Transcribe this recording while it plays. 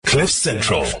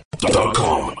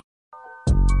CliffCentral.com.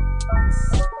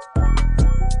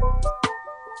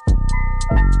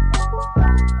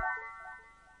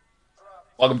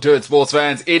 Welcome to it, sports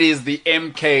fans. It is the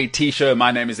MKT Show.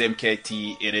 My name is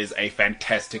MKT. It is a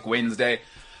fantastic Wednesday.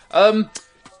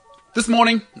 This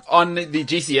morning on the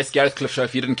GCS Gareth Cliff Show,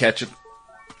 if you didn't catch it,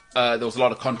 there was a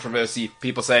lot of controversy.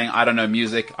 People saying, I don't know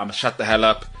music, I'm gonna shut the hell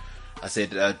up. I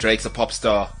said, Drake's a pop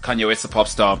star, Kanye West's a pop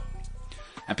star.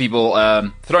 And people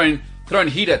throwing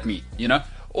heat at me, you know.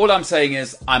 All I'm saying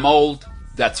is, I'm old,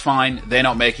 that's fine. They're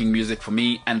not making music for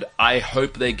me, and I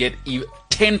hope they get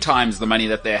 10 times the money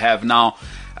that they have now.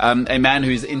 A man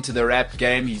who's into the rap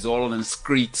game, he's all in the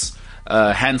streets,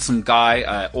 handsome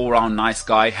guy, all-round nice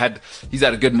guy. He's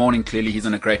had a good morning, clearly. He's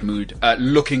in a great mood.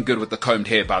 Looking good with the combed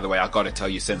hair, by the way. I got to tell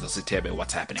you, Senzo Sitebe,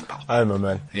 what's happening, pal? Hi, my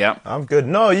man. Yeah? I'm good.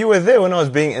 No, you were there when I was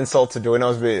being insulted,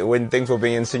 when things were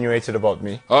being insinuated about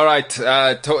me. All right,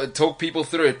 talk people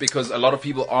through it, because a lot of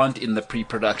people aren't in the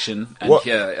pre-production. And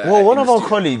one of our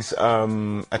colleagues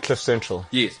at Cliff Central,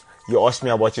 yes, you asked me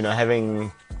about,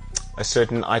 having a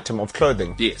certain item of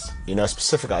clothing. Yes. A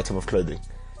specific item of clothing.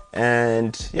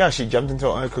 And yeah, she jumped into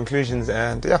her own conclusions,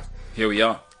 and yeah. Here we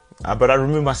are. But I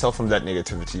removed myself from that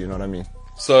negativity, you know what I mean?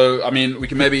 So, I mean, we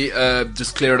can maybe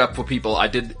just clear it up for people. I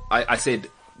said,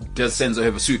 does Senzo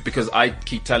have a suit? Because I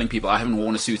keep telling people I haven't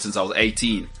worn a suit since I was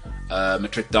 18,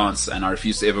 matric dance, and I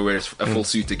refuse to ever wear a full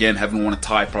suit again. Haven't worn a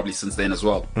tie probably since then as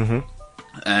well. Mm-hmm.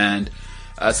 And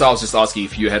so I was just asking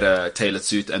if you had a tailored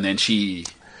suit, and then she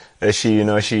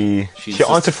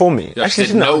answered for me. Yeah, actually,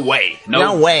 she said, no way.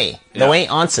 No way. Yeah. The way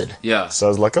answered. Yeah. So I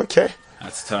was like, okay.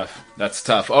 That's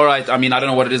tough. All right. I mean, I don't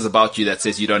know what it is about you that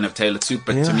says you don't have tailored suit,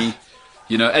 but to me,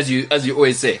 as you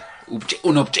always say,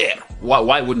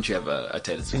 why wouldn't you have a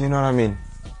tailored suit? You know what I mean?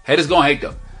 Haters gonna hate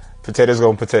though. Potatoes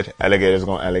gonna potato. Alligators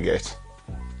gonna alligate.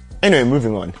 Anyway,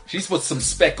 moving on. She's put some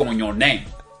spec on your name.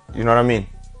 You know what I mean?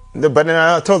 But then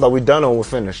I told her we're done or we're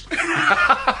finished.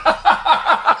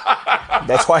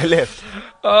 That's why I left.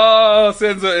 Oh,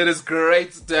 Senzo, it is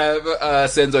great to have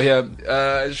Senzo here.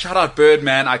 Shout out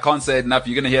Birdman. I can't say it enough.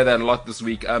 You're going to hear that a lot this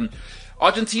week.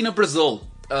 Argentina, Brazil.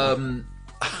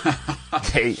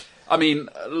 Hey. I mean,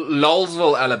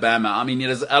 Lolsville, Alabama. I mean,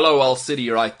 it is LOL City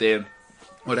right there.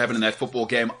 What happened in that football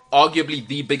game? Arguably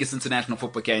the biggest international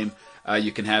football game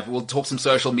you can have. We'll talk some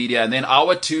social media. And then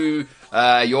hour two,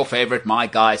 your favorite, my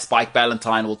guy, Spike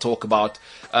Ballantyne, will talk about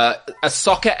a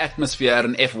soccer atmosphere at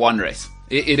an F1 race.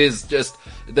 It is just,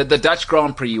 the Dutch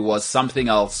Grand Prix was something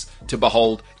else to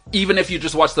behold, even if you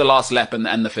just watch the last lap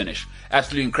and the finish.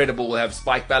 Absolutely incredible. We'll have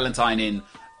Spike Ballantyne in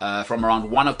from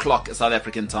around 1 o'clock South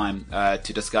African time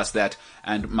to discuss that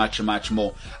and much, much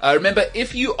more. Remember,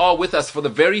 if you are with us for the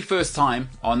very first time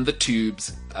on the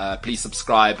tubes, please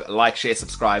subscribe, like, share,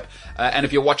 subscribe. And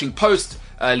if you're watching post,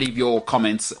 leave your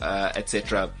comments,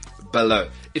 etc. below.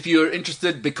 If you're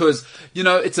interested, because,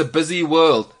 it's a busy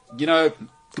world.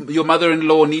 Your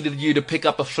mother-in-law needed you to pick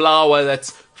up a flower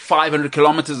that's 500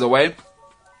 kilometers away.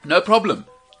 No problem.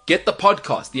 Get the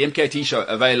podcast, the MKT Show,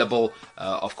 available,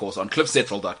 of course, on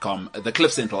cliffcentral.com, the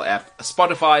Cliff Central app,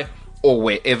 Spotify, or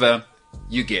wherever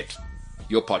you get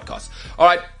your podcast. All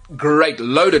right, great,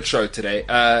 loaded show today.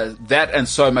 That and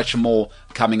so much more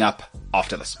coming up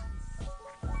after this.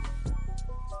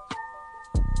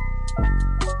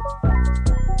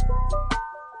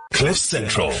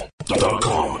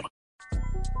 CliffCentral.com.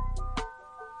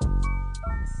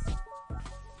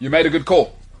 You made a good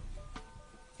call.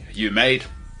 You made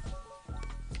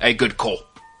a good call.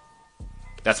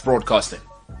 That's broadcasting.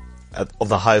 Of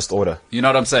the highest order. You know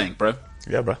what I'm saying, bro?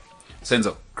 Yeah, bro.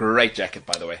 Senzo, great jacket,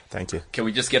 by the way. Thank you. Can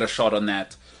we just get a shot on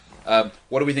that?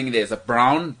 What are we thinking there? Is it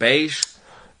brown, beige?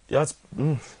 Yeah, it's...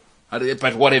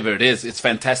 But whatever it is, it's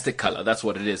fantastic color. That's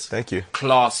what it is. Thank you.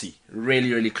 Classy.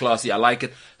 Really, really classy. I like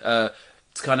it.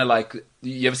 It's kind of like...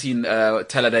 You ever seen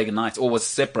Talladega Nights? Or was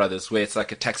Step Brothers, where it's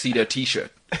like a tuxedo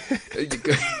t-shirt?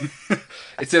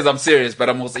 It says I'm serious, but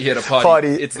I'm also here to party.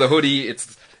 It's the hoodie.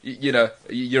 It's,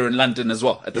 you're in London as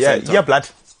well at the same time. Yeah, blood.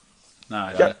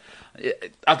 No,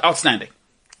 outstanding.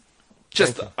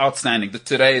 Just outstanding.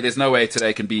 There's no way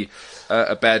today can be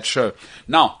a bad show.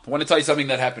 Now, I want to tell you something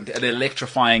that happened. An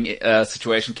electrifying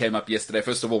situation came up yesterday.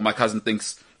 First of all, my cousin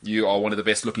thinks you are one of the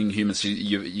best looking humans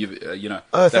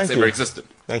that's ever existed.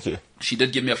 Thank you. She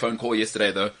did give me a phone call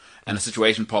yesterday, though, and a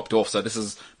situation popped off. So this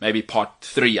is maybe part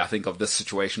 3, I think, of this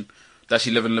situation. Does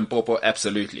she live in Limpopo?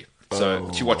 Absolutely.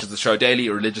 So she watches the show daily,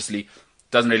 religiously.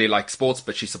 Doesn't really like sports,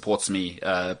 but she supports me.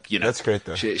 That's great,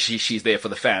 though. She's there for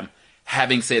the fam.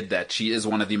 Having said that, she is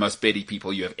one of the most Betty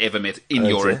people you have ever met in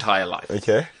your entire life.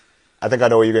 Okay. I think I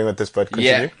know where you're going with this, but continue.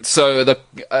 Yeah. So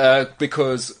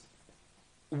because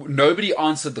nobody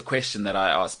answered the question that I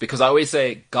asked, because I always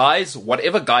say, guys,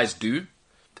 whatever guys do,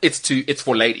 it's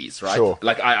for ladies, right? Sure.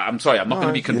 Like I'm sorry, I'm not going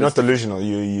to be convinced. You're not delusional.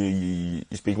 You're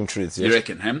speaking truth. Yes? You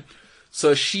reckon, him?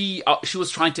 So she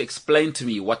was trying to explain to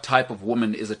me what type of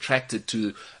woman is attracted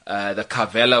to the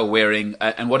Cavella wearing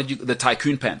and the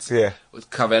tycoon pants? Yeah, with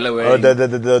Cavella wearing.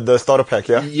 Oh, the starter pack.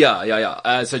 Yeah.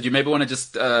 Yeah. So do you maybe want to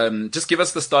just give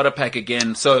us the starter pack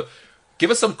again? So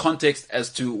give us some context as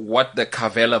to what the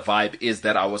Cavella vibe is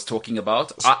that I was talking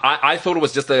about. I thought it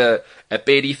was just a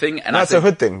Betty thing, and that's a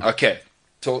hood thing. Okay,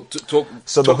 talk.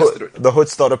 So the hood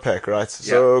starter pack, right?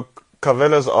 Yeah. So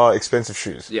Cavellas are expensive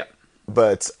shoes. Yeah.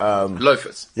 But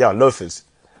loafers. Yeah, loafers,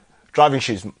 driving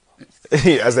shoes,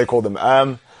 as they call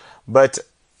them. But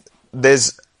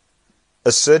there's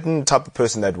a certain type of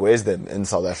person that wears them in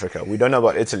South Africa. We don't know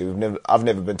about Italy. I've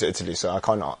never been to Italy, so I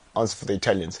can't answer for the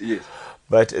Italians. Yes.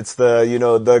 But it's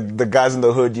the guys in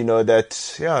the hood,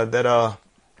 that are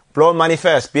blowing money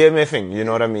fast, BMFing. You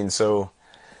know what I mean? So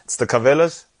it's the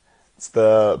Cavellas, it's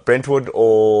the Brentwood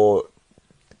or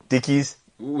Dickies.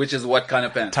 Which is what kind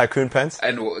of pants? Tycoon pants.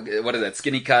 And what is that?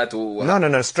 Skinny cut or? No.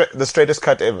 The straightest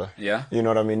cut ever. Yeah. You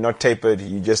know what I mean? Not tapered.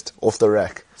 You just off the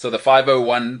rack. So the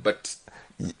 501, but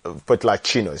like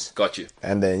chinos. Got you.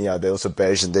 And then they also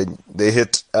beige, and they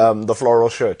hit the floral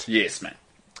shirt. Yes, man.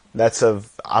 That's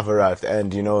I've arrived,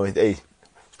 and hey,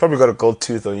 it's probably got a gold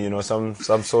tooth or some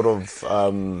sort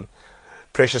of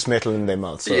precious metal in their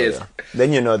mouth. So, yes. Yeah.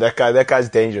 Then that guy's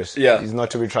dangerous. Yeah. He's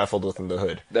not to be trifled with in the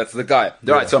hood. That's the guy.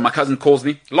 Yeah. Right, so my cousin calls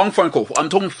me. Long phone call. I'm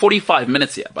talking 45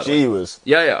 minutes here, by the way. She was.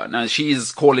 Yeah. Now,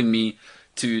 she's calling me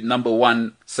to, number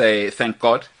one, say thank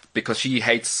God, because she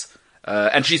hates,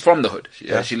 and she's from the hood.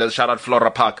 She lives, shout out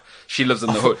Flora Park. She lives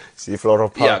in the hood. See, Flora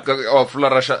Park. Yeah,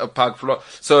 Flora Park.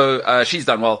 So she's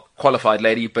done well, qualified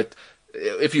lady, but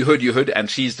if you hood, and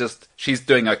she's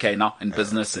doing okay now in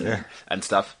business and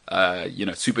stuff.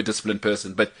 Super disciplined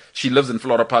person, but she lives in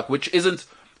Flora Park, which isn't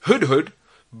hood,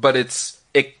 but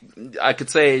I could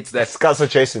say it's that. It's Scouts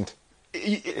adjacent.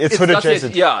 It's hood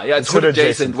adjacent. It's hood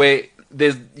adjacent, where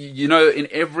there's, in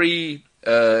every,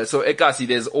 so Ekasi,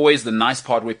 there's always the nice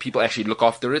part where people actually look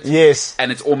after it. Yes.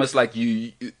 And it's almost like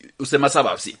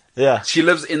Yeah. She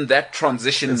lives in that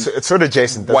transition. It's hood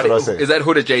adjacent, that's what I say. Is that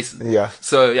hood adjacent? Yeah.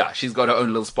 So she's got her own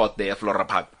little spot there, Flora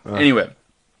Park. Anyway,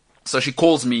 so she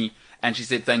calls me and she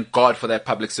said, thank God for that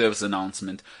public service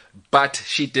announcement. But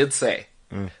she did say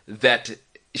that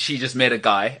she just met a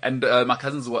guy, and my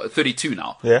cousin's 32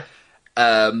 now. Yeah.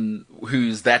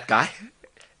 Who's that guy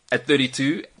at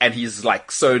 32, and he's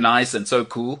like so nice and so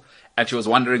cool, and she was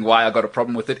wondering why I got a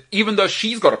problem with it, even though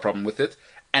she's got a problem with it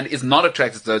and is not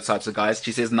attracted to those types of guys.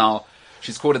 She says now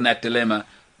she's caught in that dilemma.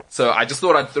 So I just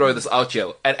thought I'd throw this out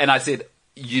here, and I said,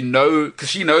 because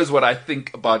she knows what I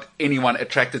think about anyone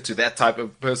attracted to that type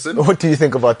of person. What do you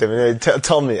think about them?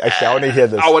 Tell me. Actually, I want to hear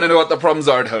this. I want to know what the problems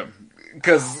are at home.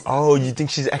 Oh, you think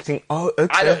she's acting? Oh,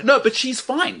 okay. I don't know, but she's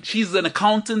fine. She's an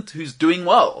accountant who's doing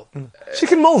well. She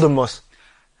can mold him, Moss.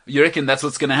 You reckon that's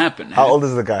what's going to happen? How old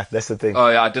is the guy? That's the thing. Oh,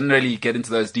 yeah, I didn't really get into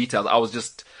those details. I was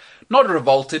just not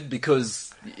revolted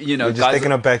because, You're just guys,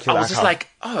 taken aback. I was just like,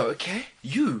 oh, okay,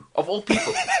 you, of all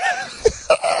people.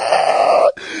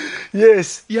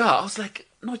 Yes. Yeah, I was like,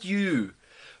 not you.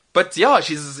 But yeah,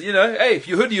 she's, hey, if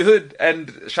you hood, you hood.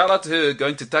 And shout out to her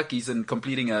going to Tuckies and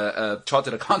completing a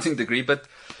chartered accounting degree. But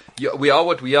we are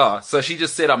what we are. So she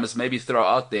just said I must maybe throw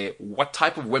out there what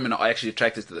type of women are actually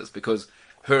attracted to this, because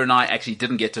her and I actually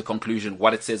didn't get to a conclusion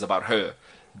what it says about her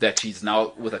that she's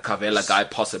now with a Cavella guy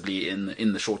possibly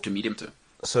in the short to medium term.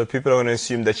 So people are going to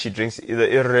assume that she drinks either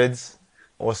Reds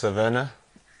or Savannah.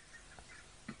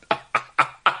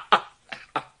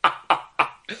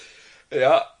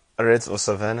 Yeah. Reds or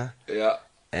Savannah. Yeah.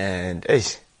 And hey.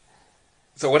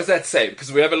 So what does that say?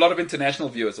 Because we have a lot of international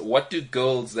viewers. What do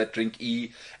girls that drink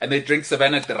and they drink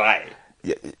Savannah dry?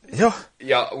 Yeah.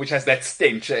 Yeah, which has that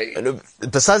stench. Eh? And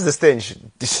besides the stench,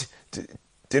 do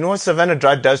you know what Savannah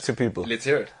dry does to people? Let's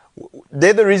hear it.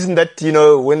 They're the reason that,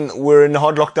 when we're in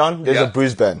hard lockdown, there's a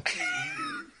booze ban.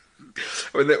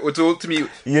 When they talk to me,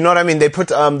 you know what I mean? They put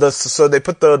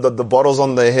the bottles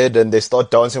on their head and they start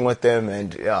dancing with them,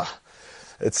 and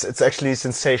it's actually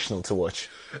sensational to watch.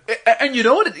 And you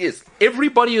know what it is?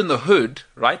 Everybody in the hood,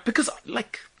 right? Because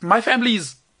my family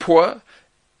is poor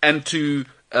and to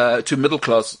middle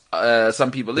class,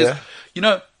 some people is,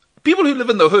 people who live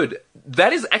in the hood,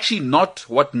 that is actually not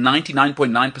what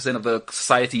 99.9% of the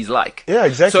society is like. Yeah,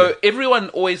 exactly. So everyone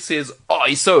always says, oh,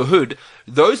 he's so hood.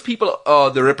 Those people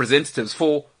are the representatives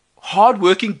for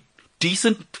hardworking,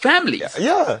 decent families.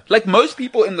 Yeah. Like most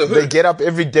people in the hood. They get up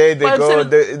every day,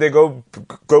 they go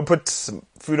put some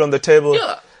food on the table.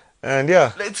 Yeah. And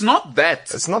yeah, It's not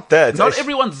that. it's not that. Not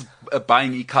everyone's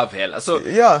buying ikavela. So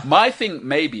Yeah. my thing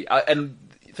maybe, and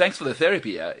thanks for the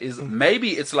therapy here, is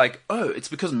maybe it's like, oh, it's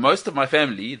because most of my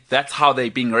family, that's how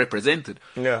they're being represented.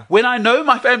 Yeah. When I know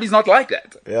my family's not like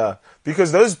that. Yeah,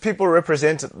 because those people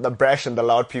represent the brash and the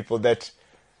loud people that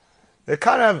they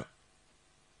kind of have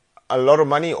a lot of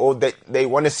money, or they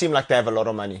want to seem like they have a lot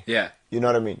of money. Yeah. You know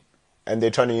what I mean? And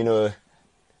they're trying to,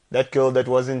 that girl that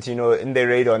wasn't, in their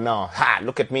radar now. Ha,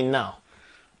 look at me now.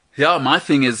 Yeah, my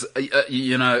thing is,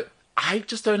 I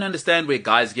just don't understand where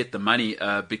guys get the money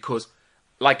because,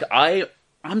 like,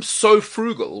 I'm so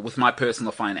frugal with my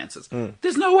personal finances.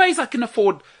 There's no ways I can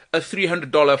afford a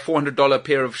 $300, $400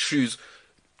 pair of shoes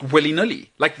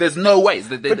willy-nilly. Like, there's no ways.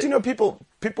 But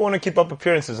people want to keep up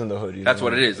appearances in the hood. That's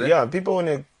what it is, eh? Yeah, people want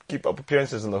to keep up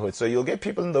appearances in the hood. So you'll get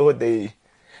people in the hood,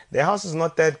 their house is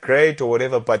not that great or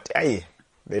whatever, but hey,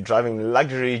 they're driving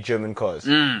luxury German cars.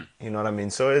 You know what I mean?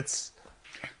 So it's...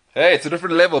 Hey, it's a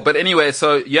different level. But anyway,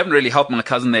 so you haven't really helped my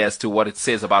cousin there as to what it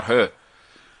says about her.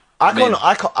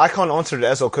 I can't answer it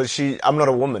as well because I'm not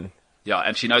a woman. Yeah,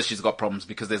 and she knows she's got problems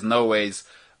because there's no ways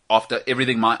after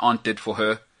everything my aunt did for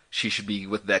her, she should be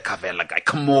with that Cavella guy.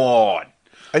 Come on.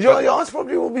 And your aunt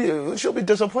probably she'll be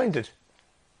disappointed.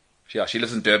 Yeah, she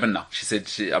lives in Durban now. She said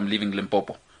I'm leaving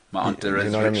Limpopo. My aunt,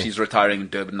 she's retiring in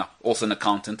Durban now. Also an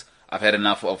accountant. I've had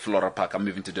enough of Flora Park. I'm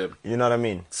moving to Durban. You know what I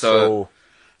mean? So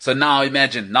now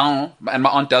imagine, and my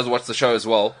aunt does watch the show as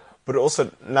well. But also,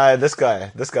 this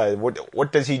guy,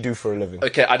 what does he do for a living?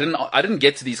 Okay, I didn't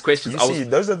get to these questions.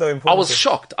 Those are the important I was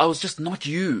shocked. I was just not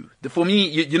you. For me,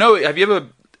 you know, have you ever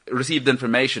received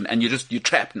information and you're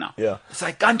trapped now? Yeah. It's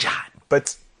like ganja.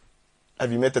 But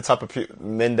have you met the type of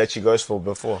men that she goes for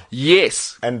before?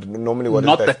 Yes. And normally what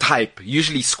not is that? the type.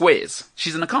 Usually squares.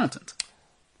 She's an accountant.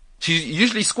 She's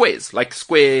usually squares, like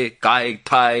square, guy,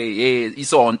 tie,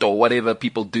 isont, or whatever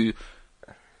people do.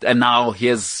 And now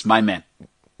here's my man.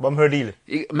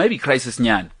 Maybe crisis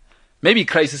nyan.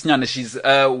 She's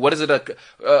what is it?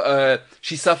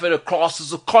 She suffered a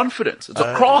crisis of confidence. It's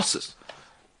a crisis.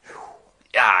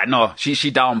 Yeah, no, she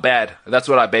down bad. That's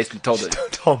what I basically told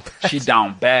her. She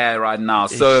down bad right now.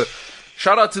 So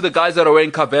shout out to the guys that are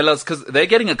wearing cavelas because they're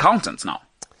getting accountants now.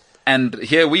 And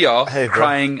here we are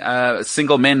crying,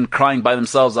 single men crying by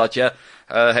themselves out here.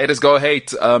 Haters go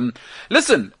hate.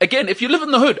 Listen, again, if you live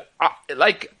in the hood,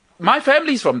 like my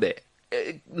family's from there.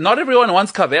 Not everyone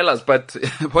wants cavelas, but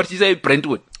what did you say?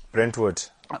 Brentwood.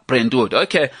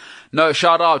 Okay. No,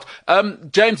 shout out.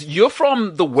 James, you're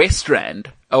from the West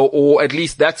Rand, or at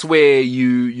least that's where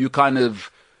you kind of,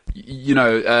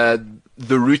 the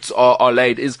roots are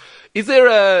laid. Is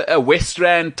there a West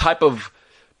Rand type of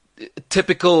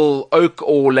typical oak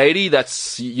or lady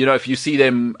that's, if you see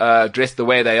them dressed the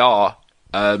way they are,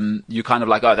 you kind of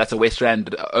like, oh, that's a West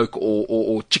Rand oak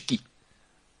or chickie?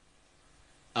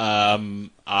 I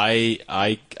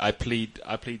plead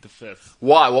the fifth.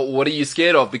 Why? What are you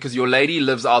scared of? Because your lady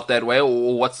lives out that way,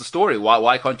 or what's the story?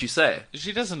 Why can't you say?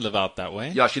 She doesn't live out that way.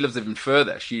 Yeah, she lives even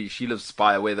further. She lives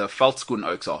by where the Veldskoen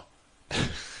oaks are.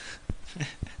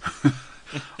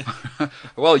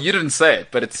 Well, you didn't say it,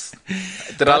 but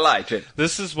I lie, Jen?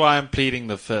 This is why I'm pleading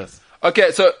the fifth.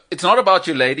 Okay, so it's not about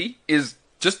your lady.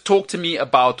 Just talk to me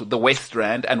about the West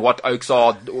Rand and what oaks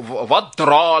are. What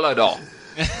drala da?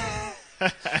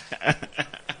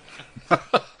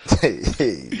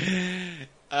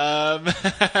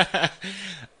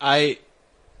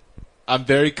 I'm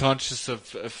very conscious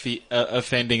of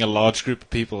offending a large group of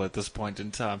people at this point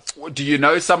in time. Do you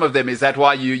know some of them? Is that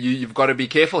why you've got to be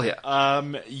careful here?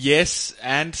 Yes,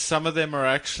 and some of them are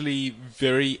actually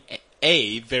very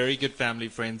good family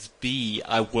friends. B,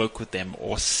 I work with them.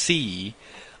 Or C,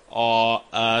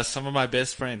 are some of my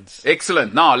best friends.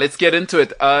 Excellent. Now let's get into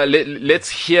it. Let's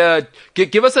hear.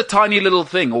 Give us a tiny little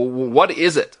thing. What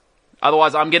is it?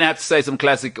 Otherwise, I'm going to have to say some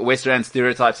classic West Rand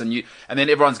stereotypes, and then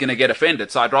everyone's going to get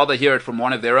offended. So I'd rather hear it from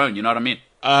one of their own. You know what I mean?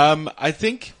 I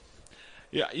think,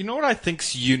 you know what I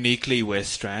think's uniquely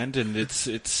West Rand, and it's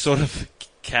sort of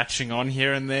catching on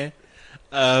here and there,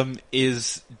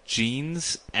 is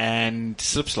jeans and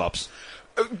slip-slops.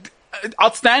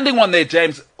 Outstanding one there,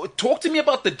 James. Talk to me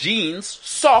about the jeans,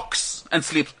 socks, and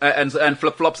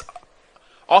flip-flops.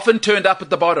 Often turned up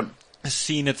at the bottom.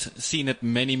 Seen it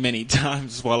many, many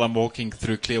times while I'm walking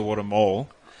through Clearwater Mall.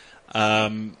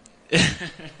 I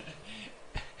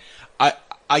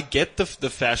get the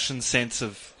fashion sense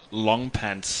of long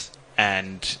pants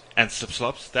and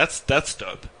slip-flops. That's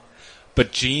dope.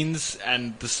 But jeans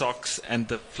and the socks and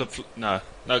the flip-flop,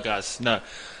 no guys, no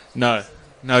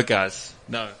guys,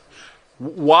 no.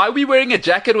 Why are we wearing a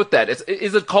jacket with that?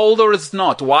 Is it cold or is it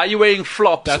not? Why are you wearing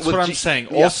flops? That's with what I'm saying.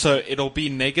 Yeah. Also, it'll be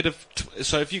negative.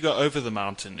 So if you go over the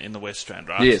mountain in the West Strand,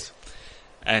 right? Yes.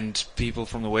 And people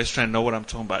from the West Strand know what I'm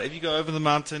talking about. If you go over the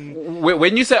mountain...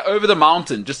 When you say over the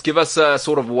mountain, just give us a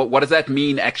sort of what does that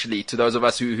mean actually to those of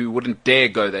us who wouldn't dare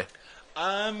go there?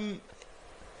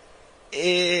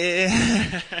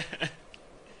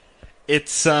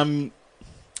 It's a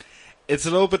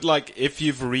little bit like if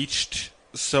you've reached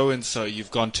so and so, you've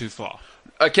gone too far.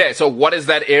 Okay, so what is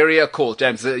that area called,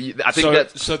 James? I think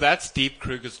so that's Deep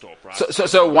Krugersdorp, right?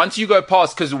 So once you go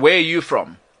past, because where are you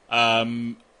from?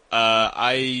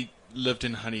 I lived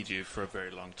in Honeydew for a very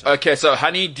long time. Okay, so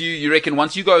Honeydew, you reckon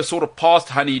once you go sort of past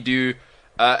Honeydew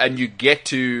and you get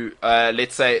to,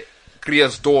 let's say,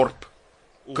 Krugersdorp,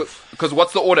 because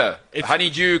what's the order?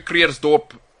 Honeydew,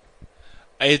 Krugersdorp.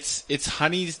 It's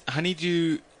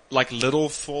Honeydew, like Little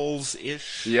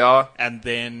Falls-ish. Yeah. And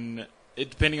then,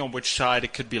 depending on which side,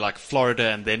 it could be like Florida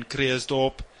and then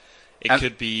Krugersdorp. It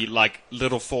could be like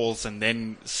Little Falls and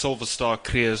then Silverstone,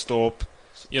 Krugersdorp.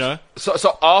 You know.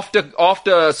 So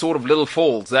after sort of Little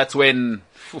Falls, that's when.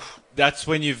 That's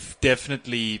when you've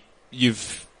definitely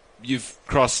you've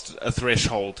crossed a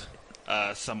threshold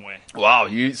somewhere. Wow.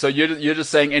 So you're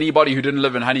just saying anybody who didn't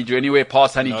live in Honeydew, anywhere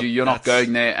past Honeydew, you're not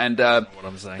going there, and what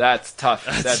I'm saying. That's tough.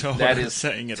 That is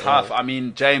saying tough. All. I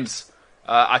mean, James,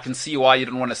 I can see why you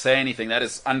didn't want to say anything. That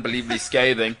is unbelievably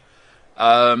scathing.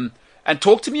 And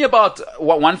talk to me about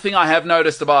one thing I have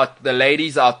noticed about the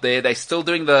ladies out there. They're still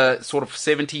doing the sort of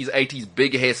 70s, 80s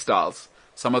big hairstyles.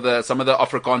 Some of the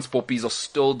Afrikaans poppies are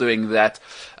still doing that.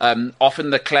 Often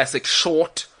the classic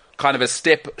short, kind of a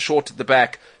step short at the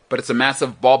back, but it's a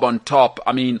massive bob on top.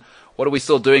 I mean, what are we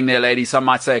still doing there, ladies? Some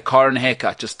might say a Karen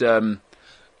haircut. Just and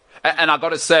I got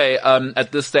to say,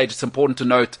 at this stage, it's important to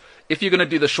note, if you're going to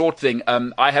do the short thing,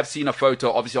 I have seen a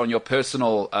photo, obviously on your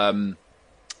personal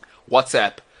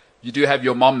WhatsApp. You do have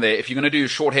your mom there. If you're going to do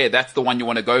short hair, that's the one you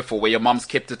want to go for, where your mom's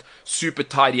kept it super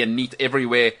tidy and neat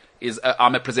everywhere.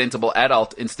 I'm a presentable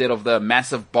adult, instead of the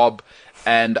massive bob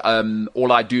and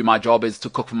all I do, my job is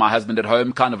to cook for my husband at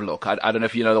home kind of look. I don't know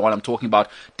if you know the one I'm talking about.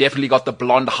 Definitely got the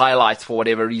blonde highlights for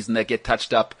whatever reason that get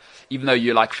touched up. Even though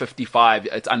you're like 55,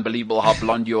 it's unbelievable how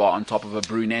blonde you are on top of a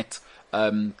brunette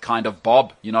kind of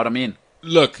bob. You know what I mean?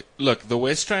 Look, the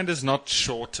West Strand is not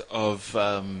short of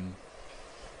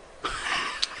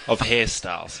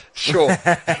hairstyles. Sure.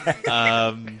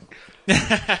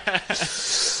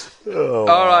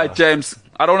 All right, James.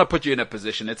 I don't want to put you in a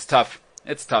position. It's tough.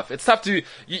 It's tough to,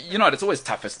 you know, it's always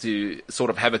toughest to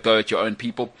sort of have a go at your own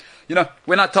people. You know,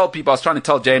 when I tell people, I was trying to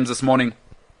tell James this morning,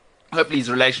 hopefully his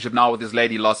relationship now with his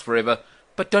lady lasts forever,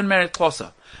 but don't marry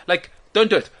Xhosa. Like, don't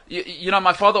do it. You know,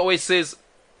 my father always says,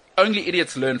 only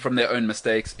idiots learn from their own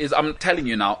mistakes. I'm telling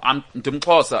you now, I'm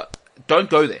Xhosa. Don't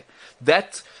go there.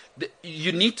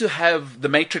 You need to have the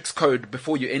matrix code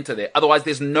before you enter there. Otherwise,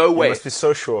 there's no way. You must be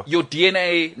so sure. Your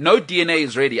DNA, no DNA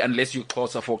is ready unless you're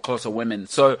closer for closer women.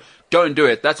 So don't do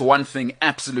it. That's one thing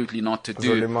absolutely not to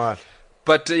do. Really mad.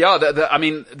 But yeah, I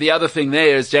mean, the other thing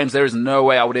there is, James, there is no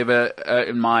way I would ever,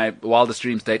 in my wildest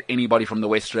dreams, date anybody from the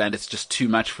West Strand. It's just too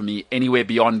much for me. Anywhere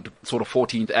beyond sort of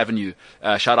 14th Avenue.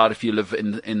 Shout out if you live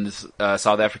in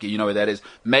South Africa, you know where that is.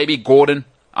 Maybe Gordon.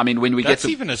 I mean, when we That's get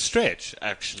to... even a stretch,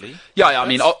 actually. Yeah, I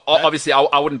mean, obviously,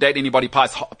 I wouldn't date anybody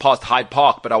past Hyde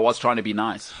Park, but I was trying to be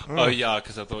nice. Oh, yeah,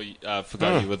 because I thought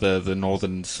forgot you were the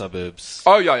northern suburbs.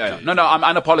 Oh, yeah. No, I'm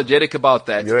unapologetic about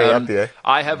that. You're happy, eh?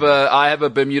 I have a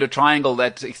Bermuda Triangle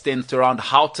that extends to around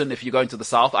Houghton if you're going to the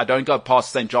south. I don't go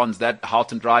past St. John's, that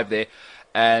Houghton Drive there.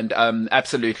 And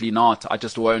absolutely not. I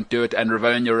just won't do it. And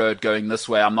Rivonia Road going this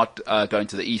way, I'm not going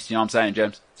to the east. You know what I'm saying,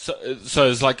 James? So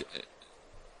it's like...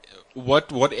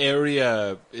 What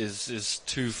area is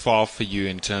too far for you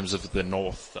in terms of the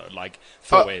north though? Like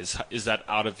Fourways, is that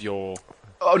out of your?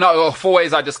 Oh no,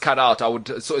 Fourways I just cut out. I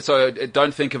would so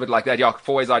don't think of it like that. Yeah,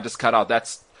 Fourways I just cut out.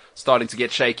 That's starting to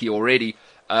get shaky already.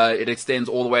 It extends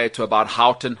all the way to about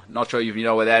Houghton. Not sure if you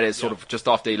know where that is. Sort of just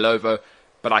after Ilovo,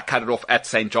 but I cut it off at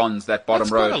St. John's. That bottom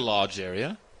road. That's quite a large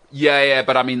area. Yeah,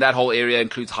 but I mean that whole area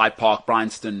includes Hyde Park,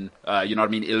 Bryanston, you know what I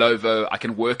mean, Ilovo.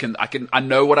 I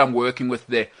know what I'm working with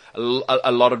there.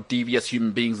 A lot of devious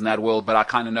human beings in that world, but I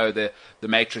kind of know the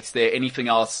matrix there. Anything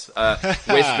else, West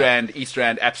Strand, East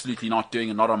Strand, absolutely not doing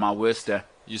it, not on my worst day.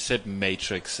 You said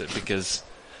matrix because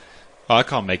I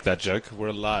can't make that joke. We're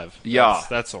alive. Yeah.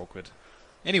 That's awkward.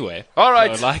 Anyway. All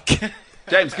right. So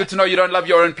James, good to know you don't love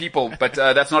your own people, but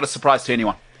that's not a surprise to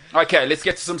anyone. Okay, let's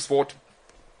get to some sport.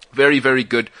 Very, very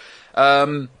good.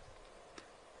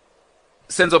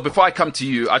 Senzo, before I come to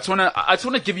you, I just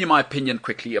want to give you my opinion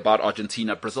quickly about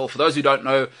Argentina, Brazil. For those who don't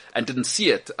know and didn't see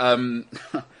it, the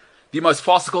most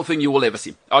farcical thing you will ever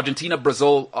see. Argentina,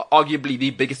 Brazil, arguably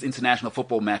the biggest international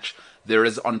football match there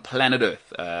is on planet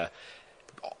Earth.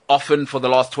 Often for the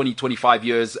last 20, 25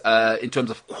 years, in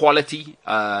terms of quality,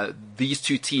 these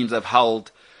two teams have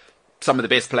held some of the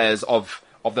best players of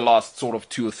the last sort of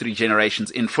 2 or 3 generations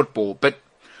in football. But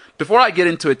before I get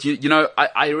into it,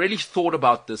 I really thought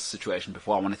about this situation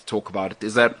before I wanted to talk about it,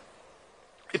 is that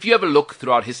if you have a look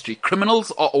throughout history,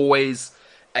 criminals are always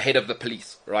ahead of the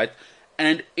police, right?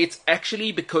 And it's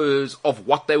actually because of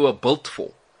what they were built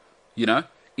for,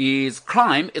 is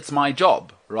crime, it's my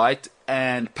job, right?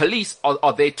 And police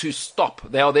are there to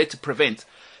stop. They are there to prevent.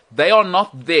 They are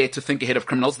not there to think ahead of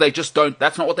criminals. They just don't.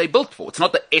 That's not what they built for. It's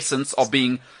not the essence of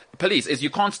being police, is you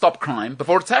can't stop crime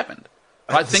before it's happened.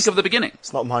 Right? Think of the beginning.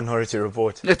 It's not Minority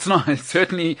Report. It's not. It's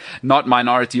certainly not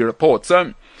Minority Report.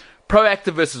 So,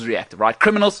 proactive versus reactive, right?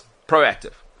 Criminals,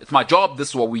 proactive. It's my job. This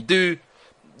is what we do.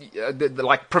 They're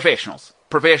like professionals,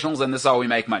 and this is how we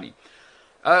make money.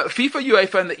 FIFA,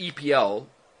 UEFA, and the EPL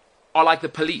are like the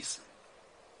police.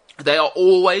 They are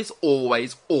always,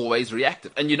 always, always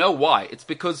reactive. And you know why? It's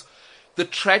because the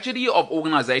tragedy of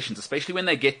organizations, especially when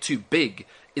they get too big,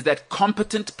 is that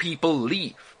competent people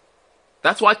leave.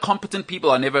 That's why competent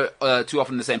people are never too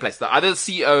often in the same place. They're either the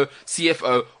CEO,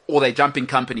 CFO, or they jump in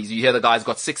companies. You hear the guy's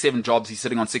got 6, 7 jobs. He's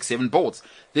sitting on 6, 7 boards.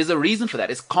 There's a reason for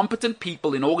that. It's competent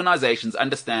people in organizations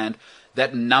understand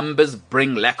that numbers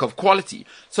bring lack of quality.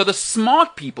 So the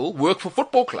smart people work for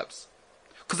football clubs.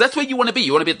 Because that's where you want to be.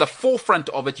 You want to be at the forefront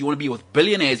of it. You want to be with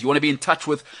billionaires. You want to be in touch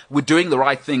with doing the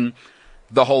right thing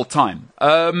the whole time.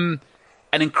 An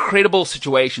incredible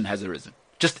situation has arisen.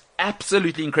 Just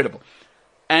absolutely incredible.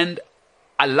 And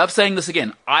I love saying this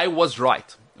again. I was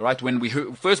right? When we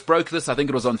first broke this, I think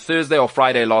it was on Thursday or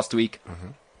Friday last week.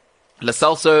 Lo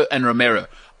Celso and Romero.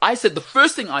 The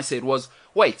first thing I said was,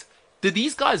 wait, did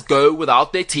these guys go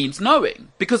without their teams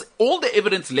knowing? Because all the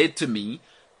evidence led to me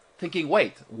thinking,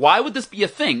 wait, why would this be a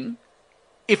thing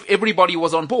if everybody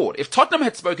was on board? If Tottenham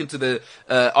had spoken to the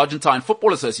Argentine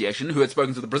Football Association, who had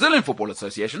spoken to the Brazilian Football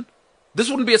Association, this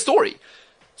wouldn't be a story.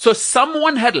 So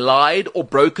someone had lied or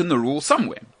broken the rules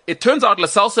somewhere. It turns out Lo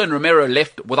Celso and Romero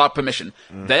left without permission.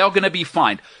 They are going to be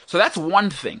fined. So that's one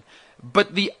thing.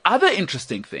 But the other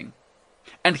interesting thing,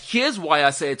 and here's why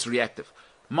I say it's reactive.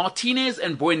 Martinez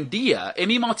and Buendia,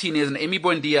 Emi Martinez and Emi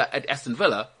Buendia at Aston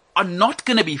Villa, are not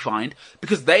going to be fined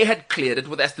because they had cleared it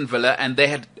with Aston Villa and they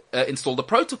had installed the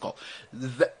protocol.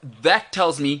 That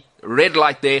tells me, red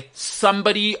light there,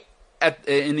 somebody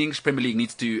in the English Premier League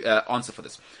needs to answer for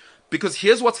this. Because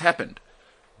here's what's happened.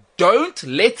 Don't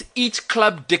let each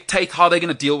club dictate how they're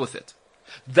going to deal with it.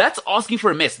 That's asking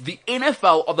for a mess. The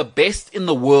NFL are the best in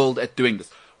the world at doing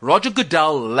this. Roger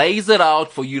Goodell lays it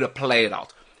out for you to play it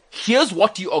out. Here's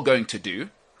what you are going to do,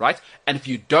 right? And if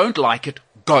you don't like it,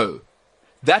 go.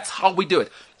 That's how we do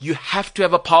it. You have to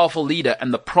have a powerful leader.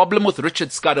 And the problem with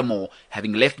Richard Scudamore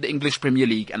having left the English Premier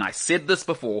League, and I said this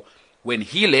before, when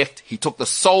he left, he took the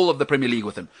soul of the Premier League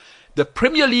with him. The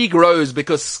Premier League rose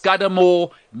because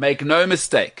Scudamore, make no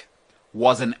mistake,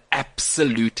 was an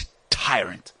absolute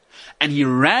tyrant. And he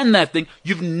ran that thing.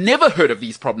 You've never heard of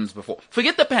these problems before.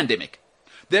 Forget the pandemic.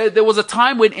 There was a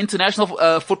time when international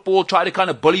football tried to kind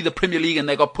of bully the Premier League and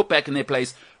they got put back in their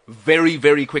place very,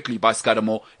 very quickly by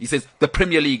Scudamore. He says the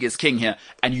Premier League is king here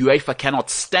and UEFA cannot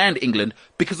stand England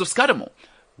because of Scudamore.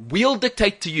 We'll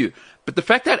dictate to you. But the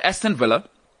fact that Aston Villa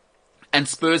and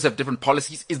Spurs have different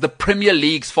policies is the Premier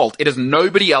League's fault. It is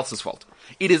nobody else's fault.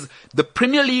 It is the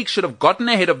Premier League should have gotten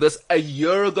ahead of this a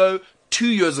year ago, 2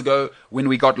 years ago when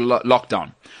we got locked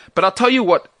down. But I'll tell you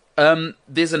what,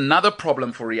 there's another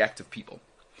problem for reactive people.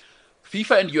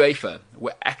 FIFA and UEFA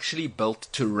were actually built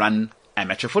to run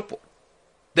amateur football.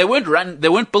 They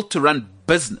weren't built to run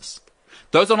business.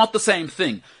 Those are not the same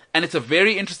thing. And it's a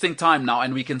very interesting time now,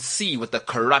 and we can see with the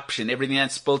corruption, everything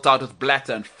that's spilt out with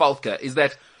Blatter and Falker, is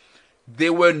that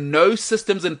there were no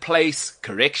systems in place,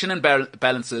 correction and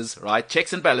balances, right?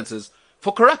 Checks and balances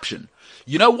for corruption.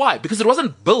 You know why? Because it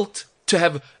wasn't built to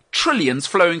have trillions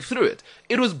flowing through it.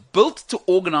 It was built to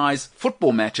organize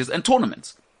football matches and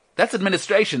tournaments. That's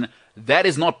administration. That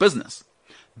is not business.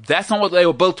 That's not what they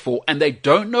were built for. And they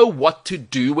don't know what to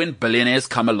do when billionaires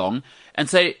come along and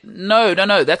say, no,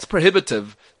 that's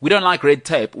prohibitive. We don't like red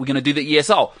tape. We're going to do the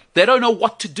ESL. They don't know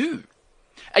what to do.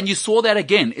 And you saw that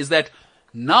again, is that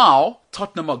now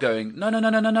Tottenham are going,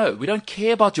 no. We don't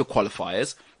care about your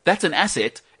qualifiers. That's an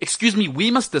asset. Excuse me,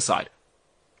 we must decide.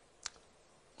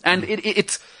 And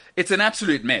it's an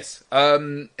absolute mess.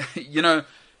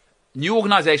 new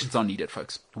organizations are needed,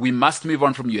 folks. We must move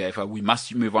on from UEFA. We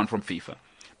must move on from FIFA.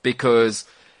 Because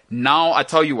now, I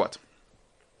tell you what,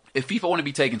 if FIFA want to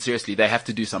be taken seriously, they have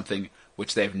to do something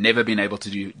which they've never been able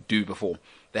to do before.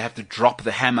 They have to drop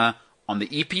the hammer on the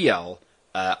EPL,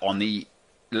 on the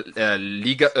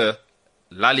Liga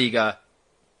La Liga,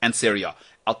 and Serie A.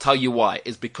 I'll tell you why.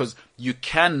 Is because you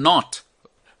cannot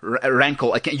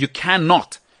you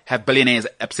cannot have billionaires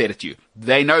upset at you.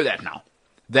 They know that now.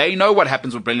 They know what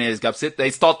happens when billionaires get upset.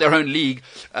 They start their own league.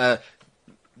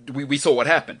 We saw what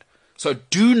happened. So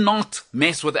do not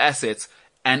mess with assets,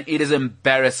 and it is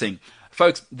embarrassing.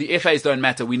 Folks, the FAs don't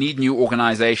matter. We need new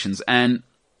organizations. And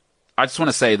I just want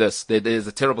to say this. There's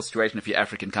a terrible situation if you're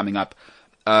African coming up.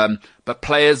 But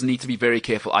players need to be very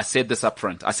careful. I said this up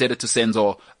front. I said it to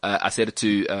Senzo. I said it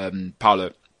to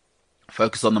Paulo.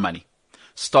 Focus on the money.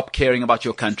 Stop caring about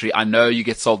your country. I know you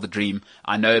get sold the dream.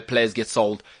 I know players get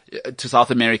sold to South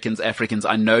Americans, Africans.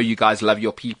 I know you guys love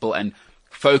your people, and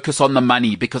focus on the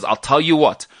money, because I'll tell you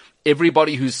what,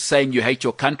 everybody who's saying you hate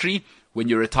your country, when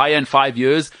you retire in 5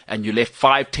 years and you left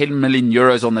 5-10 million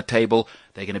euros on the table,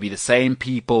 they're going to be the same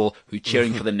people who are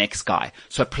cheering for the next guy.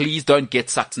 So please don't get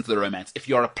sucked into the romance. If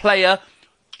you're a player,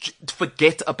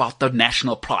 forget about the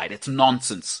national pride. It's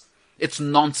nonsense. It's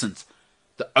nonsense.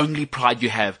 The only pride you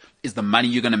have is the money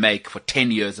you're going to make for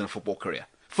 10 years in a football career.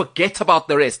 Forget about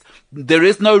the rest. There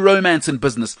is no romance in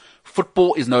business.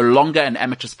 Football is no longer an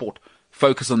amateur sport.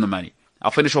 Focus on the money.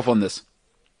 I'll finish off on this.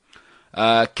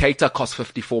 Keita cost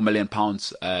 £54 million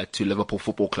to Liverpool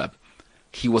Football Club.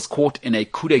 He was caught in a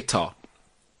coup d'etat,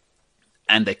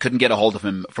 and they couldn't get a hold of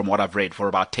him, from what I've read, for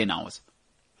about 10 hours.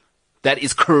 That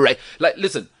is correct. Like,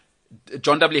 listen,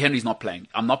 John W. Henry's not playing.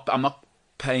 I'm not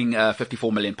paying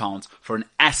 £54 million for an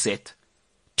asset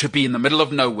to be in the middle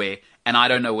of nowhere, and I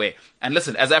don't know where. And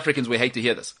listen, as Africans, we hate to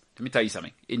hear this. Let me tell you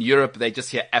something. In Europe, they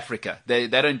just hear Africa. They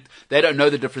don't know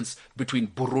the difference between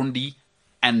Burundi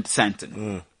and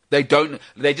Santon. They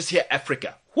just hear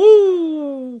Africa.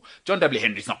 Woo! John W.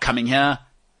 Henry's not coming here.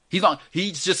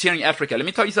 He's just hearing Africa. Let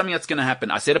me tell you something that's going to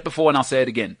happen. I said it before and I'll say it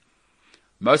again.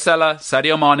 Mo Salah,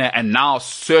 Sadio Mane, and now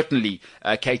certainly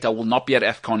Keita will not be at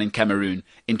Afcon in Cameroon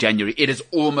in January. It is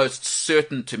almost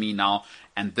certain to me now.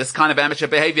 And this kind of amateur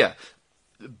behavior,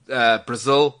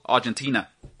 Brazil, Argentina,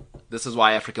 this is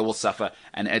why Africa will suffer,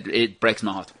 and it breaks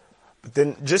my heart. But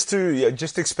then just to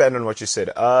expand on what you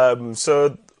said,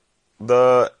 so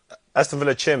the Aston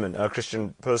Villa chairman,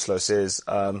 Christian Purslow, says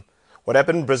what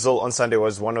happened in Brazil on Sunday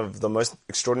was one of the most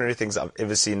extraordinary things I've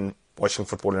ever seen watching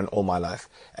football in all my life.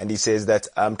 And he says that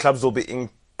clubs will be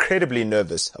incredibly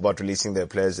nervous about releasing their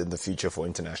players in the future for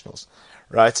internationals,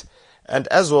 right? And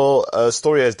as well, a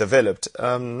story has developed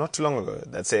not too long ago.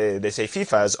 They say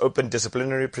FIFA has opened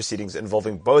disciplinary proceedings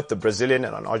involving both the Brazilian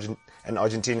and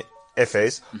Argentine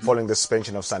FAs following the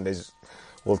suspension of Sunday's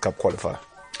World Cup qualifier.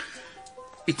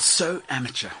 It's so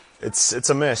amateur. It's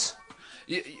a mess.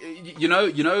 You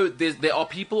know, there are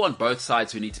people on both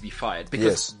sides who need to be fired,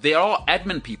 because there are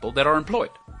admin people that are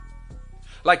employed.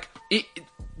 Like,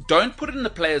 don't put it in the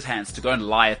players' hands to go and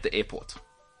lie at the airport.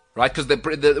 Right,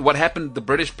 because what happened, the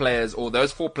British players, or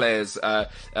those four players,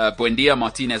 Buendia,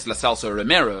 Martinez, Lo Celso,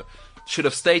 Romero, should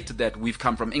have stated that we've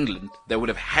come from England. They would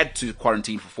have had to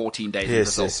quarantine for 14 days in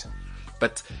Brazil. Yes.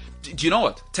 But do you know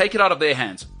what? Take it out of their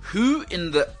hands. Who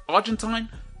in the Argentine,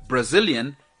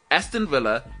 Brazilian, Aston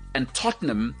Villa, and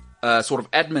Tottenham sort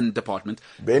of admin department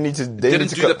didn't do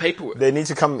the paperwork? They need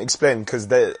to come explain, because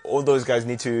all those guys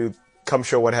need to come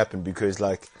show what happened, because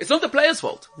it's not the players'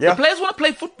 fault. Yeah. The players want to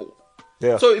play football.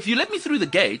 Yeah. So if you let me through the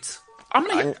gates, I'm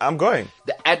going.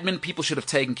 The admin people should have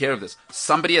taken care of this.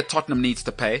 Somebody at Tottenham needs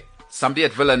to pay. Somebody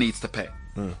at Villa needs to pay.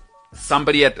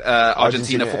 Somebody at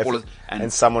Argentina footballers.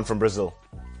 And someone from Brazil.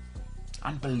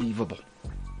 Unbelievable.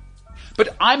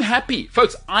 But I'm happy.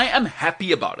 Folks, I am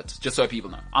happy about it, just so people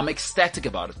know. I'm ecstatic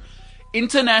about it.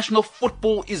 International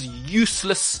football is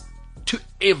useless to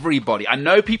everybody. I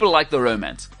know people like the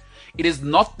romance. It is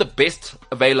not the best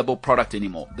available product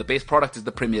anymore. The best product is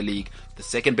the Premier League. The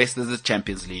second best is the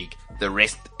Champions League. The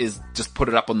rest is just put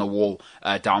it up on the wall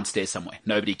downstairs somewhere.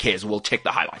 Nobody cares. We'll check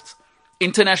the highlights.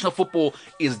 International football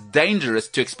is dangerous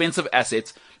to expensive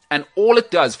assets, and all it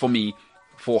does for me,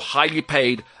 for highly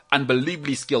paid,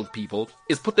 unbelievably skilled people,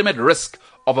 is put them at risk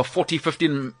of a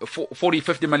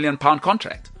 50 million pound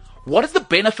contract. What is the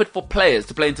benefit for players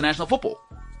to play international football?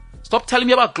 Stop telling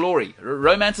me about glory.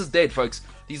 Romance is dead, folks.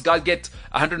 These guys get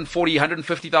 140,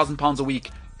 150,000 pounds a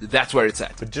week. That's where it's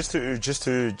at. But just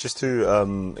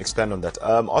to expand on that,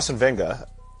 Arsene Wenger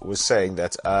was saying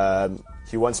that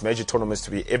he wants major tournaments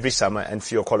to be every summer and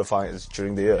fewer qualifiers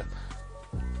during the year.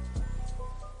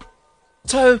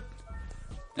 So,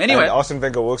 Anyway, And Arsene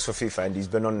Wenger works for FIFA, and he's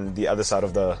been on the other side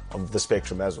of the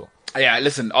spectrum as well. yeah,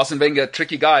 listen, Arsene Wenger,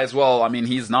 tricky guy as well. I mean,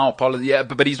 he's now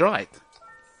but he's right.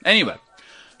 Anyway,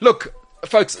 look,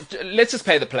 folks, let's just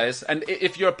pay the players. And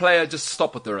if you're a player, just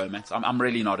stop with the romance. I'm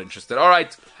really not interested. All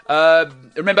right.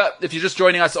 Remember, if you're just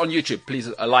joining us on YouTube, please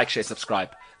like, share,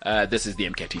 subscribe. This is the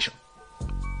MKT Show.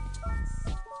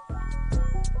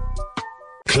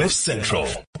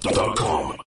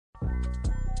 CliffCentral.com.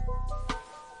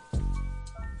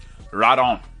 Right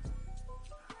on.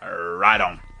 Right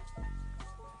on.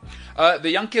 The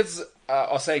young kids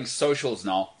are saying socials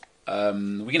now. We're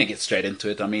going to get straight into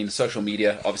it. I mean, social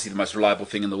media, obviously the most reliable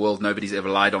thing in the world. Nobody's ever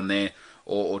lied on there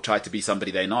or tried to be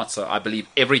somebody they're not. So I believe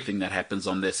everything that happens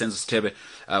on there. Senzo Stebe,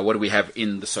 what do we have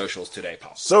in the socials today,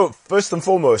 pal? So, first and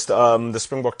foremost, the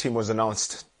Springbok team was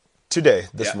announced today,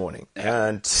 this morning. Yeah.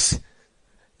 And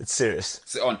it's serious.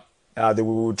 It's on. We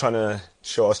were trying to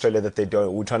show Australia that they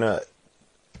don't. We're trying to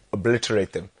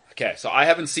obliterate them. Okay, so I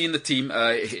haven't seen the team.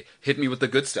 Hit me with the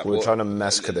good stuff. We're trying to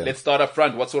massacre them. Let's start up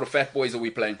front. What sort of fat boys are we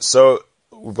playing? So,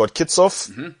 we've got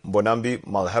Kitsov, Bonambi,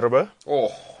 Malherbe.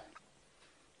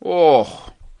 Oh.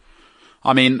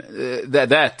 I mean,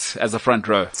 that as a front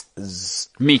row.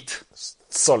 Meat.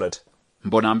 Solid.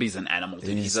 Bonambi's an animal.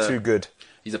 Dude. He's too good.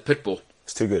 He's a pit bull.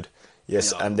 It's too good.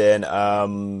 Yes, Yeah. and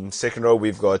then second row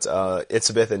we've got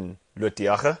Etzebeth and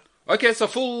Lutiaga. Okay, so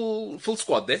full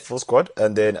squad there. Full squad.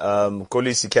 And then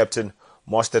Kolisi captain,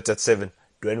 Mostert at 7.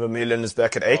 Dwayne Vermeulen is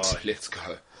back at 8. Oh, let's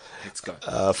go.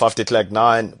 Faf de Klerk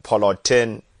 9, Pollard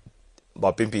 10,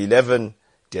 Bapimpi 11,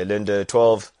 Dialinde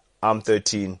 12, Am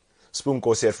 13, Spoon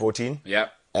Kosi at 14. Yeah.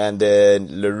 And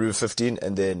then Leroux 15.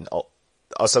 And then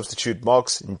our substitute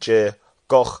Marks, Nche,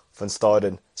 Koch, Van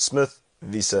Staden, Smith,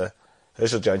 Visa,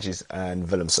 Herschel Janchis, and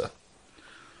Willemse.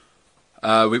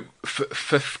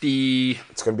 50.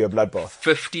 It's going to be a bloodbath.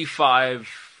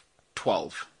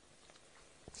 55-12.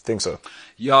 Think so.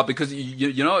 Yeah, because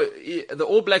you know the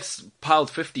All Blacks piled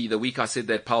 50 the week I said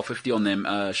they'd pile 50 on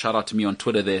them. Shout out to me on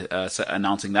Twitter there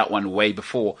announcing that one way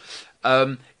before.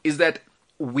 Is that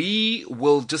we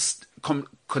will just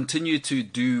continue to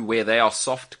do where they are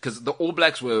soft, because the All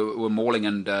Blacks were mauling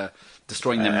and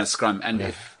destroying them in a scrum,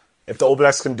 and if the All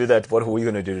Blacks can do that, what are we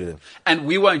going to do to them? And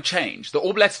we won't change. The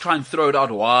All Blacks try and throw it out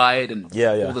wide and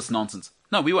Yeah. all this nonsense.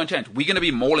 No, we won't change. We're going to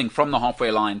be mauling from the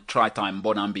halfway line, try time,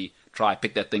 Bonambi, try,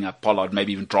 pick that thing up, Pollard,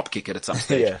 maybe even drop kick it at some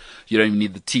stage. Yeah. You don't even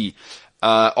need the T.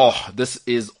 This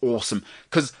is awesome.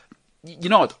 Because, you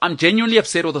know what, I'm genuinely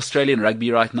upset with Australian rugby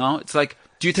right now. It's like,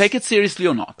 do you take it seriously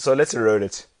or not? So let's erode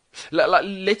it.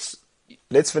 Let's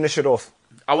finish it off.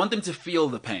 I want them to feel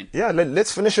the pain. Yeah,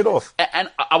 let's finish it off. And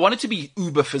I want it to be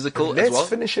uber physical as well. Let's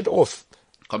finish it off.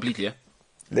 Completely, yeah.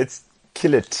 Let's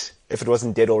kill it if it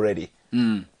wasn't dead already.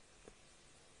 I'm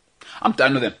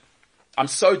done with them. I'm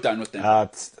so done with them.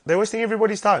 They're wasting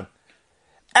everybody's time.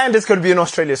 And it's going to be in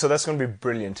Australia, so that's going to be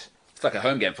brilliant. It's like a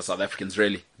home game for South Africans,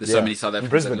 really. There's so many South Africans.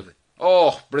 Brisbane. That live there.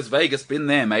 Oh, Vegas, been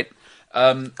there, mate.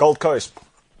 Gold Coast.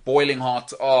 Boiling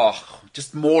hot. Oh,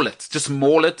 just maul it. Just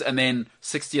maul it, and then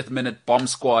 60th minute bomb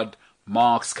squad.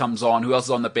 Marks comes on. Who else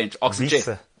is on the bench? Oxygen.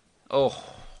 Visa. Oh,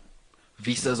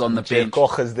 Visa's on the bench.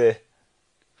 Koch is there.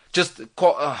 Just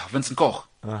Vincent Koch.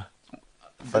 Van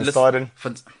Staden.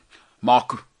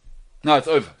 Marku. No, it's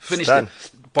over. Finished Done.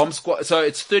 it. Bomb squad. So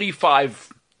it's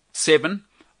 35-7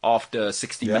 after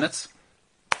 60 minutes.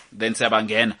 Then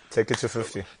Sabangan. Take it to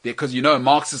 50. Because you know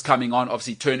Marks is coming on.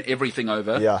 Obviously, turn everything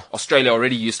over. Yeah. Australia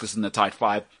already useless in the tight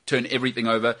 5. Turn everything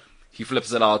over. He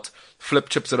flips it out.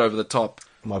 Chips it over the top.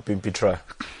 Might be try.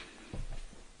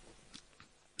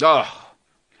 Oh,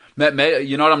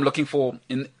 you know what I'm looking for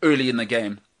early in the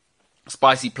game?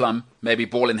 Spicy plum, maybe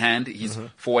ball in hand. He's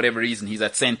for whatever reason he's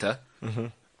at center.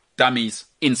 Dummies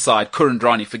inside.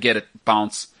 Kurandrani, forget it.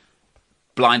 Bounce.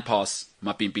 Blind pass.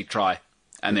 Might be a big try.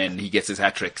 And then he gets his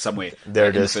hat trick somewhere There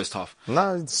it in is. the first half.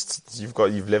 No, you've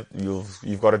got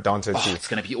it down to a T. It's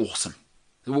going to be awesome.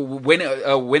 When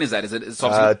is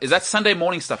that? Is that Sunday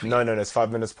morning stuff? No, it's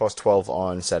 5 minutes past 12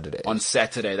 on Saturday. On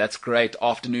Saturday, that's great.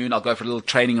 Afternoon, I'll go for a little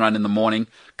training run in the morning.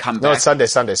 Come back. No, it's Sunday,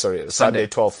 sorry. Sunday,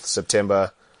 12th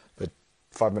September, but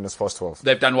 5 minutes past 12.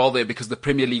 They've done well there because the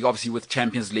Premier League, obviously with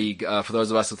Champions League, for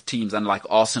those of us with teams, unlike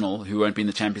Arsenal, who won't be in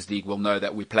the Champions League, will know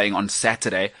that we're playing on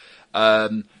Saturday.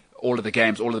 All of the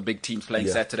games, all of the big teams playing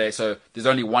Saturday. So there's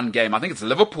only one game. I think it's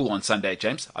Liverpool on Sunday,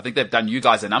 James. I think they've done you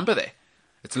guys a number there.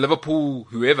 It's Liverpool,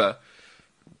 whoever.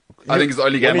 I think it's the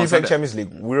only game on Sunday. Champions League,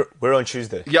 we're on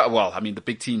Tuesday. Yeah, well, I mean, the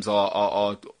big teams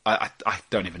are I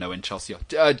don't even know when Chelsea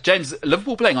are. James,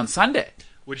 Liverpool playing on Sunday.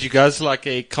 Would you guys like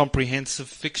a comprehensive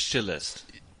fixture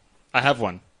list? I have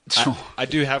one. Sure. I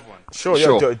do have one. Sure,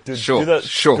 Sure, yeah, sure, do that.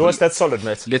 sure. Do us that solid,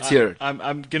 mate. Let's hear it.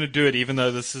 I'm going to do it even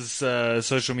though this is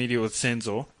social media with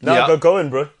censor. No, Yeah. go in,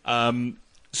 bro.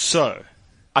 So,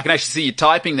 I can actually see you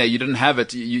typing there. You didn't have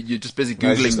it. You're just busy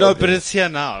Googling. no, but it's here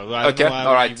now. I don't Okay, know why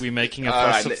all right. we're making a All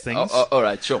fuss right, of things. all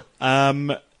right, sure.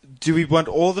 Do we want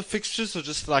all the fixtures or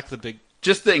just like the big?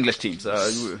 Just the English teams.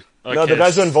 Okay, No, the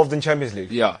guys who are involved in Champions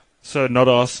League. Yeah. So not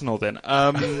Arsenal then.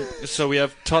 So we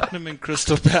have Tottenham and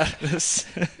Crystal Palace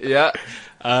Yeah.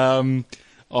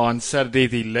 on Saturday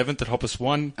the 11th at Hoppus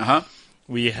 1. Uh-huh.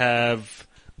 We have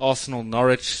Arsenal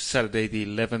Norwich Saturday the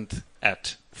 11th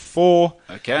at 4.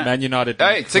 Okay. Man United.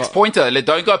 Hey, 6-pointer.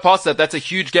 Don't go past that. That's a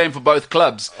huge game for both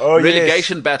clubs. Oh,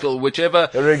 Relegation battle, whichever.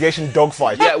 The relegation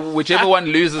dogfight. Yeah, whichever one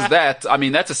loses that, I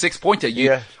mean, that's a 6-pointer.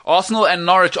 Yeah. Arsenal and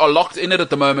Norwich are locked in it at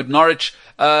the moment. Norwich,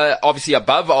 obviously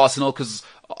above Arsenal because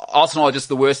Arsenal are just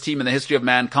the worst team in the history of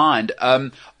mankind.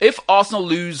 If Arsenal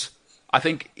lose, I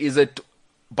think, is it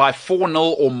by 4-0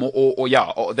 or more,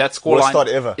 or that scoreline. Worst start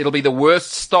ever. It'll be the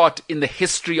worst start in the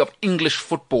history of English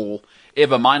football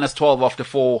ever. -12 after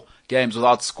 4 games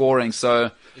without scoring.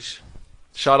 So,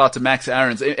 shout out to Max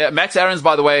Aarons. Max Aarons,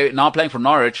 by the way, now playing for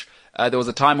Norwich. There was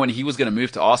a time when he was going to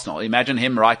move to Arsenal. Imagine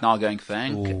him right now going,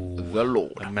 thank the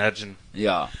Lord. Imagine.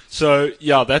 Yeah. So,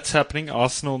 yeah, that's happening.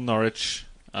 Arsenal Norwich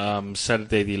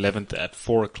Saturday the 11th at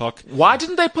 4 o'clock. Why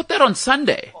didn't they put that on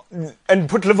Sunday? And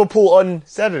put Liverpool on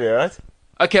Saturday, right?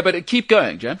 Okay, but keep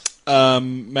going, James.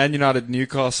 Man United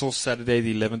Newcastle Saturday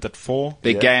the 11th at 4.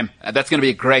 Big game. That's going to be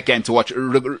a great game to watch,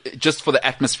 just for the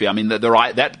atmosphere. I mean,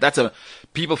 that's a,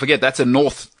 people forget that's a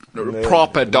North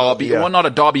proper derby. Yeah. Well, not a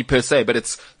derby per se, but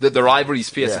it's the rivalry's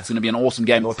fierce. Yeah. It's going to be an awesome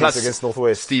game. Northwest Plus, against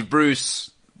Northwest. Steve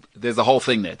Bruce. There's a whole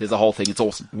thing there. There's a whole thing. It's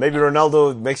awesome. Maybe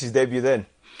Ronaldo makes his debut then.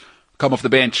 Come off the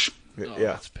bench. Yeah.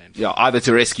 That's painful. Yeah, either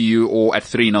to rescue you or at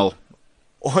 3-0.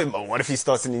 Oh, what if he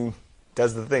starts and he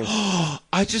does the thing?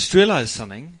 I just realized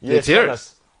something. Yes, Let's hear tell it.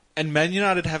 us. And Man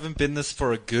United haven't been this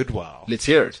for a good while. Let's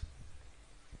hear it.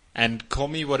 And call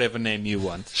me whatever name you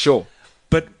want. Sure.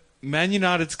 But Man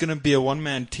United's going to be a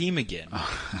one-man team again.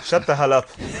 Shut the hell up.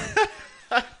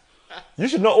 You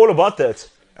should know all about that,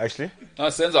 actually. No,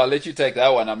 Senzo, I'll let you take that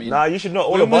one. I mean, Nah, you should know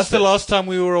all When about was the that. last time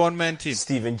we were a one-man team?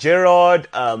 Steven Gerrard,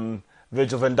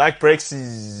 Virgil van Dijk breaks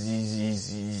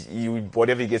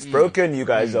whatever he gets broken. You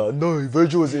guys are, no,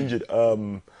 Virgil was injured.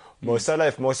 Mo Salah,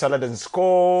 if Mo Salah doesn't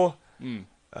score, you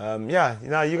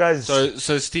guys. Mm.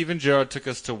 So Steven Gerrard took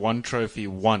us to one trophy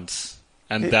once,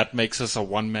 and that makes us a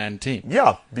one-man team.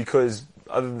 Yeah, because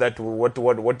other than that,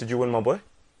 what did you win, my boy?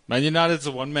 Man United's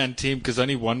a one-man team because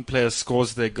only one player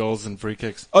scores their goals and free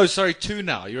kicks. Oh, sorry, 2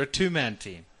 now. You're a 2-man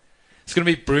team. It's going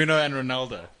to be Bruno and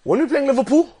Ronaldo. When are we playing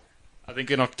Liverpool? I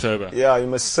think in October. Yeah, you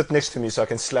must sit next to me so I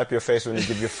can slap your face when you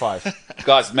give you 5.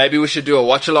 guys, maybe we should do a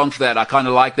watch along for that. I kind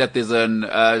of like that. There's an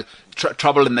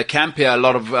trouble in the camp here. A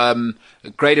lot of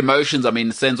great emotions. I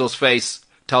mean, Senzo's face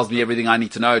tells me everything I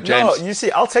need to know. James, No, you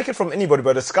see, I'll take it from anybody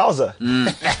but a Scouser.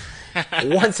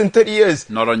 Once in 30 years.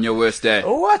 not on your worst day.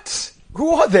 What?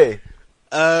 Who are they?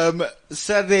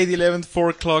 Saturday the 11th, 4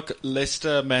 o'clock,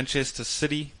 Leicester, Manchester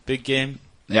City. Big game.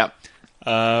 Yeah,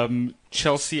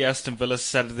 Chelsea, Aston Villa,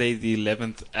 Saturday the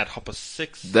 11th at Hopper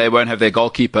 6. they won't have their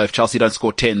goalkeeper if Chelsea don't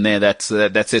score 10 there. That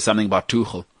says something about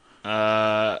Tuchel.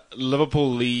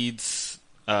 Liverpool Leeds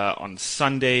on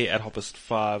Sunday at Hoppers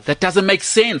 5. That doesn't make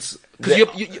sense. They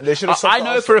Because should have stopped I the know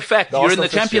Arsenal- for a fact the you're in Arsenal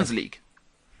the Champions fixture. League.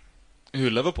 Who,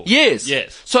 Liverpool? Yes.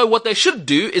 Yes. So what they should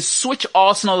do is switch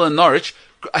Arsenal and Norwich.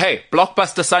 Hey,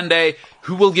 Blockbuster Sunday.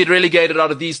 Who will get relegated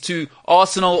out of these two?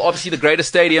 Arsenal, obviously the greatest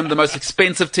stadium, the most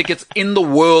expensive tickets in the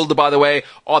world, by the way.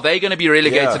 Are they going to be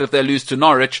relegated Yeah. if they lose to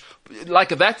Norwich? Like,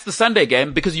 that's the Sunday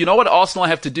game, because you know what Arsenal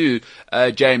have to do,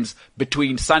 James,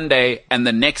 between Sunday and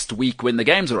the next week when the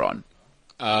games are on?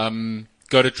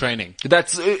 Go to training.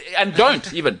 That's and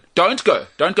don't go,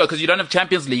 because you don't have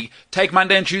Champions League. Take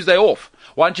Monday and Tuesday off.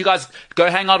 Why don't you guys go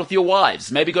hang out with your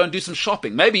wives? Maybe go and do some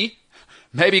shopping. Maybe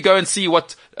go and see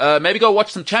maybe go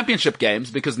watch some championship games,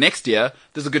 because next year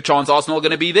there's a good chance Arsenal are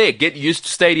going to be there. Get used to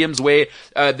stadiums where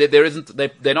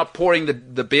they're not pouring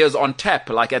the beers on tap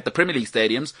like at the Premier League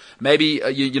stadiums. Maybe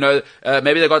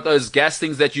maybe they got those gas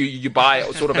things that you buy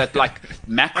sort of at like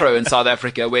Macro in South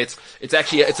Africa, where it's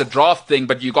actually a draft thing,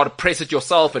 but you got to press it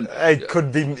yourself, and It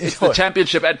could be. it's the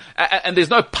championship, and there's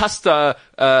no pasta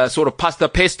sort of pasta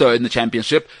pesto in the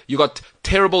championship. You got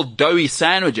terrible doughy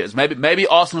sandwiches. Maybe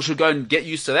Arsenal should go and get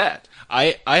used to that.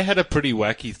 I had a pretty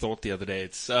wacky thought the other day.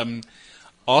 It's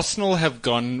Arsenal have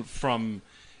gone from,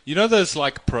 you know, those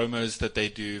like promos that they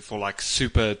do for like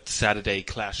Super Saturday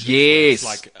clashes. where Yes. it's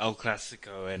like El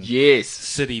Clasico and Yes.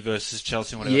 City versus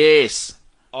Chelsea and whatever. Yes.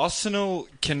 Arsenal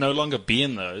can no longer be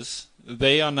in those.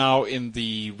 they are now in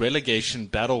the relegation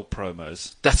battle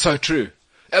promos. That's so true.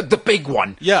 The big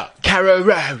one. Yeah. Carrow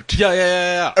Road.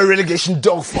 Yeah. A relegation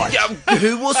dogfight. Yeah,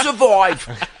 who will survive?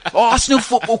 Arsenal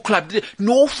Football Club,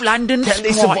 North London. Can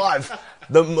they survive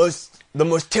the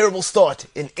most terrible start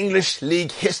in English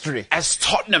league history? As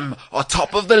Tottenham are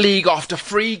top of the league after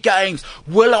 3 games,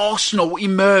 will Arsenal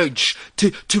emerge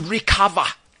to recover?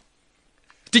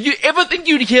 Did you ever think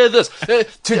you'd hear this? To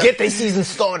get their season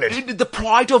started. The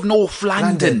pride of North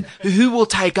London. Who will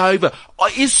take over?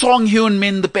 Is Song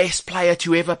Hyun-min the best player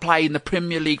to ever play in the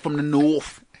Premier League from the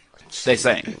North? They're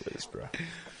saying.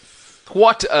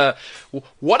 What a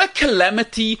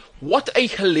calamity. What a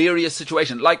hilarious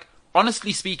situation. Like,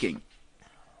 honestly speaking,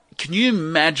 can you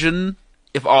imagine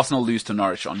if Arsenal lose to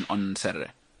Norwich on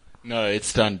Saturday? No,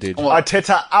 it's done, dude.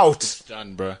 Arteta out. It's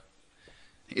done, bro.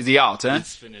 Is he out, eh?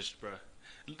 It's finished, bro.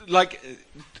 Like,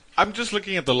 I'm just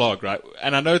looking at the log, right?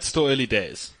 And I know it's still early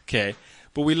days, okay?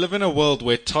 But we live in a world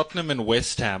where Tottenham and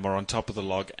West Ham are on top of the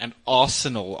log and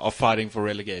Arsenal are fighting for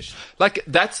relegation. Like,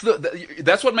 that's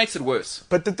what makes it worse.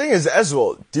 But the thing is, as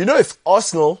well, do you know if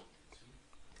Arsenal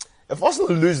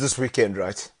lose this weekend,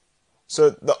 right? So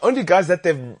the only guys that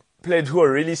they've played who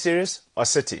are really serious are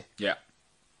City. Yeah.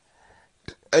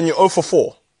 And you're 0 for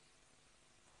 4.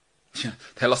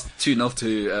 They lost 2-0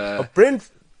 to...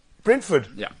 Brentford.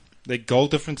 Yeah. Their goal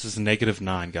difference is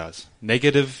 -9, guys.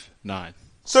 -9.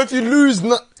 So if you lose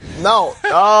now,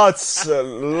 it's a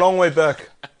long way back.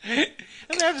 And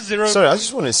they have 0. Sorry, I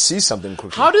just want to see something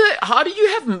quickly. How do you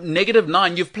have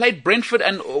 -9? You've played Brentford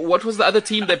and what was the other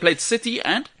team? They played City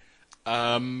and?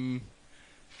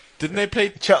 Didn't they play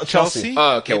Chelsea?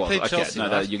 Oh, okay, They well, played okay. Chelsea, No,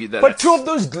 right? But 2 of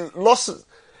those losses.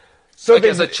 So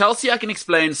Okay, so Chelsea I can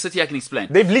explain, City I can explain.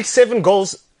 they've leaked 7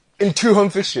 goals in 2 home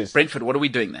fixtures. Brentford, what are we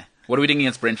doing there? What are we doing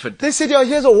against Brentford? They said, "Yeah,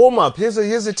 here's a warm up. Here's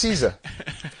a teaser."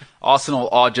 Arsenal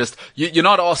are just... You're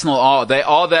not Arsenal are. They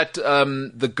are that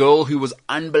the girl who was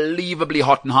unbelievably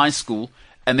hot in high school,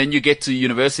 and then you get to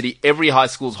university, every high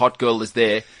school's hot girl is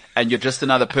there, and you're just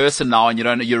another person now, and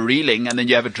you're reeling, and then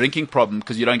you have a drinking problem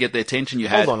because you don't get the attention you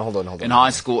had Hold on. in high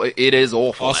school. It is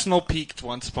awful. Arsenal peaked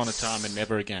once upon a time and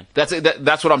never again. That's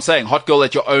what I'm saying. Hot girl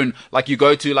at your own, like you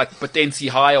go to like Potensi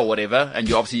High or whatever, and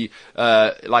you obviously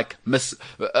like Miss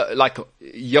like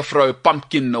Juffrouw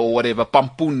Pumpkin or whatever,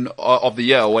 Pampoen of the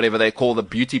year or whatever they call the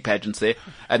beauty pageants there,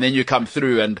 and then you come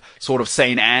through and sort of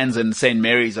St. Anne's and St.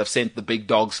 Mary's have sent the big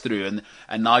dogs through,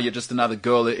 and now you're just another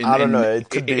girl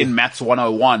in Maths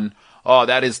 101. Oh,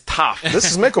 that is tough. This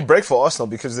is make or break for Arsenal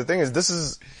because the thing is, this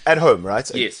is at home, right?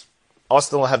 Yes.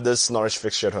 Arsenal have this Norwich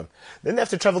fixture at home. Then they have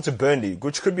to travel to Burnley,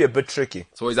 which could be a bit tricky.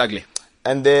 It's always ugly.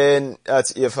 And then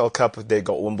it's EFL Cup. They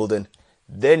got Wimbledon.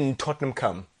 Then Tottenham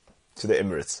come to the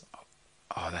Emirates.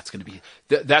 Oh, that's going to be...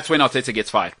 That's when Arteta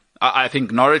gets fired. I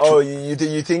think Norwich... Oh, you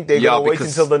think they're going to wait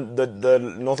until the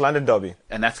North London derby?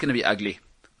 And that's going to be ugly.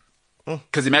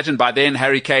 Because imagine by then,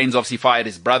 Harry Kane's obviously fired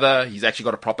his brother. He's actually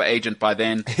got a proper agent by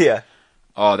then. Yeah.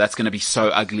 Oh, that's going to be so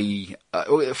ugly.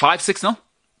 5-6-0?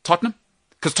 Tottenham?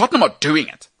 Because Tottenham are doing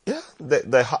it. Yeah,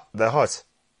 they're hot.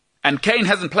 And Kane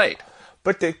hasn't played.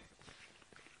 But they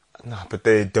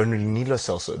don't really need Lo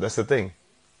Celso. That's the thing.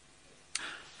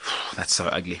 That's so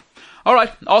ugly. All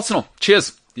right, Arsenal.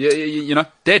 Cheers. You know,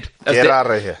 dead. Get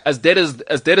out of here. As dead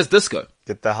as disco.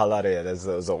 Get the hell out of here.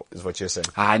 Is what you're saying.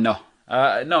 I know.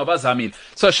 No, Buzz, I mean.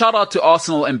 So shout out to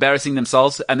Arsenal embarrassing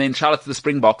themselves, and then shout out to the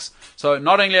Springboks. So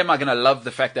not only am I going to love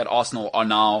the fact that Arsenal are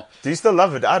now... Do you still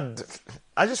love it?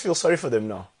 I just feel sorry for them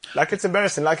now. Like, it's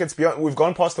embarrassing. Like, it's beyond... We've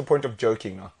gone past the point of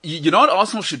joking now. You know what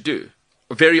Arsenal should do?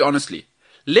 Very honestly.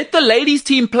 Let the ladies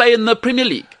team play in the Premier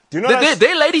League. Do you know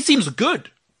their ladies team's good.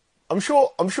 I'm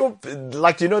sure,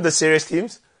 like, do you know the serious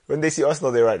teams? When they see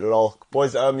Arsenal, they're like, lol.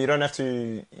 Boys, we don't have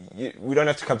to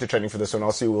come to training for this one.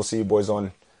 We'll see you boys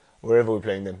on wherever we're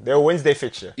playing them. They're a Wednesday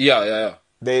fixture. Yeah.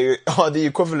 They are the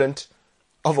equivalent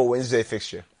of a Wednesday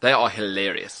fixture. They are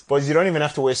hilarious. Boys, you don't even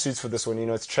have to wear suits for this one. You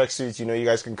know, it's tracksuits. You know, you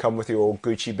guys can come with your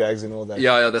Gucci bags and all that.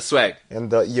 Yeah, the swag. And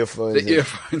the earphones.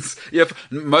 Earphones. Yeah,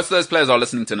 most of those players are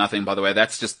listening to nothing, by the way.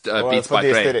 That's just Beats by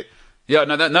Dre. Aesthetic. Yeah,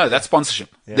 no, that's sponsorship.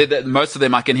 Yeah. Most of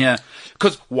them I can hear.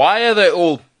 Because why are they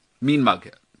all mean mug?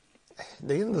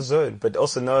 They're in the zone, but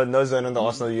also no zone on the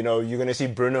Arsenal. You know, you're going to see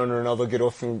Bruno and Ronaldo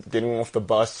getting off the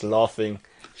bus, laughing,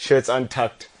 shirts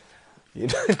untucked. You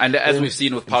know? And as we've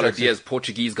seen with Paulo Diaz,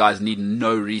 Portuguese guys need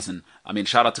no reason. I mean,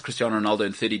 shout out to Cristiano Ronaldo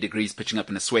in 30 degrees pitching up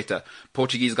in a sweater.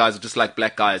 Portuguese guys are just like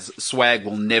black guys. Swag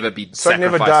will never be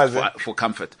sacrificed for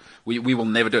comfort. We will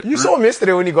never do it. You saw him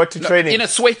yesterday when he got to training. In a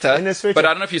sweater. But I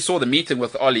don't know if you saw the meeting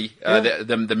with Ollie. Yeah.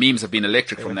 The memes have been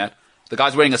electric from that. The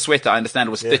guy's wearing a sweater. I understand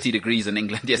it was 30 degrees in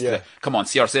England yesterday. Yeah. Come on,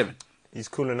 CR7. He's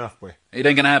cool enough, boy. It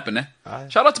ain't gonna happen, eh? Aye.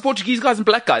 Shout out to Portuguese guys and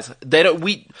black guys. They don't.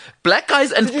 Black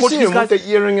guys and Did you see Portuguese him guys. with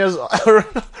the earring as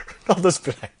Ronaldo's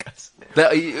black guys?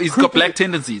 He's got black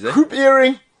tendencies, eh? Hoop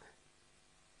earring.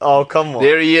 Oh, come on.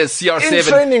 There he is, CR7. In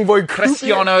training, boy.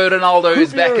 Cristiano Ronaldo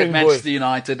is back at earring, Manchester boy.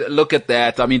 United. Look at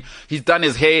that. I mean, he's done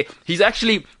his hair.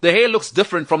 The hair looks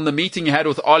different from the meeting he had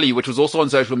with Ollie, which was also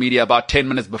on social media about 10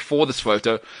 minutes before this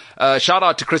photo. Shout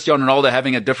out to Cristiano Ronaldo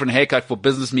having a different haircut for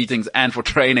business meetings and for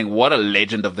training. What a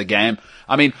legend of the game.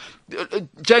 I mean,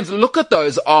 James, look at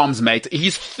those arms, mate.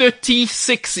 He's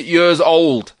 36 years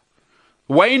old.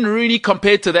 Wayne Rooney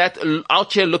compared to that,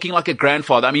 out here looking like a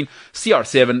grandfather. I mean,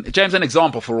 CR7, James, an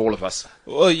example for all of us.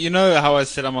 Well, you know how I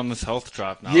said I'm on this health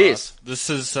drive now. Yes. Right? This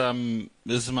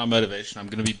is my motivation. I'm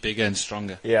going to be bigger and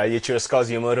stronger. Yeah, you're a scars,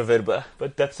 you're motivated,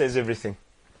 but that says everything.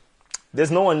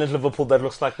 There's no one in Liverpool that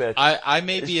looks like that. I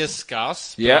may be a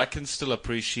scouse, but Yeah. I can still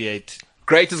appreciate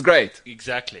Great is great.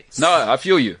 exactly. No, I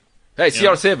feel you. Hey,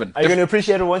 CR7. Are you going to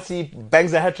appreciate it once he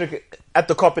bangs a hat-trick at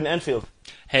the Cop in Anfield?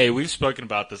 Hey, we've spoken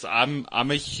about this. I'm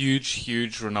a huge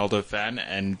Ronaldo fan,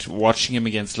 and watching him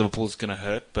against Liverpool is going to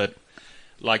hurt. But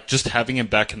like just having him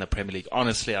back in the Premier League,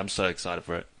 honestly, I'm so excited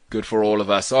for it. Good for all of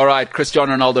us. All right,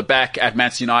 Cristiano Ronaldo back at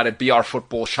Manchester United. BR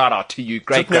Football. Shout out to you.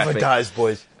 Great It never graphic. dies,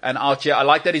 boys. And out here, I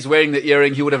like that he's wearing the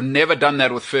earring. He would have never done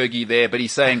that with Fergie there, but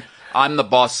he's saying, I'm the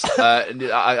boss.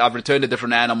 I've returned a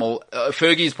different animal.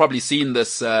 Fergie's probably seen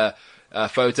this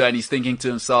photo and he's thinking to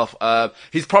himself,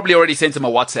 he's probably already sent him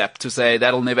a WhatsApp to say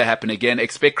that'll never happen again.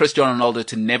 Expect Cristiano Ronaldo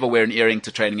to never wear an earring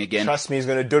to training again. Trust me, he's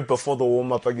going to do it before the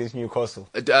warm-up against Newcastle.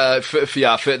 That's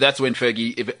when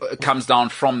Fergie if it comes down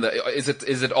from the... Is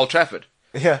it Old Trafford?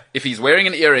 Yeah. If he's wearing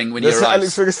an earring when he That's arrives,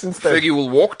 Alex Ferguson's thing. Fergie will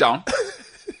walk down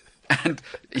and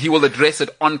he will address it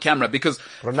on camera because...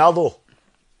 Ronaldo.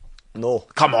 No.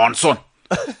 Come on, son.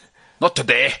 Not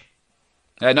today.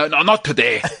 No, not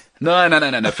today. No.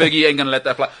 Fergie ain't going to let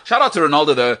that fly. Shout out to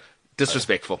Ronaldo, though.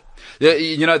 Disrespectful.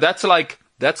 You know,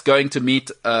 that's going to meet,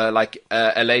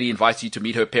 a lady invites you to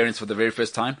meet her parents for the very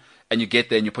first time, and you get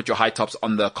there and you put your high tops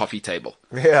on the coffee table.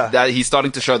 Yeah. He's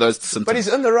starting to show those symptoms. But he's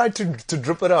in the right to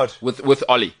drip it out. With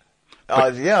Ollie.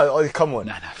 Come on.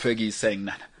 No. Fergie's saying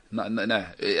no.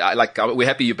 We're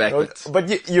happy you're back.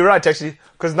 But you're right, actually,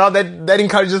 because now that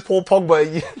encourages Paul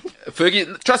Pogba.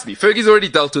 Fergie, trust me, Fergie's already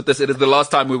dealt with this. It is the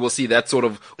last time we will see that sort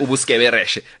of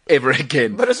ubuskeveresh ever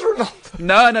again. But it's Ronaldo.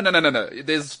 No.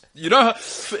 There's,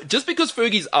 just because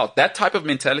Fergie's out, that type of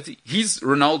mentality, he's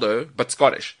Ronaldo, but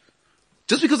Scottish.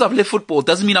 Just because I've left football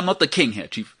doesn't mean I'm not the king here,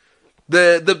 Chief.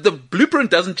 The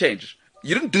blueprint doesn't change.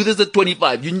 You didn't do this at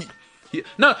 25.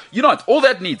 No, you know what? All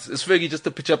that needs is Fergie just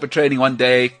to pitch up a training one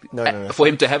day for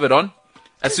him to have it on.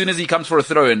 As soon as he comes for a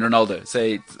throw in, Ronaldo,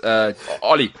 say,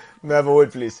 Ollie. May I have a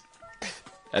word, please?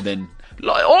 And then,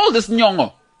 all this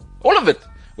nyongo. All of it.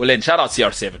 Well then, shout out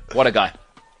CR7. What a guy.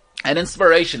 An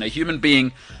inspiration, a human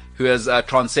being who has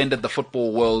transcended the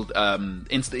football world.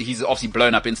 He's obviously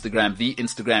blown up Instagram, the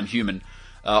Instagram human.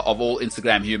 Of all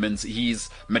Instagram humans.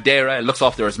 He's Madeira, looks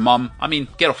after his mum. I mean,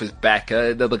 get off his back.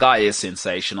 The guy is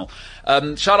sensational.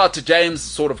 Shout out to James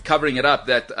sort of covering it up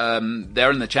that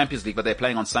they're in the Champions League, but they're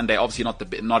playing on Sunday. Obviously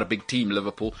not a big team,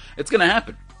 Liverpool. It's going to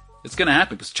happen. It's going to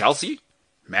happen because Chelsea,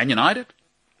 Man United,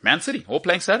 Man City, all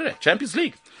playing Saturday. Champions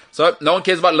League. So no one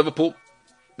cares about Liverpool.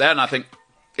 They're nothing.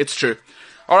 It's true.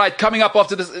 All right, coming up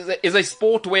after this is a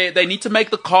sport where they need to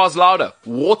make the cars louder.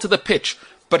 Water the pitch.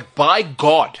 But by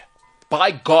God,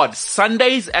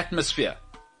 Sunday's atmosphere.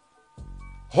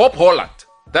 Hup Holland.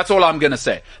 That's all I'm going to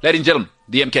say. Ladies and gentlemen,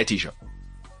 the MKT Show.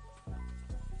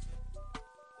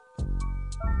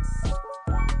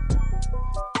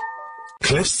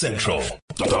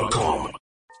 CliffCentral.com.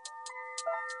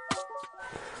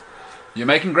 You're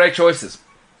making great choices.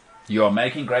 You are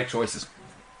making great choices.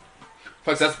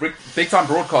 Folks, that's big time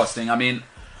broadcasting. I mean,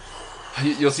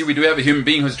 you'll see we do have a human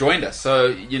being who's joined us.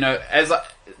 So, as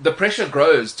the pressure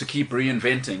grows to keep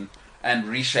reinventing and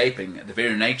reshaping the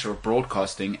very nature of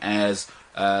broadcasting as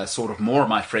sort of more of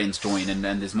my friends join and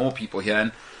there's more people here.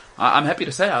 And I'm happy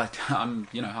to say I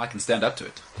can stand up to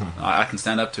it. I can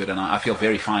stand up to it and I feel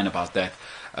very fine about that.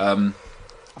 I'll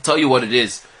tell you what it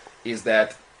is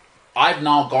that I've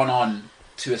now gone on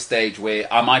to a stage where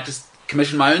I might just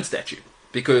commission my own statue.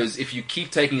 Because if you keep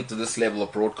taking it to this level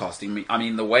of broadcasting, I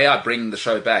mean, the way I bring the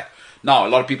show back, now a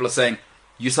lot of people are saying,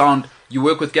 you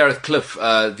work with Gareth Cliff,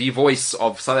 the voice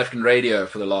of South African radio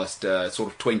for the last sort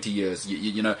of 20 years.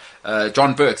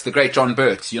 John Burks, the great John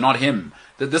Burks, you're not him.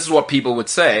 This is what people would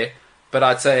say, but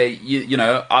I'd say,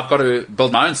 I've got to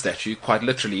build my own statue, quite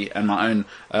literally, and my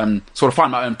own, sort of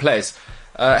find my own place.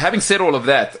 Having said all of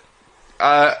that,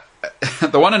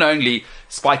 the one and only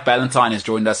Spike Ballantyne has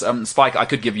joined us. Spike, I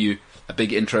could give you a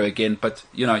big intro again. But,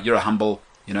 you're a humble,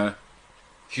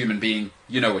 human being.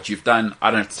 You know what you've done.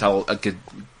 I don't have to tell a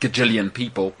gajillion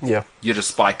people. Yeah. You're just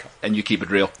Spike, and you keep it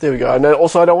real. There we go. And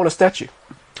also, I don't want a statue.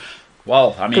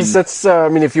 Well, I mean... Because that's,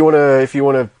 if you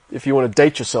want to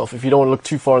date yourself, if you don't want to look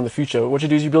too far in the future, what you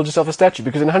do is you build yourself a statue.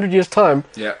 Because in 100 years' time,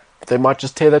 they might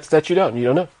just tear that statue down. You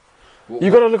don't know.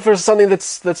 You've got to look for something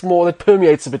that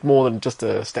permeates a bit more than just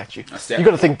a statue. You've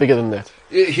got to think bigger than that.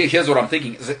 Here's what I'm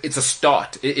thinking. It's a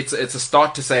start. It's a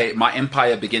start to say my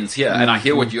empire begins here. And I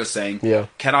hear what you're saying. Yeah.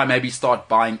 Can I maybe start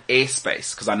buying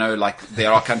airspace? Because I know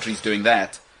there are countries doing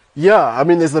that. Yeah, I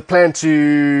mean, there's the plan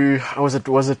to.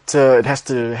 It has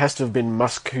to have been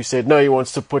Musk who said no. He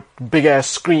wants to put big ass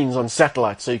screens on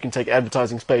satellites so you can take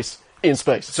advertising space in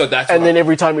space. So that's and then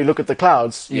every time you look at the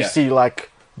clouds, you see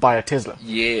buy a Tesla.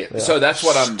 Yeah. So that's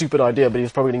what I'm... Stupid idea, but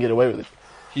he's probably going to get away with it.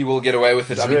 He will get away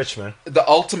with it. He's rich, man. The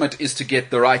ultimate is to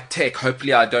get the right tech.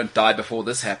 Hopefully I don't die before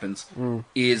this happens.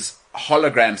 Is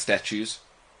hologram statues,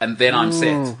 and then I'm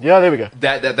set. Yeah, there we go.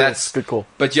 That's good call.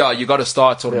 But yeah, you got to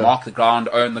start sort of mark the ground,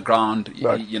 own the ground.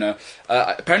 Right.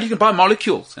 Apparently you can buy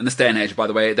molecules in this day and age. By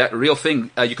the way, that real thing.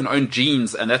 You can own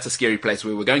genes, and that's a scary place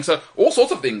where we're going. So all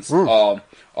sorts of things are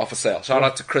for sale. Shout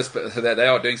out to Chris, but they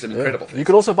are doing some incredible things. You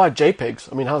could also buy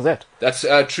JPEGs. I mean, how's that? That's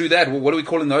true. What are we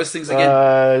calling those things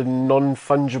again?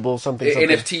 Non-fungible something.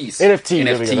 NFTs.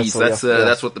 NFTs.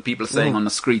 That's what the people are saying on the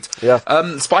street. Yeah.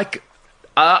 Spike,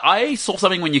 I saw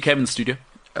something when you came in the studio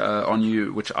on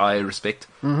you, which I respect.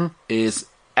 Is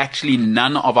actually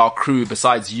none of our crew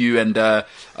besides you and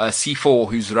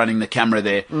C4, who's running the camera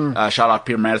there. Shout out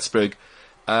Pierre Maritzburg.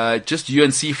 Just you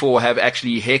and C4 have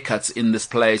actually haircuts in this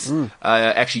place.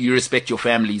 Actually, you respect your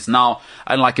families. Now,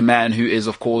 unlike a man who is,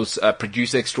 of course, a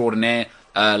producer extraordinaire,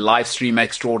 live stream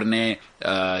extraordinaire,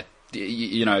 director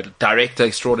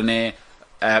extraordinaire,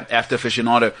 after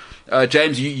aficionado.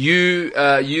 James, you,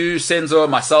 Senzo,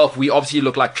 myself, we obviously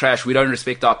look like trash. We don't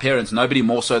respect our parents. Nobody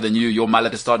more so than you. Your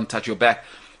mullet is starting to touch your back.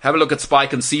 Have a look at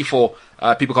Spike and C4.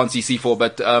 People can't see C4,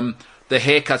 but the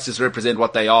haircuts just represent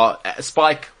what they are.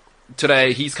 Spike...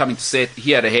 Today, he's coming to set.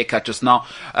 He had a haircut just now.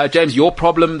 James, your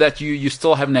problem that you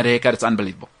still haven't had a haircut, it's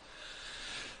unbelievable.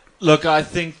 Look, I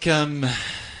think I'm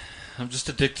just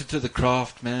addicted to the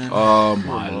craft, man. Oh,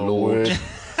 my Lord.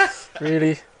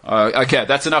 Really? Okay,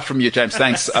 that's enough from you, James.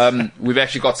 Thanks. We've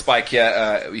actually got Spike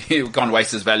here. We can't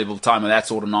waste his valuable time with that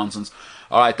sort of nonsense.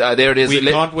 All right, there it is. We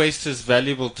can't waste his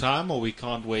valuable time, or we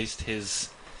can't waste his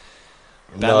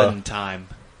Valentine.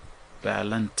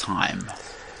 Valentine.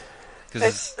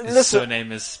 Because his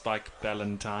surname is Spike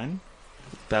Ballantyne.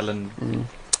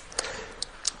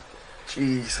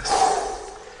 Jesus.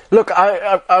 Look,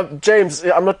 James,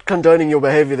 I'm not condoning your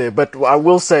behaviour there, but I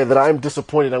will say that I'm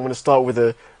disappointed. I'm going to start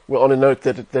on a note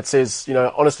that says,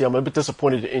 honestly, I'm a bit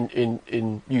disappointed in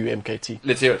you, MKT.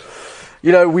 Let's hear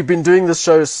it. We've been doing this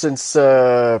show since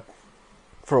for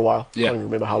a while. Yeah. I don't even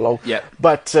remember how long. Yeah.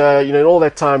 But in all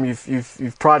that time,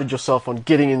 you've prided yourself on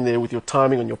getting in there with your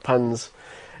timing, on your puns.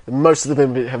 Most of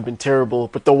them have been terrible,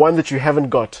 but the one that you haven't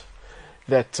got,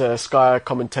 that Sky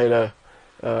commentator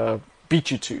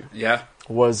beat you to,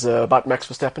 was about Max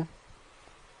Verstappen.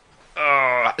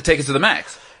 Take it to the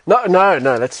max. No,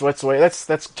 that's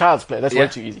child's play. That's way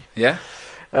too easy. Yeah.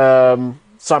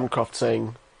 Simon Croft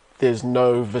saying, "There's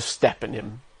no Verstappen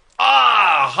him."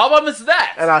 How I missed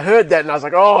that? And I heard that, and I was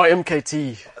like, "Oh,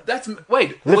 MKT."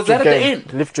 Was that at the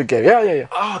end? Lift your game. Yeah.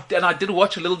 Oh, and I did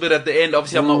watch a little bit at the end.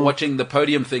 Obviously, I'm not watching the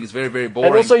podium thing. It's very, very boring.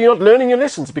 And also, you're not learning your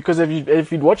lessons, because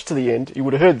if you'd watched to the end, you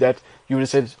would have heard that. You would have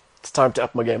said, "It's time to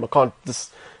up my game. I can't.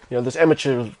 This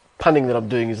amateur punning that I'm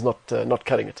doing is not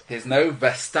cutting it." There's no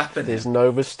Verstappen. There's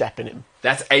no Verstappen him.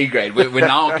 That's A grade. We're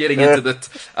now getting into the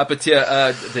upper tier.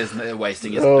 There's no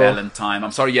wasting his Valentine.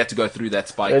 I'm sorry you had to go through that,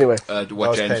 Spike. Anyway,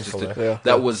 what James just did. Yeah.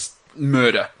 That was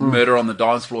murder on the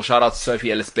dance floor. Shout out to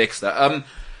Sophie Ellis Bexter.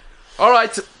 All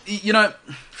right,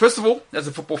 first of all, as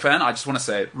a football fan, I just want to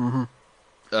say we're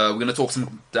going to talk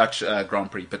some Dutch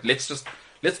Grand Prix, but let's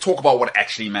talk about what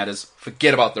actually matters.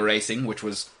 Forget about the racing, which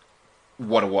was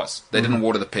what it was. They didn't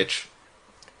water the pitch,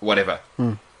 whatever.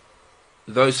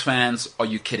 Those fans, are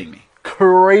you kidding me?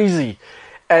 Crazy.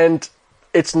 And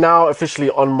it's now officially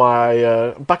on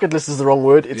my bucket list is the wrong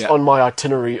word. It's on my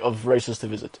itinerary of races to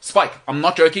visit. Spike, I'm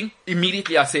not joking.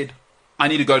 Immediately I said, I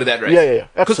need to go to that race. Yeah,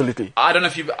 absolutely. I don't know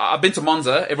if I've been to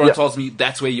Monza. Everyone tells me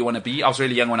that's where you want to be. I was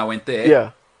really young when I went there.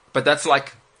 Yeah. But that's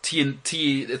like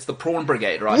TNT. It's the prawn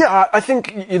brigade, right? Yeah, I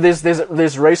think there's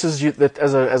races that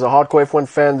as a hardcore F1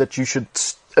 fan that you should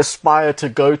aspire to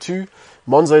go to.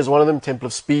 Monza is one of them. Temple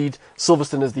of Speed.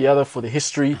 Silverstone is the other for the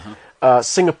history.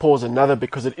 Singapore's another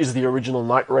because it is the original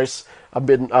night race. I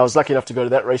was lucky enough to go to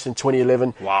that race in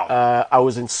 2011. Wow. I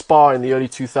was in Spa in the early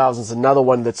 2000s, another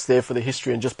one that's there for the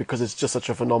history and just because it's just such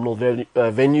a phenomenal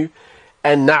venue.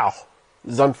 And now,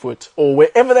 Zandvoort, or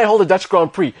wherever they hold a Dutch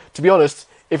Grand Prix. To be honest,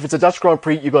 if it's a Dutch Grand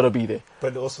Prix, you got to be there.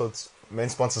 But also, its main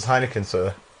sponsor's Heineken,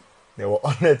 so they were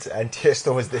on it, and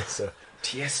Tiesto was there, so...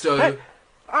 Tiesto.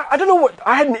 I don't know what...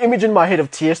 I had an image in my head of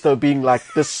Tiesto being like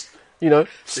this,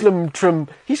 slim, trim.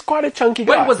 He's quite a chunky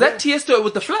guy. Wait, was that Tiesto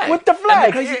with the flag? With the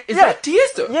flag. Is that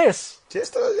Tiesto? Yes.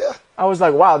 Tiesto, yeah. I was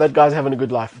like, wow, that guy's having a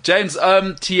good life. James,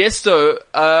 Tiesto,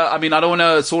 I don't want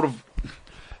to sort of...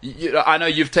 I know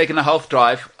you've taken a health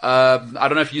drive. I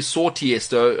don't know if you saw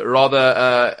Tiesto,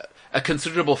 rather a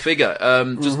considerable figure.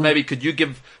 Just maybe could you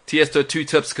give Tiesto 2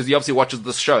 tips, because he obviously watches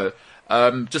this show.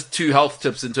 Just 2 health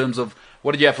tips in terms of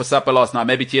what did you have for supper last night?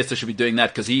 Maybe Tiesto should be doing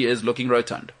that because he is looking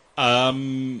rotund.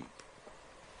 I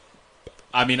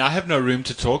have no room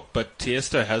to talk, but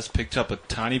Tiesto has picked up a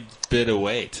tiny bit of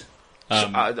weight.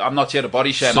 I'm not here to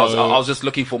body shame. So, I was just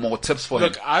looking for more tips for him.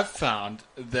 Look, I've found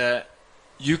that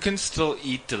you can still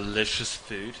eat delicious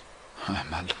food Oh,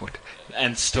 my lord.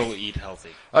 and still eat healthy.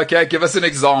 Okay, give us an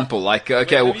example. Like,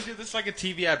 okay, Let me do this like a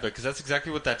TV advert, because that's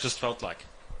exactly what that just felt like.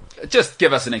 just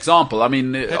give us an example. I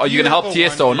mean, are you going to help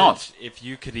Tiesto or not? If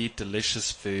you could eat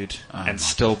delicious food and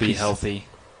still be healthy,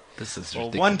 This is well,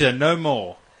 ridiculous. wonder no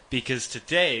more, because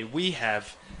today we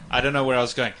have, I don't know where I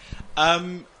was going.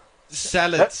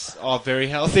 Salads are very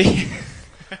healthy.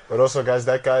 But also, guys,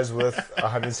 that guy's worth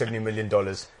 $170 million. No,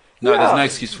 there's Yeah. no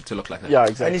excuse to look like that. Yeah, And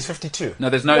exactly. he's 52. No,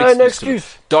 there's no No, excuse. no to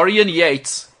excuse. look. Dorian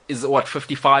Yates is, what,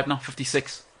 55 now?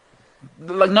 56?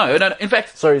 Like, no. In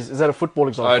fact... Sorry, is that a football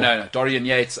example? Oh, no. Dorian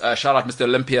Yates. Shout out Mr.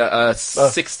 Olympia.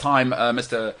 6-time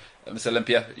Mr.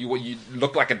 Olympia. You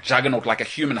look like a juggernaut, like a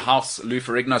human house, Lou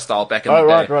Ferrigno style back in the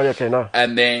day. Right, okay, no.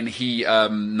 And then he,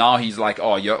 now he's like,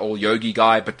 all yogi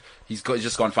guy, but he's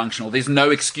just gone functional. There's no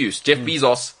excuse. Jeff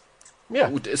Bezos Yeah.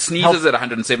 sneezes at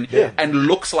 170 and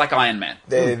looks like Iron Man.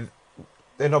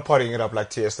 They're not partying it up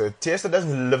like Tiesto. Tiesto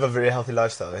doesn't live a very healthy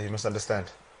lifestyle, you must understand.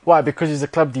 Why? Because he's a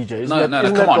club DJ. No,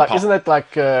 come on, Pop. Isn't that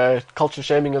like culture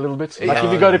shaming a little bit? Like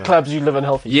if you go to clubs, you live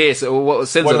unhealthy. Yes, well,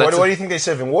 Senzo, What do you think they're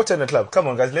serving? Water in a club? Come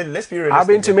on, guys, let's be realistic. I've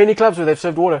been to many clubs where they've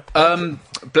served water.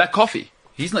 Black coffee.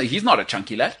 He's not a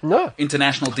chunky lad. No.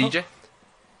 International DJ.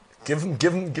 Give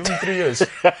him 3 years.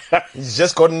 He's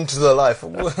just gotten into the life.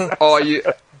 Oh, you...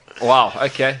 Wow,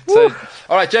 okay. So,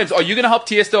 all right, James, are you going to help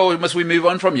Tiesto or must we move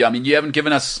on from you? I mean, you haven't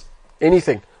given us...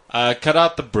 Anything. Cut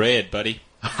out the bread, buddy.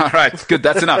 All right, good,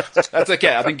 that's enough. That's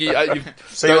okay. I think you've...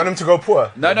 So you want him to go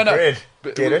poor? No. Bread.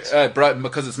 Get it? Bro,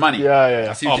 because it's money. Yeah.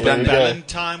 I see what Oh, you've but done there.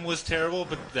 Valentine was terrible,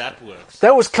 but that works.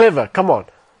 That was clever. Come on.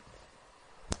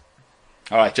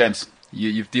 All right, James,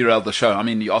 you've derailed the show. I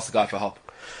mean, you asked the guy for help.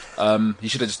 You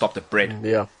should have just stopped at bread.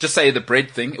 Yeah. Just say the bread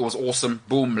thing. It was awesome.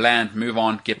 Boom, land, move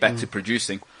on, get back to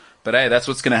producing. But hey, that's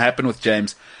what's going to happen with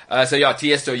James. So yeah,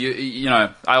 Tiesto, you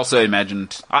know, I also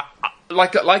imagined,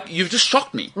 like you've just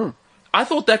shocked me. I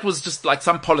thought that was just like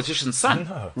some politician's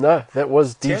son. No, that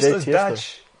was DJ Tiesto's Tiesto.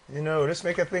 Dutch. You know, let's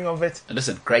make a thing of it. And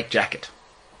listen, great jacket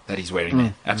that he's wearing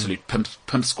there. Absolute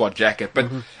pimp squad jacket.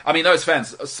 But I mean, those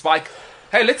fans, Spike.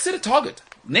 Hey, let's set a target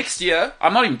next year.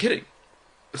 I'm not even kidding.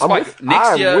 Spike,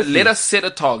 next year, let us set a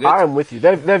target. I am with you.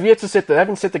 They've yet to set. They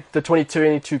haven't set the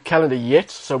 2022 calendar yet,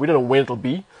 so we don't know when it'll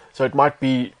be. So it might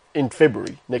be in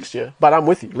February next year. But I'm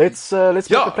with you. Let's make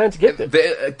the plan to get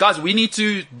there. Guys, we need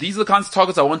to. These are the kinds of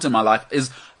targets I want in my life.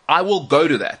 Is I will go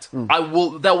to that. I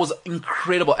will. That was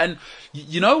incredible. And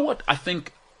you know what? I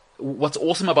think what's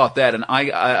awesome about that, and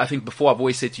I think before I've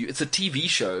always said to you, it's a TV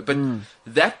show, but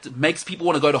that makes people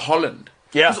want to go to Holland.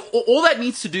 Yeah. 'Cause all that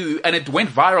needs to do, and it went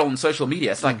viral on social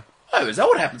media. It's like, oh, is that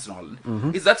what happens in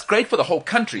Holland? That's great for the whole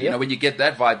country, you know, when you get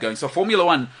that vibe going. So Formula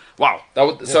One, wow.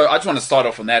 So I just want to start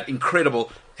off on that. Incredible.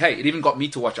 Hey, it even got me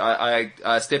to watch. I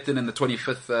stepped in the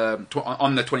 25th,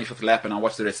 on the 25th lap, and I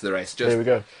watched the rest of the race. There we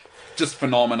go. Just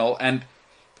phenomenal. And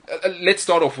let's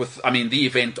start off with, I mean, the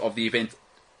event of the event.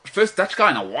 First Dutch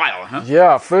guy in a while, huh?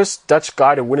 Yeah, first Dutch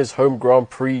guy to win his home Grand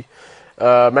Prix.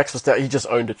 Max Verstappen, he just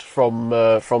owned it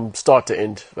from start to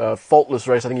end. Faultless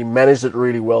race. I think he managed it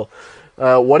really well.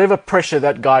 Whatever pressure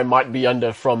that guy might be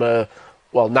under from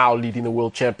now leading the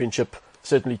World Championship,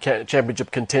 certainly championship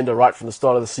contender right from the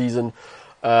start of the season.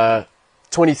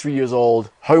 23 years old,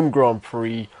 home Grand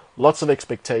Prix, lots of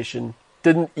expectation.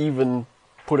 Didn't even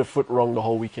put a foot wrong the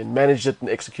whole weekend. Managed it and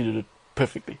executed it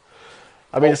perfectly.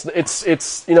 I mean,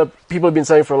 it's you know, people have been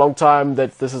saying for a long time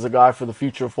that this is a guy for the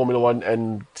future of Formula One,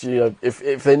 and you know,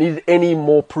 if they needed any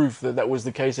more proof that was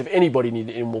the case, if anybody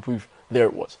needed any more proof, there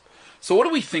it was. So what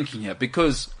are we thinking here?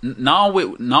 Because now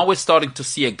we're starting to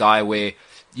see a guy where,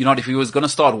 if he was going to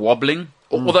start wobbling,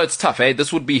 although it's tough,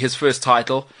 this would be his first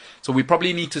title. So we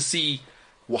probably need to see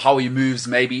how he moves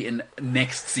maybe in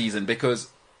next season, because,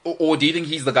 or do you think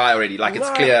he's the guy already? Like, it's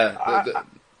clear.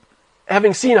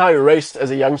 Having seen how he raced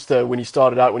as a youngster when he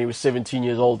started out, when he was 17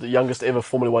 years old, the youngest ever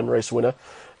Formula One race winner,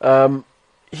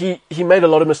 he made a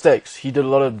lot of mistakes. He did a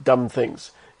lot of dumb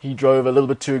things. He drove a little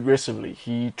bit too aggressively.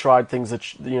 He tried things that,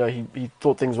 he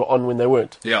thought things were on when they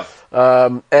weren't. Yeah.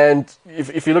 And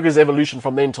if you look at his evolution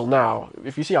from then till now,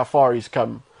 if you see how far he's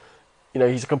come,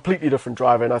 he's a completely different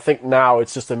driver. And I think now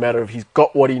it's just a matter of he's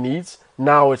got what he needs.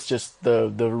 Now it's just the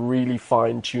really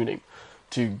fine tuning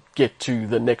to get to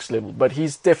the next level. But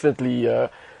he's definitely,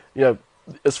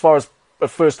 as far as a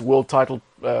first world title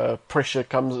pressure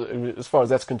comes, as far as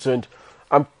that's concerned,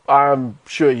 I'm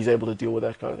sure he's able to deal with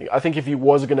that kind of thing. I think if he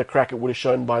was going to crack, it would have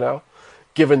shown by now,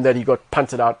 given that he got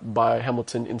punted out by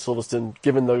Hamilton in Silverstone,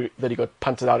 given that he got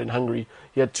punted out in Hungary.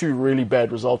 He had 2 really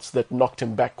bad results that knocked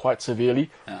him back quite severely,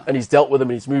 and he's dealt with them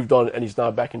and he's moved on and he's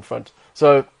now back in front.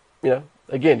 So,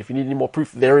 again, if you need any more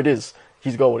proof, there it is.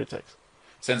 He's got what it takes.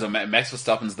 Senzo, Max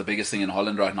Verstappen's the biggest thing in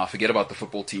Holland right now. Forget about the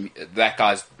football team. That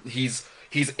guy's, he's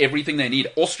everything they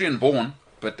need. Austrian born.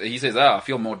 But he says, I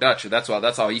feel more Dutch. That's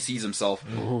how he sees himself.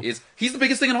 He's the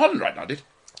biggest thing in Holland right now, dude.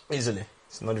 Easily.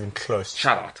 It's not even close.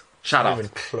 Shout out. Not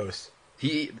even close.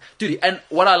 And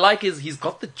what I like is he's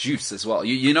got the juice as well.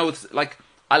 It's like,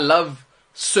 I love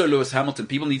Sir Lewis Hamilton.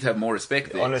 People need to have more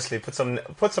respect there. Honestly, put some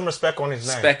respect on his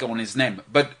name. Respect on his name.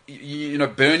 But,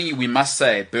 Bernie, we must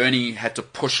say, Bernie had to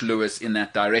push Lewis in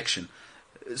that direction.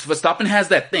 Verstappen has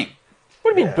that thing.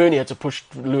 What do you mean Bernie had to push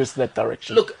Lewis in that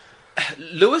direction? Look,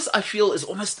 Lewis, I feel, is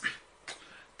almost...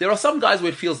 There are some guys where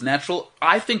it feels natural.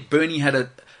 I think Bernie had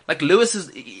Lewis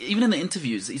is, even in the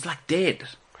interviews, he's like dead.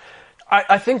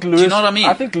 I think Lewis... Do you know what I mean?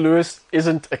 I think Lewis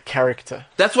isn't a character.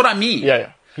 That's what I mean.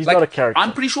 Yeah. He's not a character.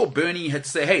 I'm pretty sure Bernie had to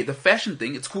say, hey, the fashion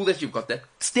thing, it's cool that you've got that.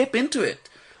 Step into it.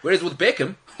 Whereas with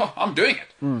Beckham, I'm doing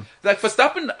it. Like,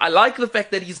 Verstappen, I like the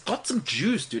fact that he's got some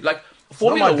juice, dude. Like,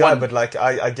 Formula Not my guy, One... but,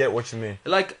 I get what you mean.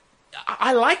 Like...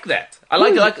 I like that. I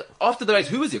like after the race,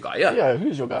 who is your guy? Yeah,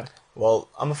 who's your guy? Well,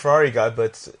 I'm a Ferrari guy,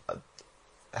 but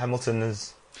Hamilton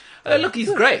is... Look,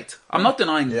 he's great. I'm not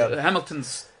denying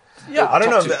Hamilton's... Yeah, I don't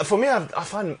know. 2. For me, I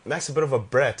find Max a bit of a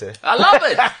brat. I love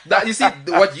it. You see,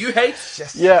 what you hate,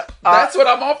 that's what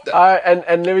I'm after.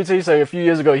 And let me tell you something. A few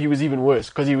years ago, he was even worse,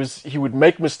 because he would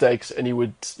make mistakes and he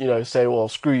would, say, well,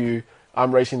 screw you.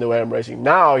 I'm racing the way I'm racing.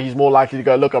 Now he's more likely to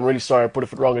go, look, I'm really sorry, I put a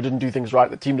foot wrong, I didn't do things right,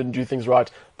 the team didn't do things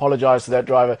right, apologize to that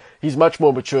driver. He's much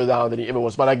more mature now than he ever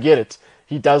was, but I get it.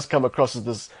 He does come across as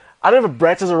this, I don't know if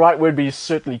brat is the right word, but he's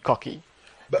certainly cocky.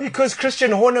 Because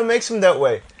Christian Horner makes him that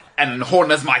way. And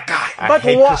Horner's my guy. I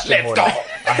hate Christian Let's Horner. go.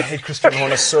 I hate Christian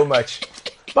Horner so much.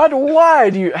 But why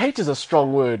do you, hate is a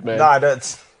strong word, man. Nah,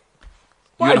 that's...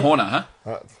 You and Horner,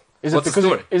 huh? Is What's it the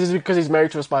story? Is it because he's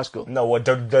married to a Spice Girl? No, what,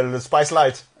 the Spice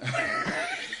Light.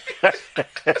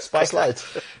 Spice Light.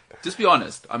 Just be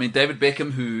honest. I mean, David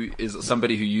Beckham, who is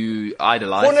somebody who you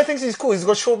idolize. Horner thinks he's cool. He's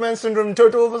got short man syndrome.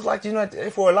 Toto was like,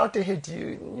 if we're allowed to hit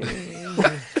you...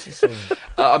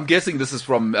 I'm guessing this is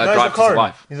from No, Drive to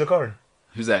Survive. He's a Corin.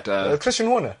 Who's that? Christian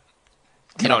Horner.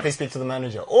 Please speak to the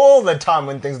manager. All the time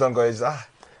when things don't go, he's...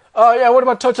 Oh, yeah, what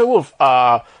about Toto Wolff?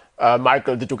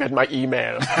 Michael, did you get my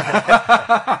email?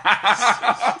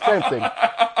 Same thing.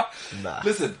 Nah.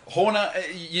 Listen, Horner,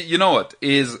 you know what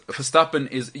is Verstappen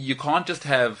is you can't just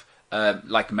have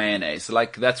like mayonnaise.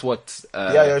 Like that's what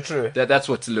true. That's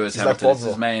what Lewis He's Hamilton like is.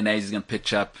 His mayonnaise is gonna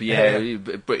pitch up. Yeah.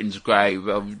 Britain's great.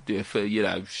 Well, great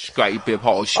bit of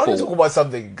hot I want to sport. talk about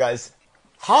something, guys.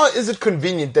 How is it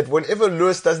convenient that whenever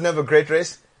Lewis doesn't have a great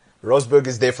race, Rosberg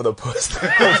is there for the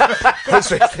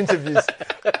post-race interviews?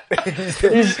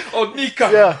 Oh, Nico.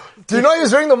 Yeah. Do you know he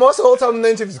was wearing the mask the whole time in the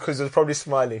interviews because he was probably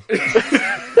smiling?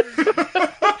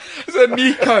 So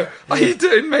Nico, how you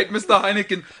doing, mate? Mr.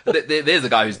 Heineken. There's a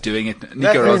guy who's doing it.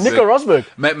 Nico Rosberg.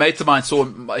 Mates of mine saw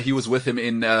him. He was with him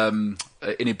in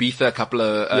Ibiza a couple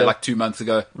of like 2 months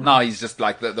ago. Now he's just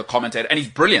like the commentator, and he's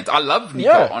brilliant. I love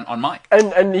Nico on mic.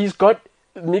 And he's got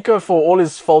Nico, for all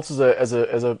his faults as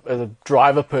a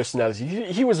driver personality.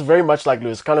 He was very much like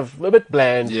Lewis, kind of a bit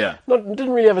bland. Yeah.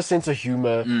 Didn't really have a sense of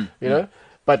humor. You know.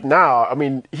 But now, I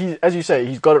mean, as you say,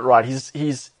 he's got it right.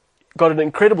 He's got an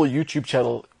incredible YouTube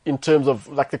channel in terms of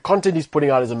like the content he's putting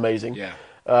out is amazing. Yeah.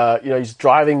 He's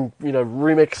driving,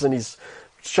 remix, and he's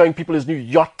showing people his new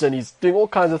yacht, and he's doing all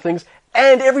kinds of things.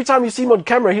 And every time you see him on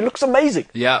camera, he looks amazing.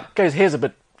 Yeah. Okay, his hair's a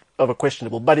bit of a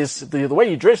questionable, but the way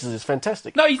he dresses is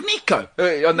fantastic. No, he's Nico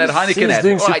on that Heineken He's ad.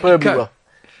 doing All right, superbly Nico. well.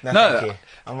 No, thank you.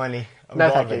 I'm I'm No,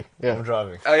 driving. thank you. Yeah. I'm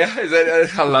driving. Oh yeah,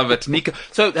 I love it, Nico.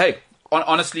 So hey,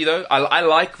 honestly though, I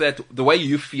like that the way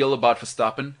you feel about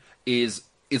Verstappen is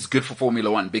good for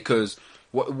Formula One, because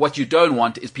what you don't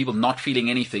want is people not feeling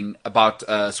anything about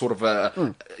sort of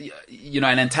an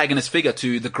antagonist figure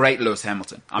to the great Lewis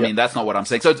Hamilton. I mean, that's not what I'm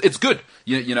saying. So it's good,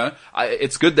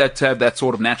 it's good that to have that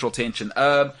sort of natural tension.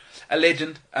 A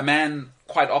legend, a man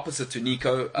quite opposite to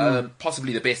Nico,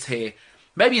 possibly the best hair,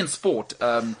 maybe in sport.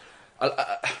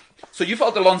 So you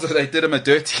felt Alonso, they did him a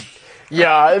dirty.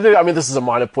 Yeah, I mean, this is a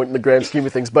minor point in the grand scheme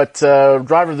of things, but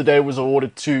Driver of the Day was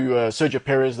awarded to Sergio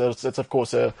Perez. That's of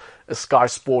course, a Sky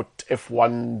Sport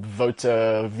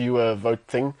F1 viewer vote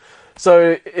thing.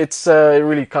 So it's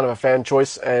really kind of a fan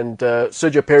choice, and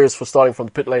Sergio Perez, for starting from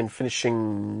the pit lane,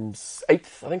 finishing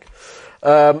 8th, I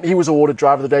think. He was awarded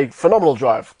Driver of the Day. Phenomenal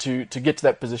drive to get to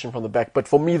that position from the back. But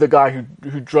for me, the guy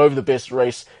who drove the best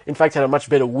race, in fact had a much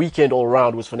better weekend all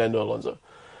around, was Fernando Alonso.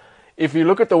 If you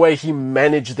look at the way he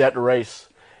managed that race,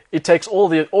 it takes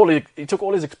he took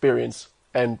all his experience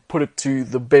and put it to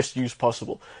the best use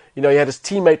possible. He had his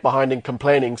teammate behind him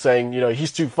complaining, saying,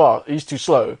 he's too far, he's too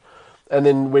slow. And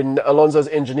then when Alonso's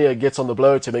engineer gets on the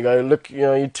blower to him and go, look,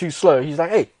 you're too slow, he's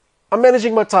like, hey, I'm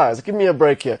managing my tires, give me a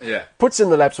break here. Yeah. Puts in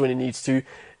the laps when he needs to,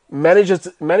 manages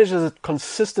it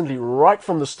consistently right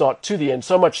from the start to the end,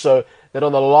 so much so that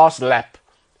on the last lap,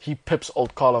 he pips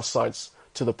old Carlos Sainz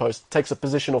to the post, takes a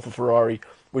position off a Ferrari,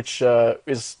 which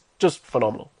is just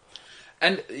phenomenal.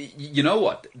 And you know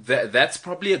what? That's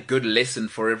probably a good lesson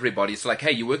for everybody. It's like,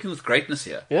 hey, you're working with greatness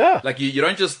here. Yeah. Like, you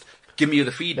don't just give me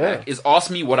the feedback. Yeah. Is ask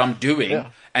me what I'm doing,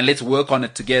 and let's work on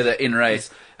it together in race.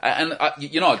 And,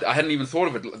 I hadn't even thought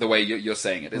of it the way you're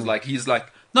saying it. It's like, he's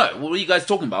like, no, what are you guys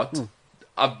talking about?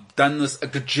 I've done this a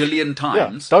gajillion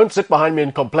times. Yeah. Don't sit behind me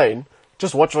and complain.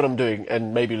 Just watch what I'm doing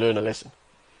and maybe learn a lesson.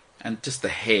 And just the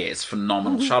hair is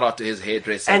phenomenal. Shout out to his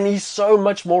hairdresser. And he's so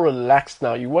much more relaxed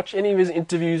now. You watch any of his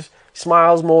interviews, he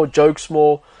smiles more, jokes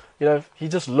more. He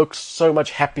just looks so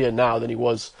much happier now than he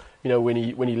was, when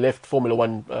he left Formula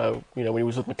One, when he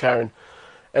was with McLaren.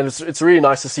 And it's really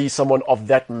nice to see someone of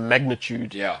that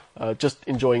magnitude, just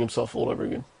enjoying himself all over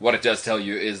again. What it does tell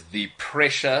you is the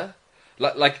pressure,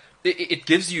 like it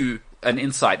gives you an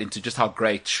insight into just how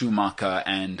great Schumacher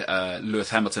and Lewis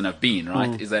Hamilton have been,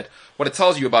 right? Is that what it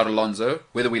tells you about Alonso,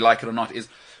 whether we like it or not, is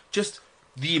just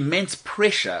the immense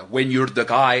pressure when you're the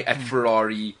guy at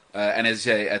Ferrari and as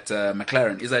you say at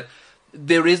McLaren, is that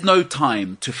there is no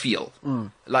time to feel.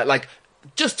 Like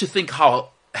just to think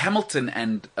how Hamilton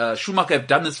and Schumacher have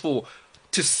done this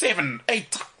to 7,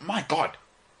 8, my God.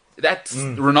 That's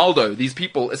Ronaldo, these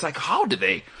people. It's like, how do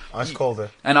they? Ice cold.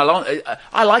 And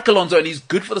I like Alonso, and he's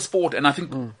good for the sport. And I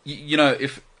think,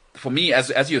 if for me,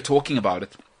 as you're talking about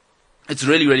it, it's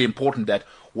really, really important that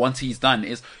once he's done,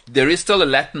 there is still a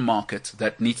Latin market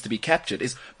that needs to be captured.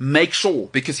 Is make sure,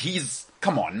 because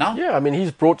come on now. Yeah, I mean,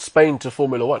 he's brought Spain to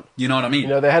Formula One. You know what I mean?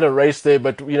 They had a race there,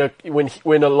 but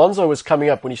when Alonso was coming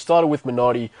up, when he started with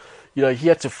Minardi, he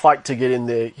had to fight to get in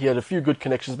there. He had a few good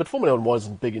connections, but Formula One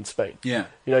wasn't big in Spain. Yeah.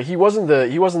 He wasn't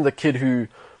the kid who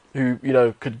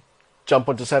could jump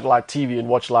onto satellite TV and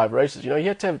watch live races. He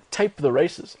had to tape the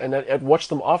races and watch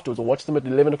them afterwards, or watch them at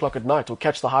 11 o'clock at night, or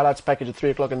catch the highlights package at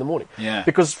 3 o'clock in the morning. Yeah.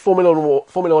 Because Formula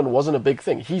One wasn't a big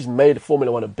thing. He's made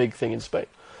Formula One a big thing in Spain.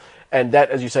 And that,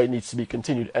 as you say, needs to be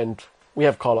continued. And we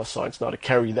have Carlos Sainz now to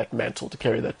carry that mantle, to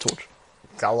carry that torch.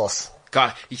 Carlos.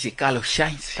 You say Carlos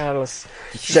Sainz. Carlos.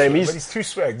 Shame, But he's too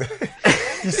swag.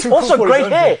 He's too also cool for great his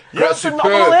own hair. thing. Yeah, Superb.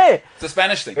 phenomenal hair. It's a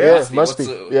Spanish thing. Yeah, It must be.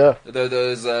 Yeah.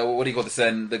 Those what do you call the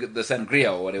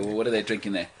sangria or whatever? What are they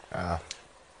drinking there?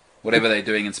 Whatever they're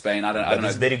doing in Spain, I don't know.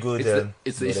 It's very good.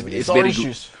 It's whatever it is. It's very orange good.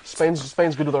 juice.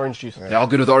 Spain's good with orange juice. They are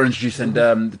good with orange juice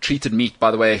and treated meat.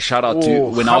 By the way, shout out to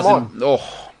when I was in.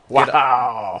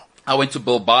 Wow. I went to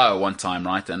Bilbao one time,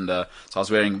 right? And so I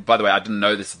was wearing. By the way, I didn't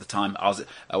know this at the time. I was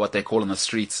what they call on the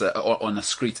streets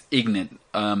ignorant.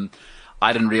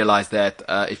 I didn't realize that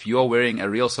if you are wearing a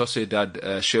Real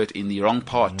Sociedad shirt in the wrong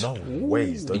part, No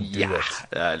ways, don't do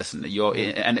that. listen,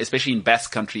 and especially in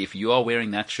Basque country, if you are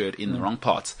wearing that shirt in the wrong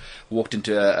parts, walked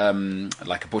into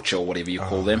like a butcher or whatever you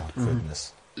call them,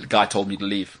 Goodness. the guy told me to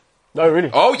leave. No, really.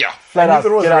 Oh yeah. Flat I out.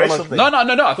 thought it was Get a out of racial my...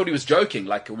 thing. No. I thought he was joking.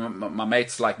 Like my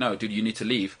mate's like, no, dude, you need to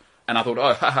leave. And I thought,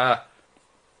 oh, haha,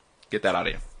 get that out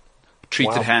of here.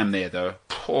 Treated Wow. ham there though.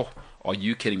 Oh, are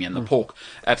you kidding me? And the pork,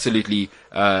 absolutely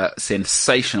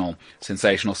sensational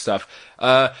stuff.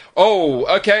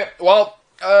 Okay. Well,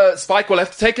 Spike, we'll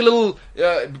have to take a little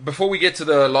before we get to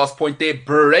the last point there.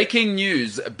 Breaking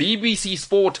news: BBC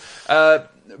Sport.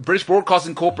 British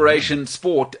Broadcasting Corporation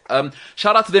Sport.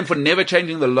 Shout out to them for never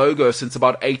changing the logo since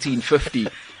about 1850,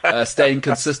 staying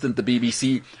consistent, the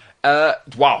BBC.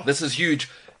 Wow, this is huge.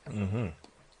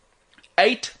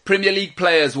 8 Premier League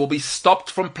players will be stopped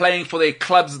from playing for their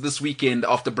clubs this weekend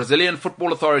after Brazilian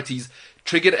football authorities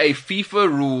triggered a FIFA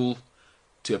rule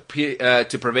to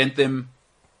prevent them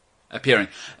appearing.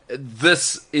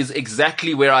 This is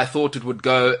exactly where I thought it would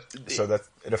go. So that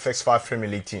it affects 5 Premier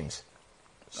League teams.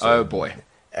 Oh boy.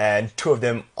 And 2 of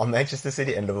them are Manchester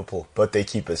City and Liverpool, but they're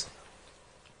keepers.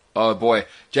 Oh boy.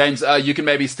 James, you can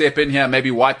maybe step in here,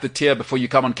 maybe wipe the tear before you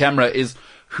come on camera.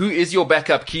 Who is your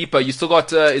backup keeper? You still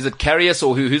got, is it Karius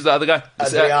or who's the other guy?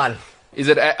 Adrian. Is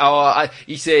it,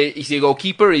 is he a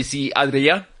goalkeeper? Is he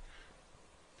Adrian?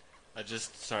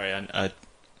 Oh,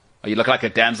 you look like a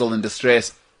damsel in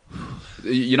distress.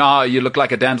 You know how you look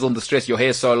like a damsel in distress? Your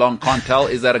hair's so long, can't tell.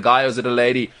 Is that a guy or is it a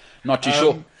lady? Not too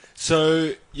sure.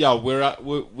 So, yeah,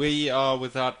 we are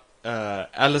without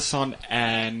Alisson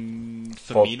and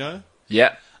Firmino.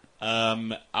 Yeah.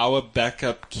 Our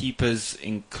backup keepers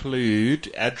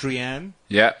include Adrian,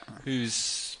 Yeah.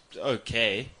 who's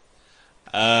okay.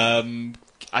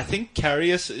 I think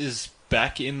Karius is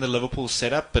back in the Liverpool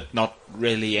setup, but not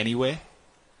really anywhere.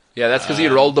 Yeah, that's because he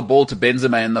rolled the ball to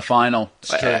Benzema in the final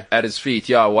true. at his feet.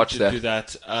 Yeah, I watched To that. do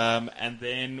that. And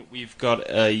then we've got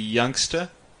a youngster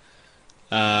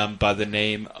by the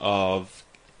name of,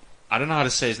 I don't know how to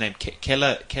say his name,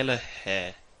 Kelleher.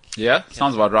 Yeah,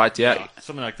 sounds about right. Yeah.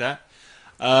 Something like that.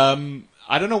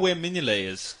 I don't know where Mignolet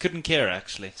is. Couldn't care,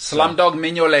 actually. Slumdog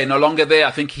Mignolet, no longer there.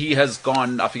 I think he has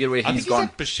gone. I forget where I he's think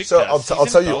gone. he's at So Besiktas. I'll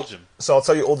He's tell in you. Belgium. So I'll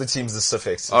tell you all the teams this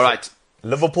affects. All right.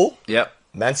 Liverpool, Yep.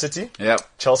 Man City,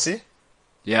 Yep. Chelsea,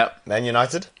 Yep. Man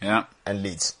United, Yeah. and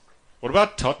Leeds. What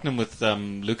about Tottenham with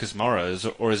Lucas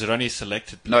Moura? Or is it only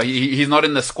selected? No, he's not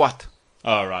in the squad.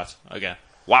 Oh, right. Okay.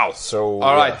 Wow. So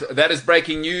All right, that is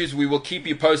breaking news. We will keep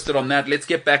you posted on that. Let's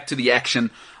get back to the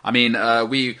action. I mean,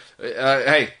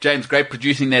 hey, James, great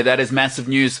producing there. That is massive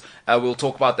news. We'll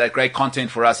talk about that. Great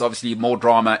content for us. Obviously, more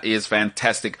drama is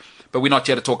fantastic. But we're not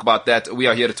here to talk about that. We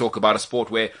are here to talk about a sport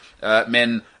where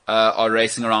men are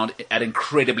racing around at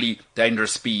incredibly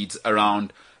dangerous speeds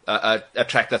around a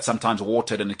track that's sometimes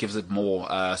watered, and it gives it more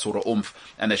sort of oomph.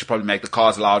 And they should probably make the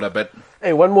cars louder. But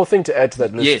Hey, one more thing to add to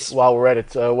that list Yes. while we're at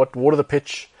it. Water the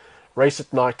pitch, race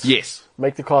at night, yes,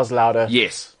 make the cars louder,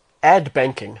 yes. add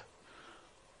banking.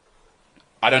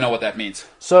 I don't know what that means.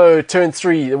 So turn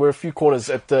 3, there were a few corners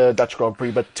at the Dutch Grand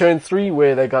Prix, but turn 3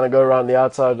 where they're going to go around the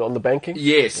outside on the banking.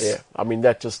 Yes. Yeah, I mean,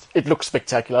 it looks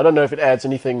spectacular. I don't know if it adds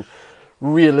anything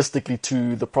realistically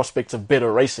to the prospects of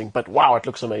better racing, but wow, it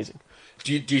looks amazing.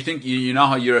 Do you think, you know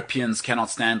how Europeans cannot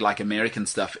stand like American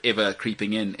stuff ever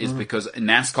creeping in is because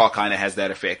NASCAR kind of has that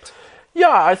effect.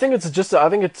 Yeah, I think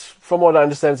it's, from what I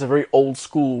understand, it's a very old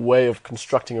school way of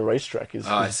constructing a racetrack.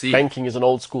 I see. Banking is an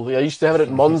old school. I used to have it at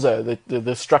Monza.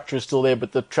 The structure is still there,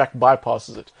 but the track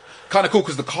bypasses it. Kind of cool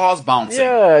because the car's bouncing.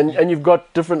 Yeah, and you've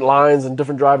got different lines and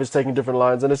different drivers taking different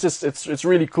lines, and it's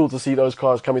really cool to see those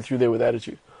cars coming through there with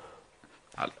attitude.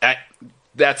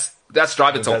 That's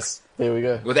driver talk. That's, There we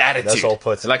go. With attitude. That's all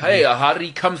put. Like, hey, how did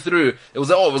he come through? It was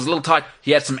a little tight.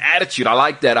 He had some attitude. I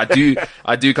like that. I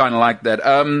do kind of like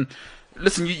that.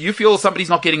 Listen, you feel somebody's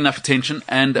not getting enough attention,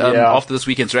 and after this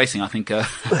weekend's racing, I think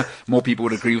more people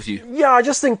would agree with you. Yeah, I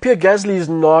just think Pierre Gasly is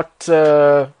not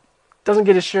doesn't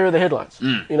get his share of the headlines.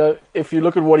 You know, if you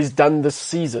look at what he's done this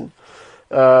season,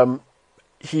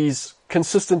 he's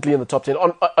consistently in the top 10.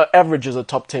 On average is a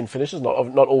top 10 finishes, not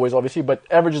always obviously, but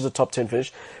average is a top 10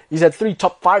 finish. He's had 3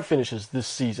 top 5 finishes this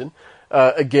season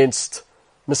against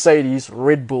Mercedes,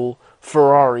 Red Bull,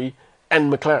 Ferrari,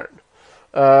 and McLaren.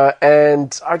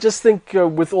 And I just think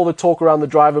with all the talk around the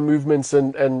driver movements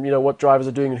and you know what drivers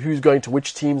are doing and who's going to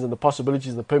which teams and the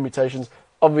possibilities and the permutations,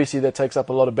 obviously that takes up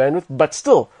a lot of bandwidth. But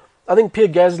still, I think Pierre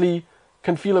Gasly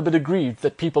can feel a bit aggrieved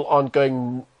that people aren't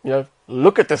going, you know,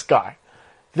 look at this guy.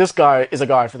 This guy is a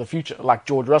guy for the future, like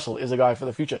George Russell is a guy for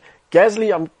the future.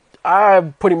 Gasly,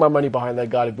 I'm putting my money behind that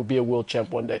guy to be a world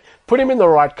champ one day. Put him in the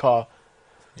right car,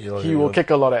 he will kick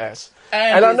a lot of ass.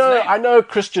 And I know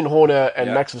Christian Horner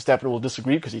and Max Verstappen will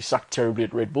disagree because he sucked terribly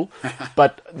at Red Bull.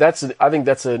 But I think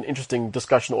that's an interesting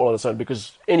discussion all on its own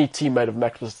because any teammate of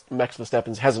Max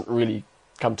Verstappen's hasn't really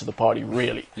come to the party,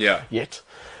 really, yet.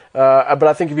 But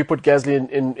I think if you put Gasly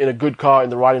in a good car, in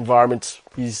the right environment,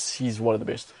 he's one of the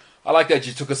best. I like that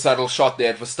you took a subtle shot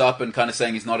there at Verstappen, kind of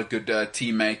saying he's not a good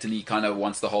teammate and he kind of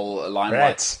wants the whole limelight.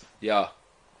 Rats. Yeah.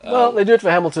 Well, they do it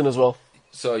for Hamilton as well.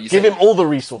 So you Give him all the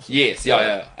resources. Yes,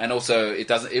 yeah. And also, it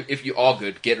doesn't. If you are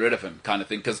good, get rid of him, kind of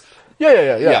thing. Because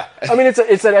Yeah. I mean,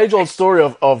 it's that age-old story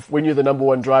of when you're the number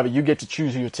one driver, you get to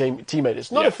choose who your teammate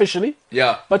is. Not officially,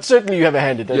 yeah, but certainly you have a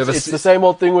hand in it. have It's the same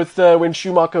old thing with when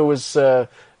Schumacher was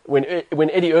when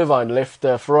Eddie Irvine left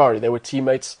Ferrari, they were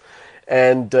teammates,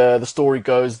 and the story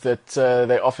goes that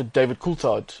they offered David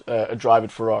Coulthard a drive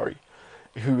at Ferrari,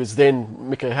 who was then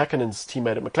Mika Häkkinen's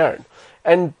teammate at McLaren.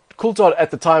 And Coulthard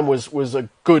at the time was a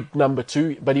good number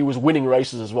 2, but he was winning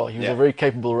races as well. He was a very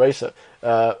capable racer.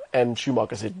 And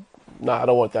Schumacher said, "No, I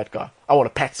don't want that guy. I want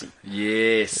a patsy."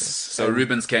 Yes. So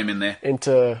Rubens came in there.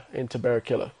 Into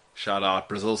Barrichello. Shout out,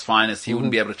 Brazil's finest. He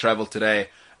wouldn't be able to travel today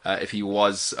if he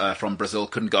was from Brazil.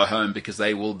 Couldn't go home because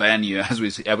they will ban you, as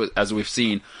we've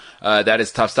seen. That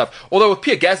is tough stuff. Although with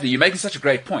Pierre Gasly, you're making such a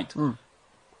great point.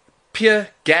 Pierre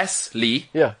Gasly.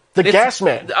 Yeah. The gas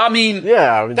man. I mean,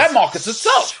 that markets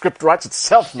itself. Script writes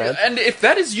itself, man. And if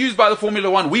that is used by the Formula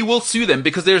One, we will sue them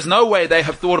because there's no way they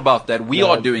have thought about that. We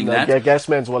are doing that. Yeah, gas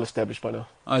man's well established by now.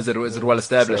 Oh, is it well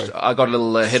established? Sorry. I got a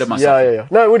little ahead of myself. Yeah.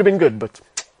 No, it would have been good, but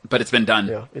it's been done.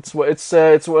 Yeah, it's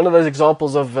one of those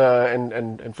examples of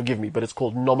and forgive me, but it's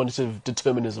called nominative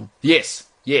determinism. Yes.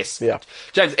 Yeah.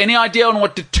 James, any idea on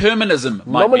what determinism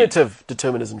might Nominative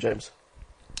determinism, James.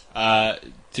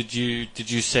 Did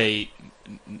you say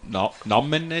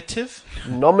nominative?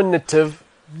 Nominative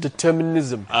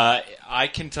determinism. I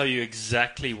can tell you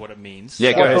exactly what it means.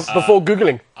 Yeah, go ahead. Before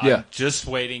Googling. I'm just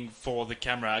waiting for the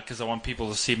camera because I want people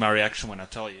to see my reaction when I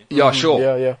tell you. Yeah, sure.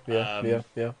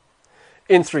 Yeah.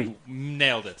 In 3.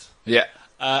 Nailed it. Yeah.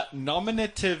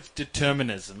 Nominative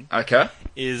determinism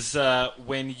is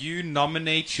when you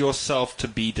nominate yourself to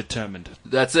be determined.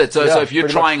 That's it. So if you're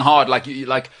trying hard, like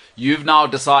you've now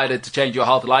decided to change your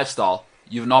health lifestyle,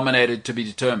 you've nominated to be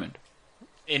determined.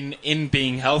 In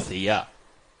being healthy, yeah.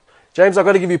 James, I've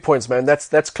got to give you points, man.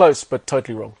 That's close, but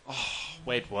totally wrong. Oh,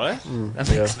 wait, what? That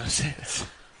makes no sense.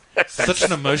 Such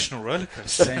an emotional roller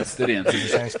coaster. It's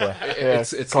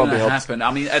going to happen. I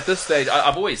mean, at this stage,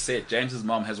 I've always said James's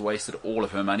mom has wasted all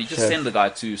of her money. Just send the guy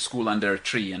to school under a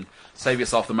tree and save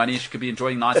yourself the money. She could be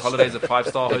enjoying nice holidays at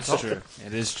 5-star hotel. It's true.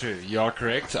 It is true. You are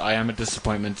correct. I am a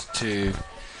disappointment to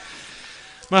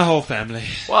my whole family.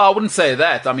 Well, I wouldn't say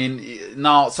that. I mean,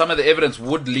 now some of the evidence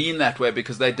would lean that way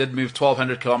because they did move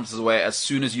 1,200 kilometers away as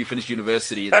soon as you finished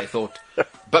university. They thought,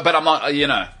 but I'm not.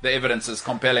 The evidence is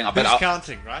compelling. Who's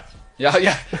counting, right? Yeah.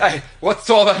 Hey, what's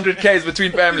 1,200 k's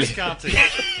between family? Who's counting?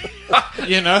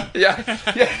 Yeah.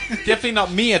 Definitely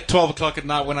not me at 12 o'clock at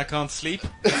night when I can't sleep.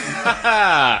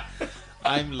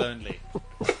 I'm lonely.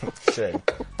 Shame.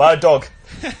 Buy a dog.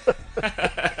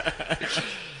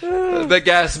 The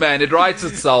gas man, it writes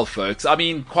itself, folks. I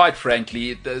mean, quite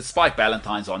frankly, despite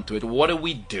Valentine's onto it, what are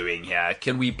we doing here?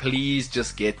 Can we please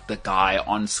just get the guy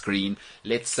on screen?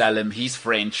 Let's sell him. He's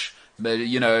French.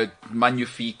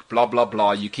 Magnifique, blah, blah,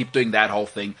 blah. You keep doing that whole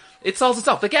thing. It sells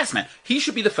itself. The gas man. He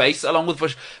should be the face, along with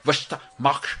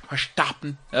Max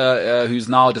Verstappen, who's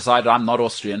now decided I'm not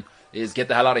Austrian. Is get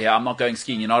the hell out of here. I'm not going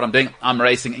skiing. You know what I'm doing? I'm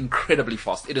racing incredibly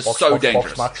fast. It is so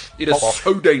dangerous. It is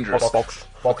so dangerous.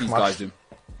 What these guys do.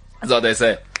 That's what they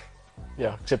say.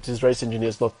 Yeah, except his race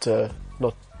engineer's not a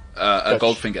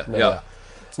Goldfinger. No, yeah.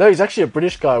 No, he's actually a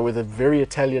British guy with a very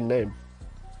Italian name.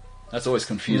 That's always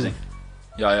confusing.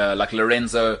 Yeah, like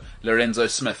Lorenzo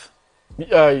Smith.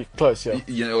 Close,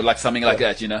 yeah. Like something like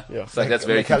that, Yeah. It's like that's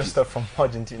very McAllister from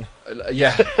Argentina.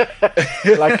 Yeah.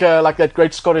 like that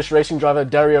great Scottish racing driver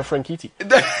Dario Franchitti.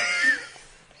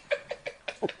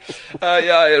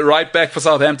 Right back for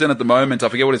Southampton at the moment. I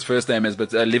forget what his first name is, but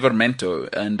Livermento.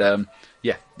 And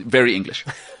very English.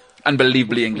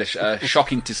 Unbelievably English.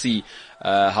 Shocking to see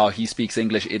how he speaks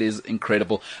English. It is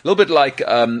incredible. A little bit like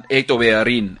Eto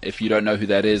Bearin, if you don't know who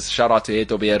that is. Shout out to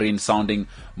Eto Bearin, sounding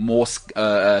more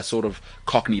sort of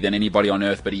Cockney than anybody on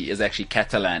earth, but he is actually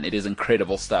Catalan. It is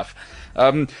incredible stuff.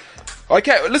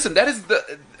 Okay, listen,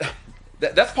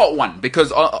 that's part one,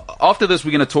 because after this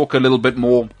we're going to talk a little bit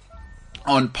more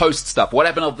on post stuff. What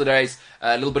happened over the days,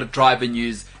 a little bit of driver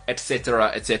news, etc.,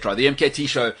 etc. The MKT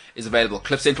Show is available,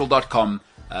 cliffcentral.com,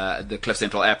 the Cliff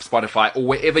Central app, Spotify, or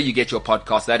wherever you get your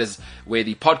podcast. That is where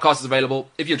the podcast is available.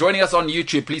 If you're joining us on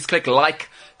YouTube, please click like.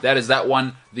 That is that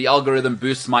one. The algorithm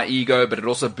boosts my ego, but it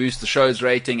also boosts the show's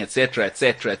rating, etc.,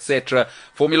 etc., etc.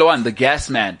 Formula One, the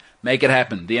gas man. Make it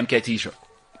happen. The MKT Show.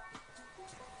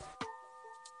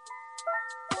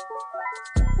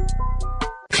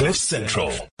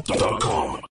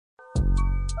 cliffcentral.com.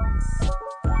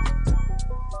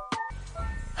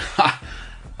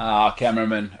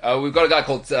 Cameraman. We've got a guy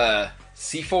called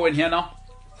Sifo in here now.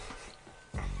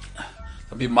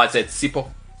 Some people might say it's Sipo.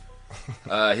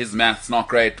 His math's not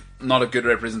great. Not a good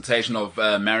representation of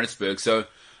Maritzburg. So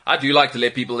I do like to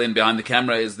let people in behind the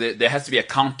camera. Is there has to be a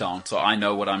countdown so I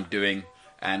know what I'm doing.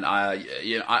 And I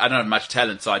don't have much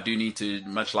talent, so I do need to,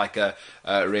 much like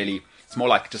really, it's more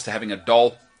like just having a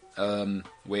doll.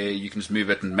 where you can just move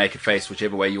it and make it face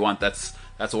whichever way you want. That's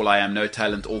all I am. No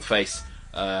talent, all face.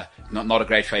 Not a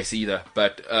great face either.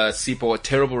 But Sipho, a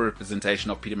terrible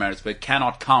representation of Pietermaritzburg.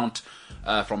 Cannot count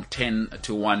from 10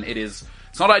 to 1. It's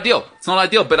not ideal. It's not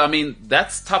ideal. But I mean,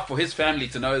 that's tough for his family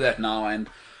to know that now. And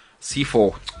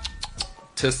Sipho,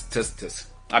 tis.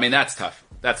 I mean, that's tough.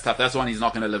 That's one he's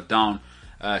not going to live down.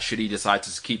 Should he decide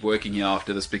to keep working here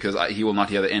after this, because he will not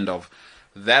hear the end of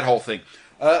that whole thing.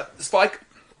 Spike,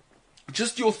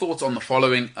 just your thoughts on the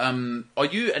following. Are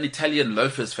you an Italian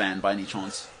loafers fan by any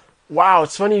chance? Wow,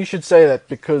 it's funny you should say that,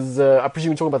 because I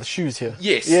presume you're talking about the shoes here.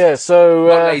 Yes. Yeah, so...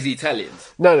 Not lazy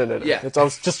Italians. No. Yeah. I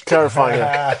was just clarifying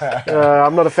that.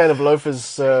 I'm not a fan of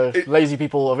loafers, lazy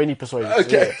people of any persuasion.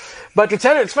 Okay. Yeah. But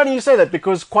Italian, it's funny you say that,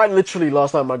 because quite literally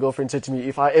last night my girlfriend said to me,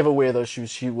 if I ever wear those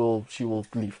shoes, she will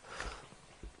leave.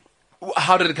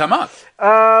 How did it come up?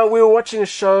 We were watching a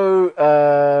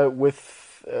show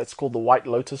with, it's called The White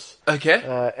Lotus.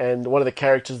 Okay. And one of the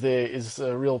characters there is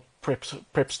a real prep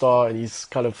star, and he's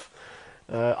kind of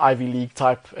Ivy League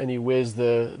type, and he wears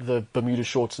the Bermuda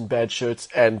shorts and bad shirts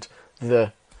and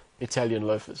the Italian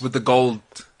loafers. With the gold,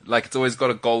 like it's always got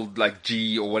a gold like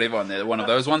G or whatever on there. One of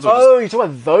those ones? Or Oh, you're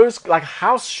talking about those, like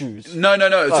house shoes? No.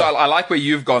 So I like where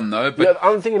you've gone though. But Yeah,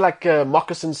 I'm thinking like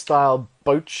moccasin style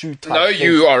boat shoe type. no, thing.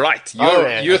 you are right. You're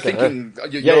Okay. thinking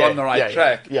you're on the right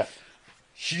track. Yeah.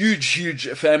 Huge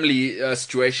family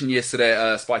situation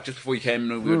yesterday, Spike. Just before you came,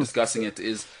 we were discussing it.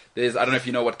 There's I don't know if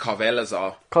you know what carvelas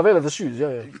are. Carvela, the shoes,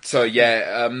 yeah. So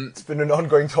yeah, It's been an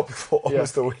ongoing topic for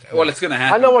almost a week. well, it's gonna I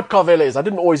happen. know what Carvela is. I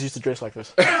didn't always used to dress like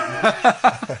this.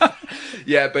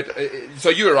 Yeah, but so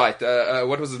you were right.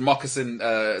 What was it, moccasin?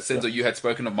 Senzo, you had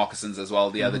spoken of moccasins as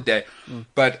well the other day.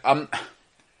 But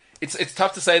it's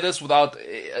tough to say this without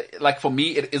like for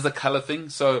me, it is a color thing.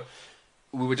 So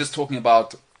we were just talking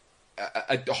about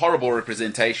a horrible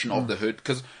representation of the hood,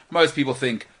 because most people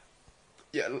think.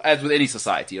 Yeah, as with any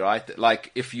society, right?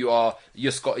 Like if you have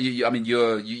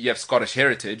Scottish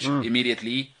heritage,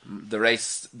 immediately the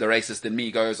racist in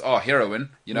me goes, oh,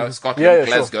 heroin, Scotland,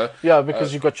 Glasgow. Sure. Yeah,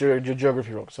 because you've got your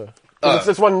geography wrong. So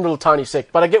it's one little tiny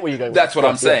sect, but I get where you're going. That's with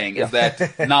what I'm saying. Is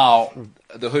that now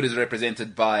the hood is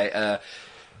represented by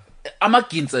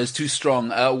Amaginza is too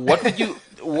strong. What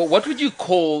would you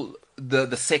call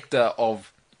the sector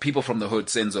of people from the hood,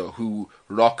 Senzo, who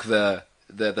rock the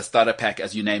starter pack,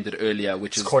 as you named it earlier,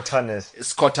 which is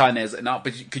Scotanes. Now,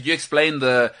 but could you explain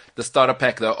the starter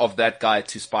pack though, of that guy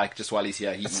to Spike just while he's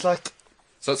here? It's like...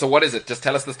 So what is it? Just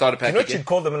tell us the starter pack. You know what you'd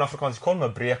call them in Afrikaans? You call them a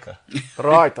breker.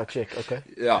 Right, I check. Okay.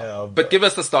 Yeah, but give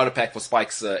us the starter pack for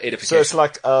Spike's edification. So it's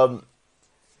like...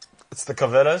 it's the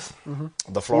caveras,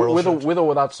 the floral With or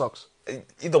without socks?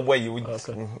 Either way, you would...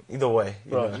 Okay. Either way.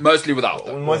 Right. Mostly without.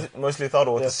 Though. Mostly without,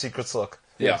 or with a secret sock.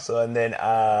 Yeah. So, and then...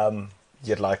 you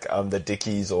get like the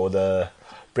Dickies or the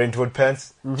Brentwood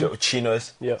pants,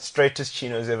 chinos, straightest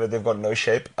chinos ever. They've got no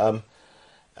shape.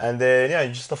 And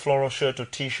then just a floral shirt or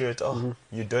t-shirt. Oh,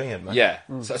 you're doing it, man. Yeah.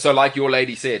 So like your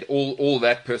lady said, all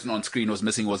that person on screen was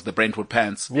missing was the Brentwood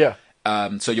pants. Yeah.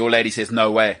 So your lady says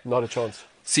no way. Not a chance.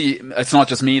 See, it's not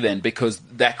just me then, because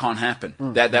that can't happen.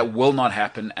 That will not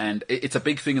happen, and it's a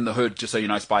big thing in the hood. Just so you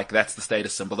know, Spike, that's the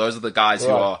status symbol. Those are the guys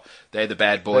they're the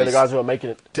bad boys. They're the guys who are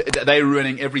making it. They're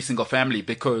ruining every single family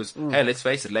because, hey, let's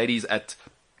face it, ladies at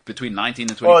between 19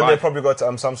 and 25. Oh, they probably got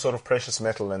some sort of precious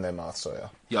metal in their mouth. So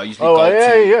yeah, usually gold too.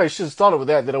 Yeah. You should have started with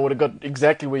that. Then I would have got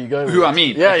exactly where you're going. Who I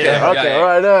mean? Yeah. Okay.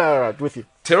 All right. With you.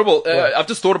 Terrible. I've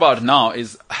just thought about it now.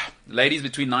 Is ladies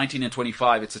between 19 and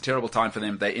 25, it's a terrible time for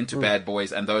them. They're into bad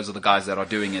boys, and those are the guys that are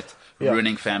doing it,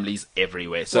 ruining families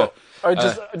everywhere. So,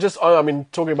 I mean,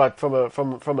 talking about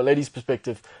from a lady's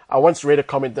perspective, I once read a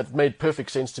comment that made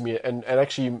perfect sense to me, and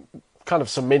actually kind of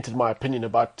cemented my opinion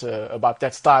about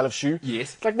that style of shoe.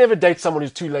 Yes, it's like never date someone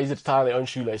who's too lazy to tie their own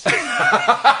shoelaces.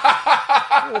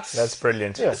 That's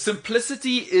brilliant. Yeah.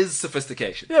 Simplicity is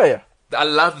sophistication. Yeah. I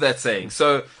love that saying.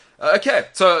 So. Okay,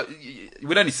 so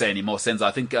we don't need to say any more, Senza. I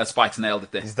think Spike's nailed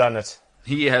it there. He's done it.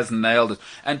 He has nailed it.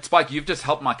 And Spike, you've just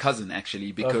helped my cousin,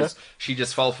 actually, because she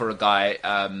just fell for a guy,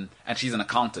 and she's an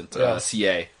accountant,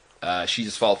 CA. She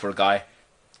just fell for a guy.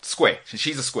 Square.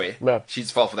 She's a square. Yeah. She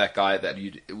just fell for that guy that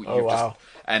you wow.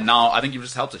 And now I think you've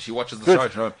just helped her. She watches the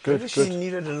show. Maybe she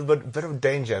needed a little bit of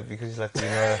danger because he's like,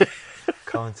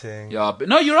 counting. Yeah, but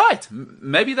no, you're right.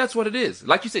 Maybe that's what it is.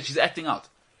 Like you said, she's acting out.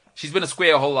 She's been a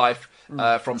square her whole life.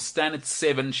 From standard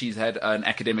 7, she's had an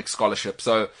academic scholarship.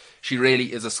 So she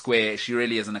really is a square. She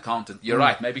really is an accountant. You're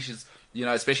right. Maybe she's,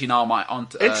 especially now my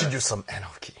aunt... Introduce some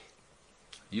anarchy.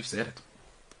 You've said it.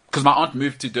 Because my aunt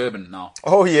moved to Durban now.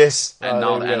 Oh, yes. And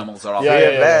now the animals are off. Free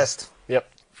at last. Yep.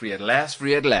 Free at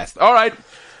last. All right.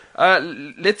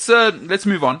 Let's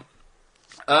move on.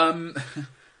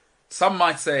 Some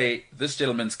might say this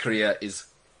gentleman's career is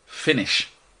finish.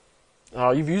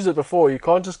 Oh, you've used it before. You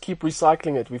can't just keep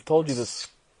recycling it. We've told you this.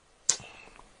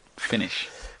 Finish.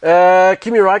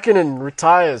 Kimi Räikkönen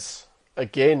retires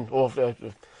again, or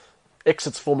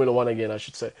exits Formula One again, I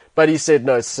should say. But he said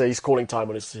no. He's calling time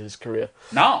on his career.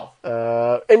 Now?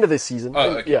 End of this season.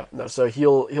 Oh, okay. Yeah, no. So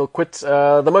he'll quit.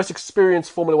 The most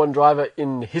experienced Formula One driver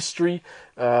in history.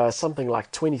 Something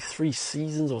like 23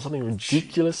 seasons or something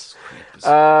ridiculous.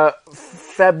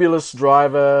 Fabulous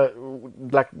driver.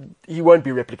 Like, he won't be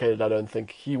replicated, I don't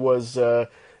think. He was the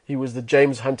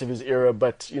James Hunt of his era,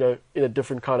 but in a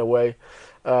different kind of way.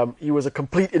 He was a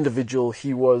complete individual.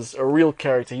 He was a real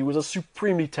character. He was a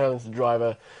supremely talented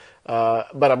driver.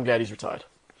 But I'm glad he's retired.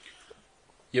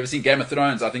 You ever seen Game of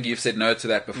Thrones? I think you've said no to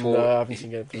that before. No, I haven't seen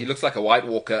Game of Thrones. He looks like a White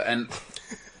Walker, and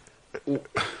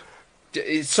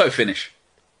it's so finish.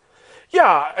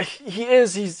 Yeah, he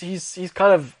is. He's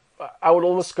kind of. I would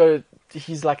almost go.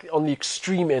 He's like on the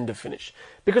extreme end of finish,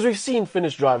 because we've seen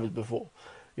Finnish drivers before.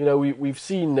 We've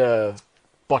seen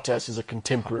Bottas is a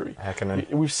contemporary. Häkkinen.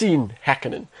 We've seen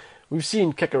Häkkinen. We've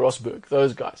seen Keke Rosberg.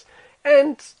 Those guys,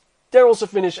 and they're also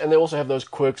Finnish, and they also have those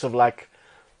quirks of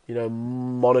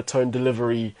monotone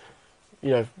delivery,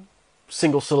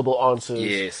 single syllable answers.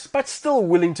 Yes. But still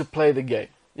willing to play the game.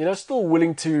 Still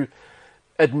willing to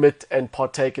admit and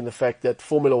partake in the fact that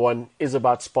Formula One is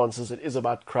about sponsors, it is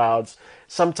about crowds.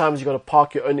 Sometimes you've got to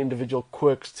park your own individual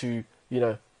quirks to,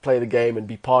 play the game and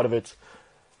be part of it.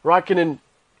 Räikkönen,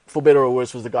 for better or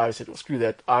worse, was the guy who said, well, screw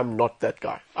that, I'm not that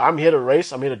guy. I'm here to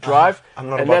race, I'm here to drive. I'm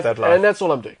not about that life. And that's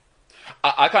all I'm doing.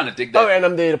 I kind of dig that. Oh, and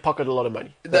I'm there to pocket a lot of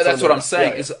money. That's what I'm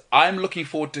saying. Yeah. Is I'm looking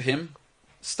forward to him.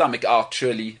 Stomach out,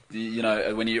 surely.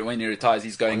 When he retires,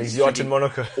 he's going. On his yacht in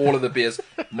Monaco. All of the beers,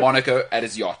 Monaco at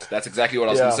his yacht. That's exactly what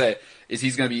I was going to say. Is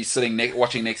he's going to be sitting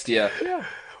watching next year? Yeah.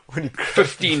 When he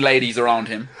 15 ladies around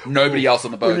him, nobody else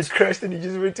on the When he boat. crashed and he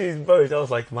just went to his boat, I was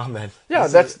like, my man. Yeah,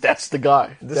 that's the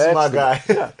guy. This is my guy.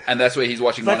 Yeah. And that's where he's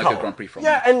watching like Monaco how? Grand Prix from.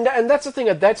 Yeah, and that's the thing.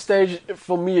 At that stage,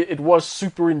 for me, it was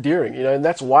super endearing, and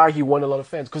that's why he won a lot of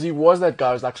fans, because he was that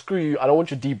guy who's like, screw you, I don't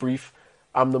want your debrief.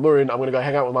 I'm the Murin. I'm going to go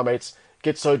hang out with my mates,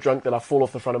 get so drunk that I fall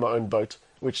off the front of my own boat,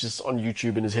 which is on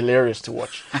YouTube and is hilarious to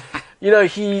watch. He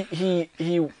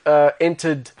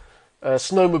entered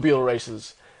snowmobile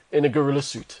races in a gorilla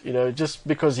suit, just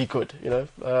because he could,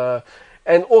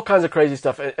 and all kinds of crazy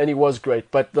stuff, and he was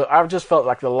great. But I've just felt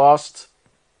like the last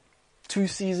 2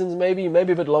 seasons, maybe a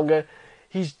bit longer,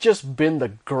 he's just been the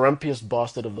grumpiest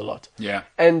bastard of the lot. Yeah.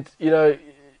 And,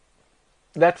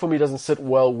 that for me doesn't sit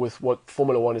well with what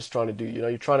Formula One is trying to do.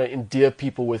 You're trying to endear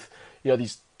people with,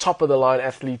 these top-of-the-line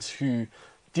athletes who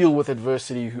deal with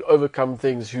adversity, who overcome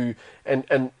things,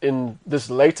 and in this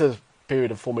later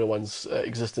period of Formula One's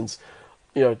existence,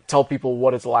 tell people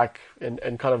what it's like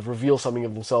and kind of reveal something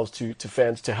of themselves to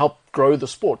fans to help grow the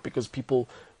sport, because people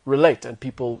relate and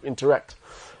people interact.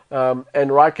 And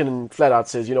Räikkönen flat out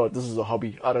says, this is a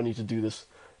hobby. I don't need to do this.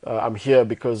 I'm here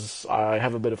because I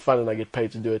have a bit of fun and I get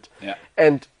paid to do it. Yeah.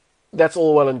 And that's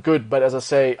all well and good, but as I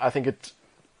say, I think it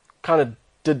kind of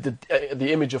did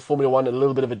the image of Formula One a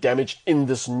little bit of a damage in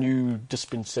this new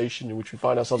dispensation in which we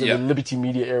find ourselves in the Liberty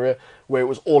Media era, where it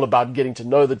was all about getting to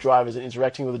know the drivers and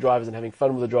interacting with the drivers and having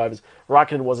fun with the drivers.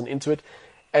 Räikkönen wasn't into it.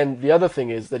 And the other thing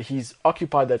is that he's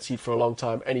occupied that seat for a long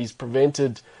time, and he's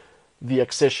prevented the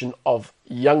accession of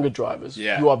younger drivers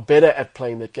who are better at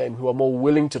playing that game, who are more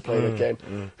willing to play that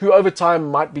game, who over time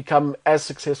might become as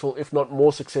successful, if not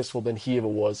more successful, than he ever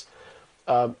was.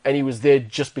 And he was there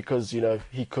just because,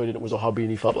 he could, and it was a hobby and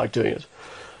he felt like doing it.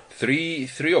 $3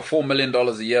 or $4 million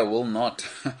a year will not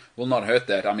hurt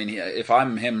that. I mean, if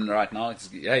I'm him right now,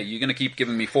 hey, you're going to keep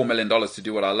giving me $4 million to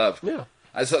do what I love. Yeah.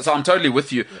 So I'm totally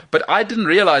with you. But I didn't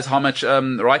realize how much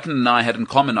Räikkönen and I had in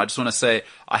common. I just want to say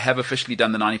I have officially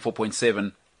done the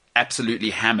 94.7 absolutely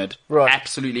hammered. Right.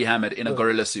 Absolutely hammered in a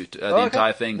gorilla suit. The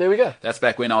entire thing. There we go. That's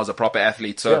back when I was a proper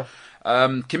athlete. So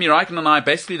Kimi Räikkönen and I are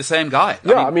basically the same guy.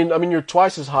 Yeah, I mean you're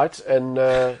twice his height and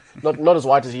not as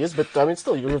white as he is, but I mean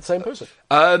still you're the same person.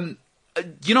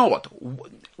 You know what?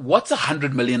 What's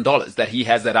 $100 million that he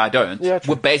has that I don't? Yeah,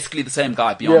 true. We're basically the same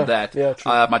guy beyond that. Yeah,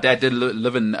 true. My dad did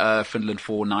live in Finland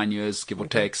for 9 years, give or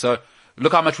take. So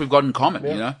look how much we've got in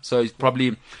common, So he's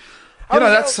probably...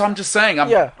 I'm just saying.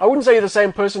 I wouldn't say you're the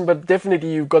same person, but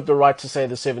definitely you've got the right to say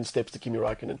the 7 steps to Kimi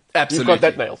Räikkönen. Absolutely. You've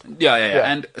got that nailed. Yeah.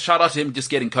 And shout out to him just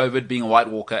getting COVID, being a White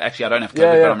Walker. Actually, I don't have COVID,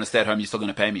 but I'm going to stay at home. You're still going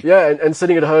to pay me. Yeah, and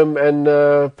sitting at home and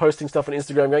posting stuff on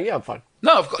Instagram going, I'm fine.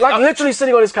 No, of course. Like literally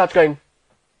sitting on his couch going...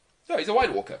 No, he's a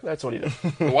White Walker. That's what he does.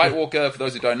 The White Walker, for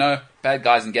those who don't know, bad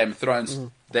guys in Game of Thrones,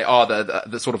 they are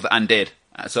the sort of the undead.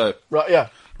 Right, yeah.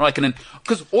 Raikkonen,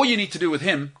 because all you need to do with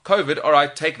him, COVID, all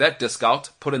right, take that disc out,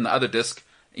 put in the other disc.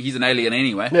 He's an alien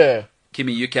anyway. Yeah.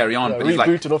 Kimmy, you carry on. Yeah, but he's reboot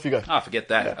like, and off you go. Forget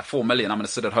that. At 4 million, I'm going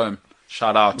to sit at home.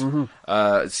 Shout out.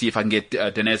 See if I can get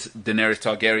Daenerys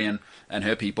Targaryen and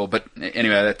her people. But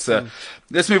anyway,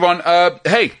 let's move on.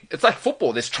 Hey, it's like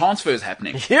football. There's transfers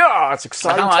happening. Yeah, it's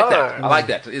exciting. I like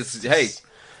that.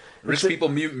 Rich people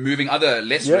moving other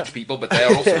less rich people, but they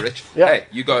are also rich. Hey,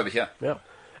 you go over here. Yeah.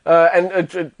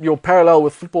 And your parallel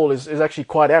with football is actually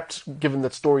quite apt, given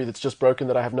that story that's just broken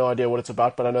that I have no idea what it's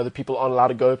about, but I know that people aren't allowed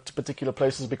to go to particular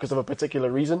places because of a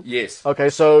particular reason. Yes. Okay,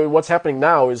 so what's happening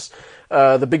now is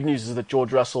the big news is that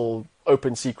George Russell,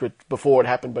 open secret before it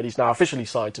happened, but he's now officially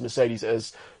signed to Mercedes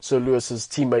as Sir Lewis's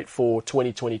teammate for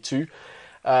 2022.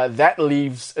 That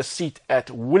leaves a seat at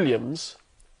Williams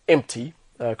empty,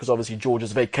 because obviously George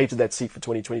has vacated that seat for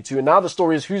 2022. And now the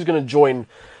story is who's going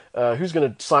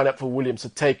to sign up for Williams to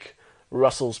take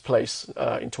Russell's place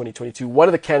in 2022. One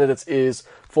of the candidates is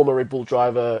former Red Bull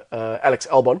driver Alex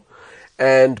Albon.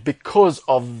 And because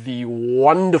of the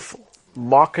wonderful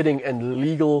marketing and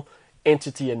legal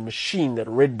entity and machine that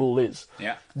Red Bull is,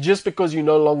 just because you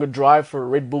no longer drive for a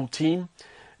Red Bull team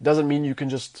doesn't mean you can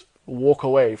just walk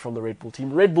away from the Red Bull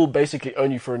team. Red Bull basically own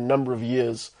you for a number of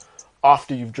years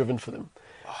after you've driven for them,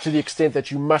 to the extent that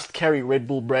you must carry Red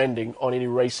Bull branding on any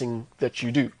racing that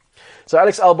you do. So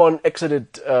Alex Albon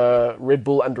exited Red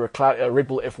Bull under a cloud, Red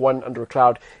Bull F1 under a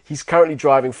cloud. He's currently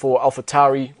driving for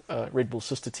AlphaTauri, Red Bull's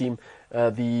sister team,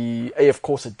 the AF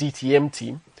Corsa DTM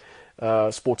team,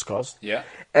 sports cars. Yeah.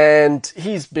 And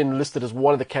he's been listed as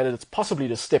one of the candidates possibly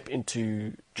to step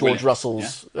into George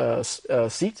Russell's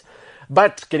seat.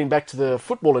 But getting back to the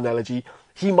football analogy,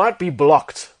 he might be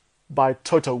blocked by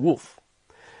Toto Wolff,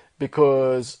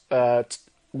 because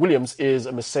Williams is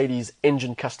a Mercedes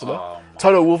engine customer.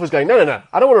 Toto Wolff is going, no,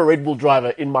 I don't want a Red Bull driver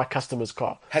in my customer's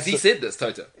car. Has he said this,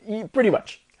 Toto? Pretty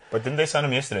much. But didn't they sign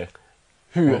him yesterday?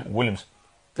 Who? Williams.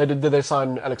 Did they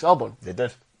sign Alex Albon? They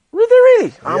did. Did they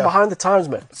really? I'm behind the times,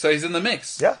 man. So he's in the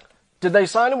mix. Yeah. Did they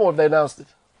sign him or have they announced it?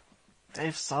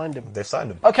 They've signed him. They've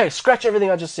signed him. Okay, scratch everything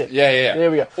I just said. Yeah.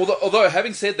 There we go. Although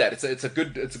having said that, it's a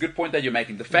good point that you're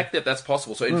making. The fact that that's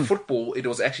possible. So in football, it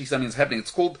was actually something that's happening.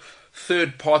 It's called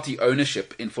third-party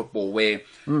ownership in football, where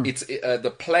it's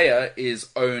the player is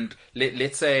owned.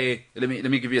 Let's say, let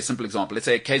me give you a simple example. Let's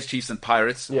say Kaizer Chiefs and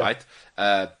Pirates, right?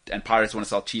 And Pirates want to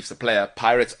sell Chiefs a player.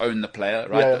 Pirates own the player,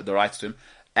 right? Yeah. The rights to him.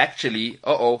 Actually,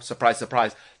 surprise,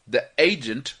 surprise. The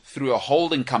agent through a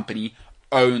holding company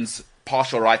owns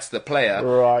partial rights to the player,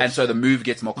 right. And so the move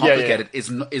gets more complicated.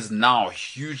 Is now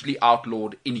hugely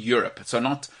outlawed in Europe. So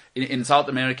not in South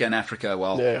America and Africa.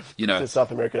 Well, you know,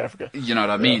 South America and Africa. You know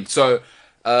what I mean. So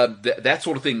that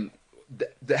sort of thing.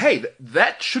 Hey,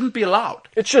 that shouldn't be allowed.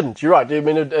 It shouldn't. You're right. I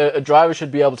mean, a driver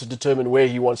should be able to determine where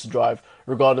he wants to drive,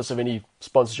 regardless of any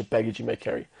sponsorship baggage he may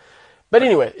carry. But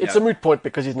anyway, it's a moot point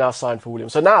because he's now signed for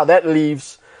Williams. So now that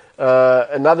leaves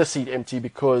another seat empty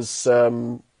because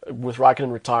with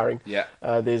Raikkonen retiring,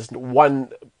 there's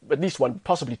at least one,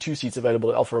 possibly two seats available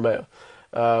at Alfa Romeo.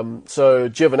 So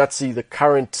Giovinazzi, the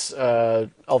current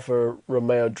Alfa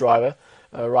Romeo driver,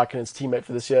 Raikkonen's teammate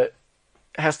for this year,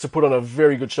 has to put on a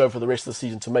very good show for the rest of the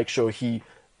season to make sure he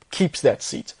keeps that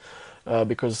seat,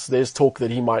 because there's talk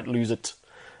that he might lose it.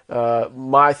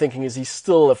 My thinking is he's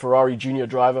still a Ferrari junior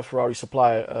driver, Ferrari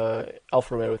supplier,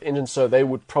 Alfa Romeo with engines, so they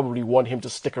would probably want him to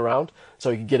stick around so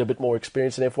he could get a bit more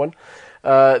experience in F1.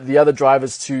 The other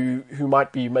drivers who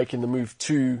might be making the move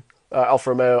to Alfa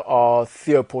Romeo are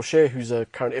Theo Porcher, who's a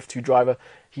current F2 driver.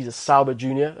 He's a Sauber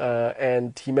junior,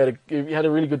 and he had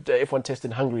a really good F1 test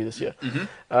in Hungary this year.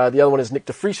 The other one is Nick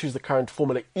de Vries, who's the current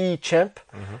Formula E champ,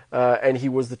 and he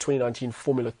was the 2019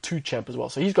 Formula 2 champ as well.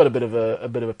 So he's got a bit of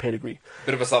a pedigree.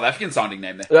 Bit of a South African sounding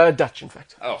name there. Dutch, in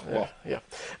fact. Oh, well.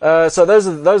 Yeah. So those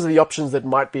are the options that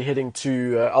might be heading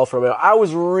to Alfa Romeo. I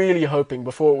was really hoping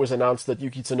before it was announced that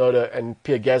Yuki Tsunoda and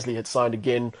Pierre Gasly had signed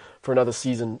again for another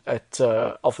season at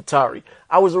AlphaTauri.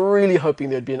 I was really hoping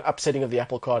there'd be an upsetting of the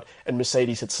apple cart and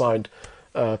Mercedes had signed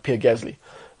Pierre Gasly.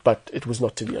 But it was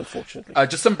not to be, unfortunately.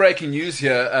 Just some breaking news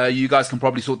here. You guys can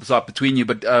probably sort this out between you.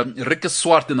 But Rikke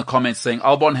Swart in the comments saying,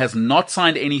 Albon has not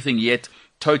signed anything yet.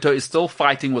 Toto is still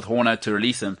fighting with Horner to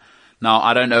release him. Now,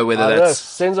 I don't know whether that's...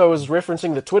 Senzo was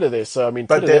referencing the Twitter there, so I mean...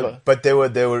 But they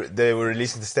were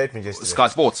releasing the statement yesterday. Sky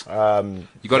Sports.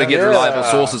 You got to get reliable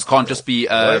sources. Can't just be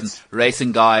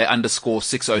racing guy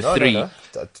 _603. No.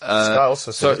 Sky also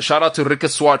said so shout out to Rikke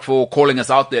Swart for calling us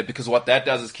out there, because what that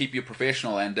does is keep you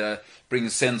professional and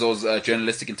brings Senzo's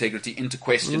journalistic integrity into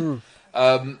question.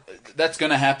 That's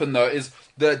going to happen though. Is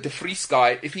the De Vries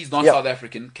guy? If he's not Yeah. South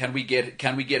African, can we get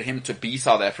him to be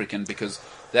South African? Because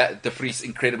that De Vries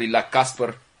incredibly like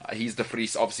Casper. He's De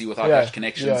Vries, obviously without Yeah. Dutch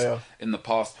connections Yeah. in the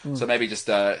past. So maybe just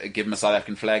give him a South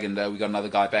African flag, and we got another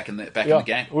guy back in the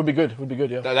game. Would be good.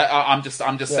 Yeah. I'm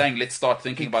just saying, let's start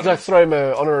thinking about Like it. throw him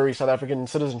an honorary South African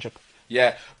citizenship.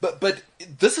 Yeah, but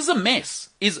this is a mess.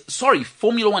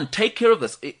 Formula One, take care of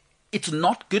this. It's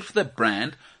not good for the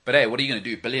brand. But hey, what are you going to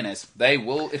do? Billionaires, they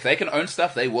will, if they can own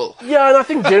stuff, they will. Yeah, and I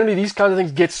think generally these kinds of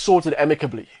things get sorted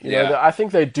amicably. You know, Yeah. I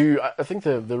think they do. I think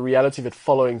the reality of it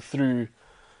following through,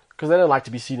 because they don't like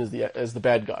to be seen as the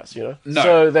bad guys, you know. No,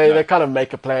 so they no. kind of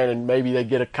make a plan, and maybe they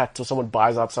get a cut or someone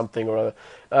buys out something or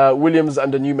other. Williams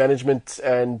under new management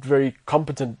and very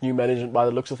competent new management by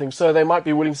the looks of things, so they might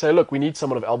be willing to say, look, we need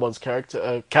someone of Albon's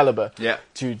caliber Yeah.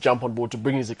 to jump on board to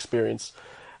bring his experience.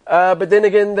 But then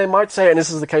again, they might say, and this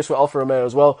is the case for Alfa Romeo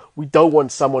as well, we don't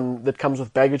want someone that comes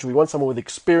with baggage. We want someone with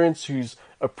experience, who's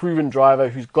a proven driver,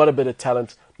 who's got a bit of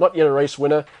talent, not yet a race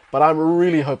winner, but I'm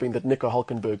really hoping that Nico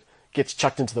Hülkenberg gets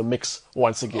chucked into the mix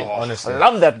once again. honestly. I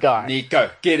love that guy. Nico,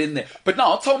 get in there. But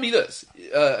now, tell me this.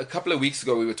 A couple of weeks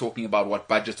ago, we were talking about what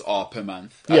budgets are per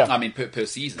month. Yeah. Per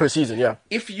season. Per season, yeah.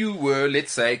 If you were,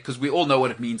 let's say, because we all know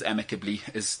what it means amicably,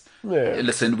 is, Yeah.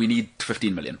 listen, we need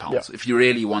 £15 million. Yeah. If you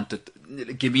really want it,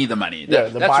 give me the money. Yeah,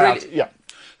 the That's buyout. really, Yeah.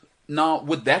 Now,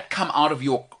 would that come out of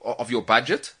your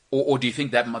budget? Or do you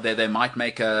think that they might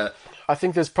make a... I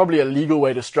think there's probably a legal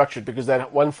way to structure it, because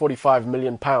that £145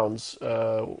 million,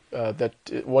 that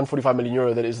 €145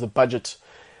 million that is the budget,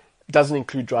 doesn't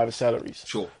include driver salaries.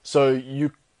 Sure. So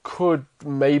you could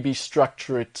maybe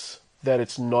structure it that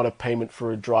it's not a payment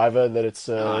for a driver, that it's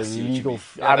a I see what you legal. mean.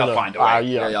 I Yeah, don't they'll know. find a way.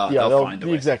 Yeah, they'll find a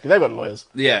way. Exactly. They've got lawyers.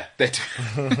 Yeah, they do.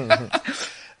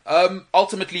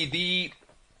 Ultimately,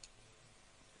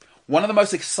 one of the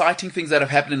most exciting things that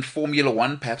have happened in Formula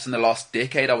One, perhaps in the last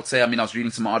decade, I would say. I mean, I was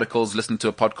reading some articles, listening to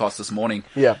a podcast this morning.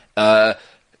 Yeah.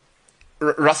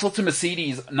 Russell to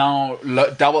Mercedes now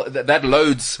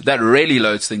that really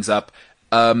loads things up.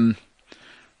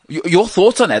 Your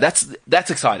thoughts on that?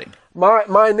 That's exciting.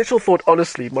 My initial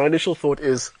thought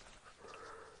is,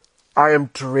 I am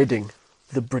dreading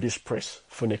the British press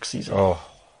for next season. Oh,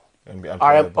 gonna be I am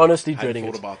unplayable. honestly hadn't dreading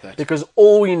thought it. about that. Because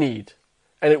all we need,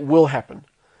 and it will happen,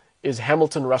 is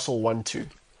Hamilton Russell 1-2.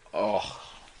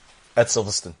 At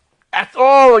Silverstone.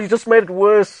 You just made it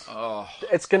worse.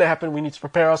 It's going to happen. We need to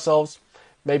prepare ourselves.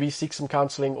 Maybe seek some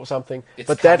counselling or something. It's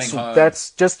but coming home.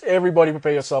 that's just everybody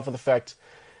prepare yourself for the fact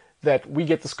that we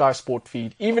get the Sky Sport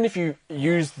feed. Even if you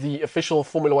use the official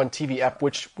Formula One TV app,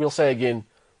 which we'll say again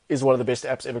is one of the best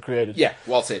apps ever created. Yeah,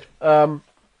 well said.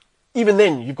 Even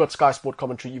then, you've got Sky Sport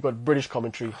commentary. You've got British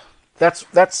commentary. That's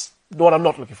what I'm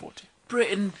not looking forward to.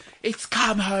 Britain, it's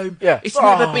come home. Yeah. It's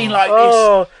never been like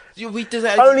oh. this. We did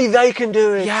that. Only they can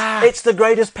do it. Yeah. It's the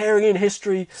greatest pairing in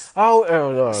history.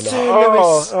 No. Sir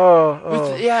Lewis.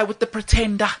 Oh. With the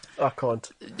Pretender. I can't.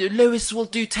 Lewis will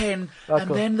do 10, and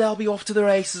can't. then they'll be off to the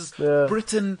races. Yeah.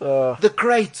 Britain, the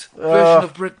great version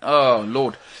of Britain. Oh,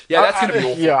 Lord. Yeah, that's going to be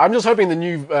awful. Yeah, I'm just hoping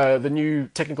the new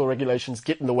technical regulations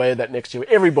get in the way of that next year.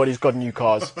 Everybody's got new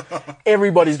cars.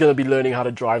 Everybody's going to be learning how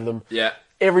to drive them. Yeah.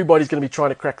 Everybody's going to be trying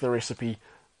to crack the recipe.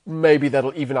 Maybe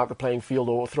that'll even out the playing field,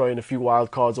 or throw in a few wild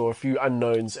cards or a few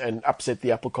unknowns and upset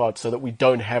the apple cart, so that we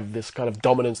don't have this kind of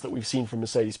dominance that we've seen from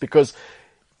Mercedes. Because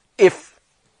if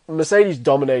Mercedes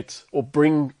dominate or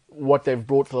bring what they've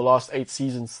brought for the last 7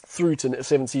 seasons through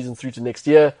to next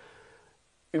year,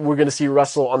 we're going to see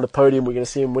Russell on the podium. We're going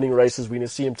to see him winning races. We're going to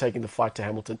see him taking the fight to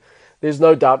Hamilton. There's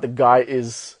no doubt the guy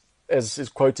is, as is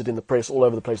quoted in the press all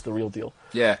over the place, the real deal.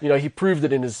 Yeah. You know, he proved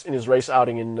it in his race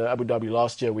outing in Abu Dhabi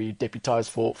last year, where he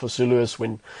deputized for Sir Lewis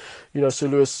when, Sir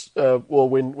Lewis,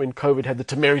 when COVID had the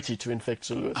temerity to infect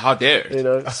Sir Lewis. How dare it? You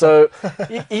know, so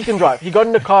he can drive. He got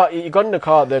in a car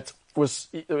that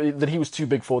he was too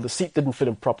big for. The seat didn't fit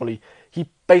him properly. He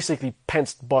basically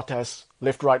pantsed Bottas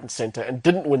left, right, and center, and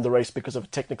didn't win the race because of a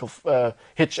technical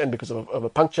hitch and because of a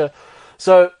puncture.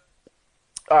 So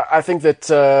I think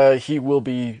that he will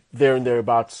be there and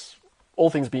thereabouts, all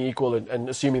things being equal, and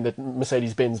assuming that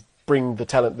Mercedes-Benz bring the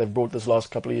talent they've brought this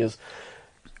last couple of years.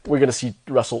 We're going to see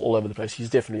Russell all over the place. He's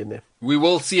definitely in there. We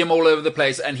will see him all over the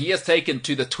place, and he has taken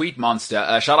to the tweet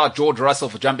monster. Shout out George Russell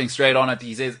for jumping straight on it.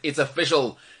 He says, it's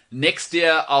official. Next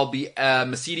year, I'll be a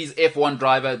Mercedes F1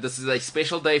 driver. This is a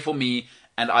special day for me,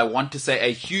 and I want to say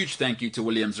a huge thank you to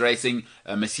Williams Racing,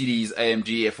 Mercedes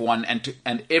AMG F1,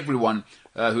 and everyone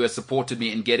who has supported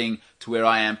me in getting to where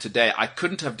I am today. I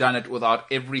couldn't have done it without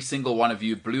every single one of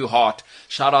you. Blue heart.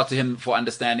 Shout out to him for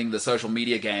understanding the social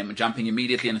media game and jumping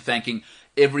immediately and thanking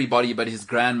everybody but his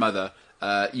grandmother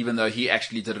even though he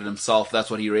actually did it himself. That's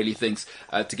what he really thinks.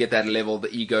 To get that level, the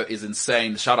ego is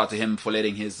insane. Shout out to him for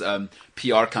letting his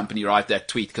PR company write that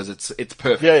tweet, because it's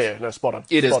perfect. Yeah, no, spot on.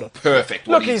 It is spot on. perfect.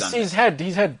 Look, done. he's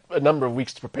had a number of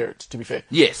weeks to prepare it, to be fair.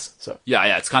 Yes. So.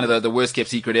 Yeah, it's kind of the worst kept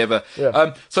secret ever.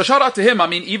 Yeah. So shout out to him. I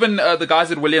mean, even the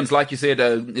guys at Williams, like you said,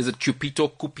 is it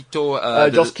Cupito?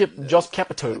 Just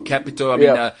Capito. Capito. I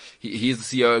mean, he's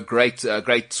the CEO.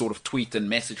 Great sort of tweet and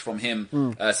message from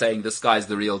him saying this guy's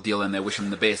the real deal, and they wish him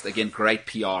the best. Again, great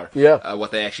PR. Yeah.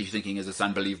 What they're actually thinking is it's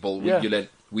unbelievable. Yeah.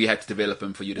 We had to develop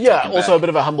him for you to Yeah, take him also back. a bit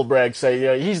of a humble brag.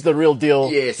 Say, he's the real deal.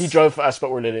 Yes. He drove for us,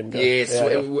 but we're letting him go. Yes,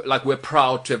 Yeah. like we're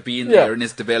proud to have been there in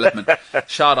his development.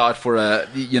 Shout out for,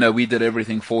 we did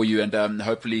everything for you, and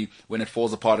hopefully when it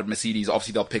falls apart at Mercedes,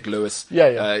 obviously they'll pick Lewis.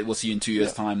 Yeah. We'll see you in 2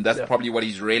 years' time. That's probably what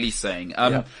he's really saying.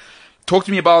 Yeah. Talk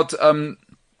to me about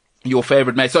your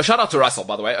favorite mate. So shout out to Russell,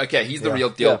 by the way. Okay, he's the real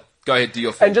deal. Yeah. Go ahead, do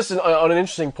your thing. And just on an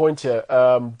interesting point here,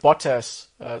 Bottas.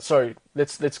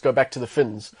 Let's go back to the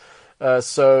Finns.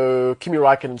 So Kimi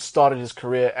Räikkönen started his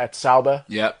career at Sauber.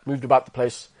 Yeah. Moved about the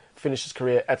place. Finished his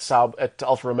career at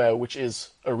Alfa Romeo, which is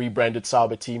a rebranded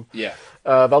Sauber team. Yeah.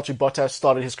 Valtteri Bottas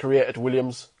started his career at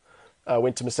Williams.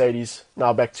 Went to Mercedes.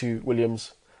 Now back to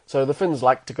Williams. So the Finns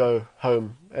like to go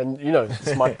home, and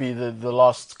this might be the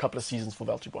last couple of seasons for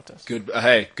Valtteri Bottas.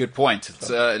 Good point. It's,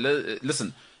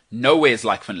 listen, nowhere's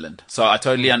like Finland, so I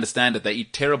totally understand it. They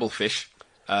eat terrible fish.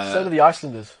 So do the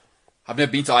Icelanders. I've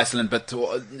never been to Iceland, but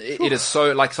it is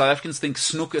so, like, South Africans think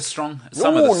snook is strong.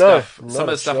 Some of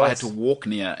the stuff I had to walk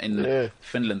near in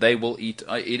Finland, they will eat.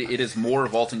 It is more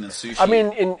revolting than sushi. I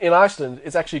mean, in Iceland,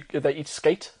 it's actually, they eat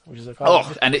skate, which is a kind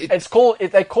of, and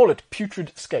they call it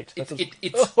putrid skate.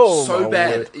 It's so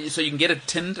bad. Word. So you can get it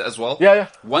tinned as well. Yeah.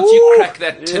 Once you crack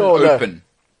that tin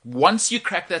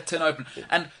open,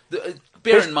 and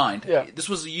bear in mind, this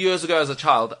was years ago as a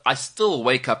child, I still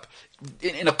wake up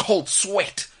in a cold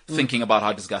sweat thinking about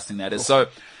how disgusting that is. So,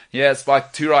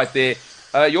 Spike, 2 right there.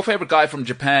 Your favorite guy from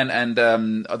Japan and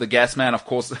the gas man, of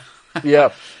course.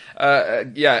 Yeah.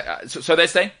 So they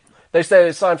stay? They stay.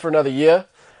 They signed for another year.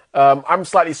 I'm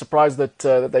slightly surprised that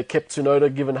they kept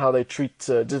Tsunoda, given how they treat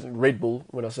Red Bull.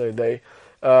 When I say they,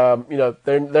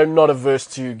 they're not averse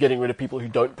to getting rid of people who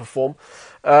don't perform.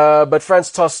 But Franz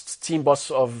Tost, team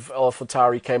boss of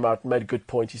AlphaTauri, came out and made a good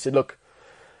point. He said, "Look,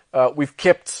 we've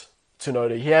kept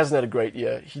Tsunoda. He hasn't had a great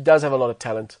year. He does have a lot of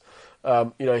talent.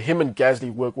 Him and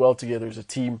Gasly work well together as a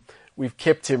team. We've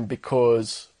kept him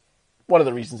because one of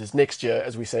the reasons is next year,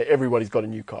 as we say, everybody's got a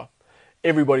new car.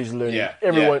 Everybody's learning.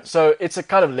 Everyone. So it's a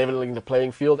kind of leveling the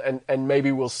playing field, and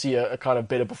maybe we'll see a kind of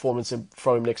better performance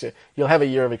from him next year. He'll have a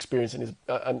year of experience in his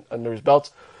under his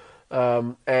belt,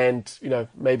 and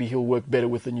maybe he'll work better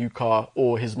with the new car,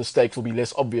 or his mistakes will be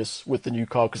less obvious with the new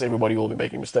car because everybody will be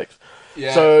making mistakes.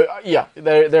 Yeah. So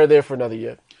they're there for another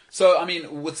year. So I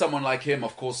mean, with someone like him,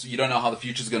 of course, you don't know how the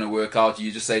future's going to work out.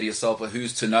 You just say to yourself, well,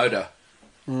 "Who's Tsunoda?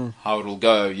 How it'll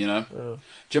go?"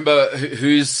 Jimbo,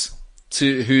 who's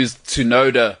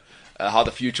Tsunoda? How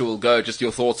the future will go? Just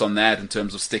your thoughts on that in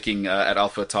terms of sticking at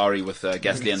AlphaTauri with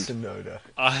Gasly and Tsunoda.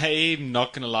 I'm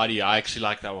not going to lie to you. I actually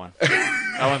like that one.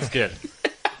 That one's good.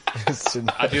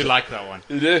 I do like that one.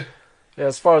 You do? Yeah,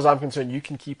 as far as I'm concerned, you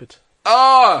can keep it.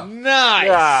 Oh, nice!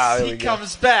 Yeah, he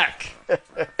comes back.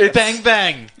 Bang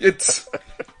bang. It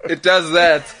does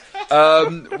that.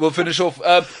 We'll finish off.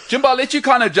 Jimbo, I'll let you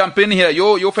kind of jump in here.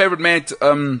 Your favorite mate.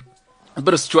 A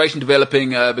bit of situation developing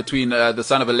between the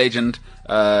son of a legend,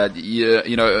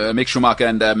 Mick Schumacher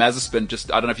and Mazepin.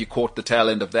 Just I don't know if you caught the tail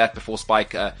end of that before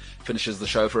Spike finishes the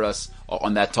show for us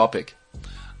on that topic.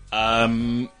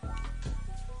 I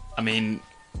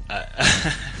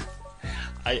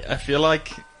feel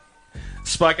like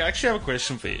Spike. I actually have a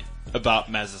question for you about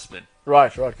Mazepin.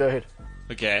 Right. Go ahead.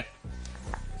 Okay.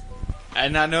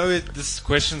 And I know this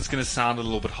question is going to sound a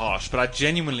little bit harsh, but I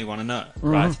genuinely want to know.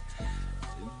 Right.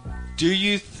 Do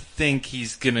you think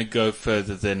he's going to go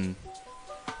further than,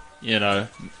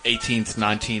 18th,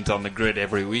 19th on the grid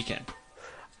every weekend?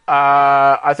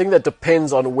 I think that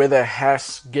depends on whether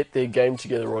Haas get their game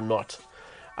together or not.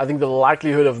 I think the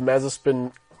likelihood of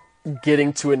Mazepin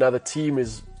getting to another team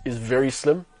is very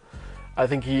slim. I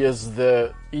think he's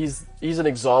an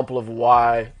example of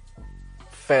why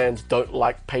fans don't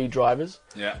like pay drivers.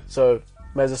 Yeah. So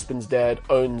Mazepin's dad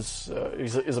owns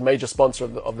is a major sponsor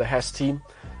of the Haas team.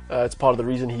 It's part of the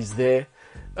reason he's there.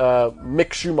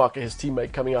 Mick Schumacher, his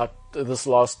teammate, coming out after this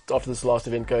last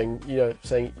event,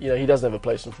 saying he doesn't have a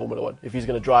place in Formula One if he's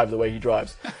going to drive the way he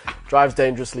drives, drives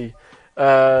dangerously.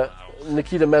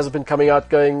 Nikita Mazepin coming out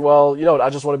going, well, you know what, I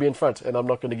just want to be in front and I'm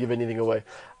not going to give anything away.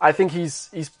 I think he's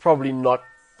probably not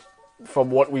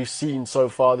from what we've seen so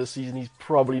far this season, he's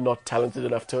probably not talented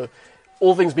enough to,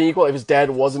 all things being equal, if his dad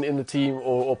wasn't in the team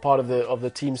or part of the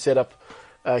team setup,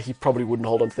 he probably wouldn't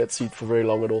hold on to that seat for very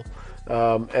long at all.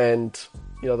 And,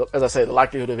 as I say, the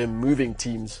likelihood of him moving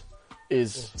teams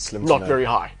is Slim to not none. very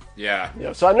high.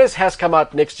 Yeah. So unless Haas come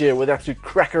out next year with an absolute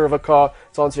cracker of a car,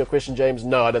 to answer your question, James,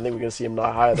 no, I don't think we're going to see him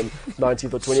higher than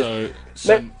 19th or 20th.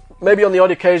 So Maybe on the odd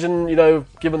occasion,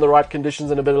 given the right conditions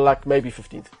and a bit of luck, maybe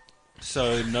 15th.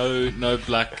 So no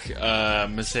black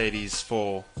Mercedes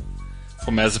for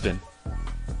Mazepin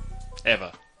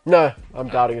ever. No, I'm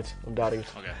doubting it. Okay.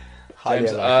 Highly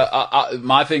James, unlikely.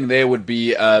 my thing there would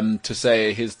be to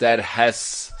say his dad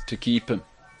has to keep him.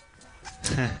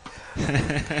 You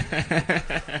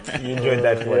enjoyed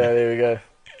that one. Yeah, there we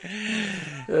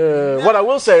go. What I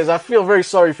will say is I feel very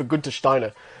sorry for Günther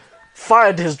Steiner.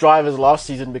 Fired his drivers last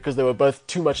season because they were both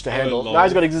too much to handle. Lord. Now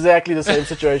he's got exactly the same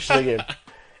situation again.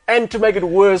 And to make it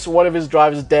worse, one of his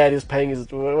drivers' dad is paying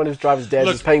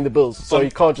the bills. So he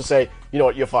can't just say, you know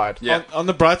what, you're fired. Yeah. On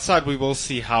the bright side, we will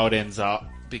see how it ends out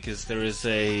because there is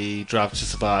a Drive to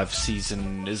Survive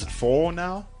season. Is it 4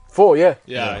 now? 4, yeah.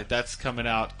 Yeah, that's coming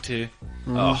out too.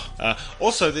 Oh.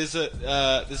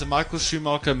 There's a Michael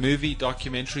Schumacher movie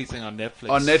documentary thing on Netflix.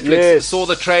 On Netflix, Yes. saw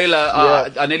the trailer.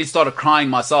 I nearly started crying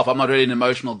myself. I'm not really an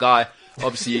emotional guy,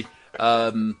 obviously,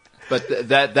 but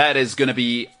that is going to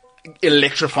be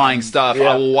electrifying stuff.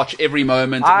 Yeah. I will watch every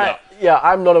moment.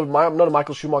 I'm not a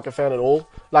Michael Schumacher fan at all.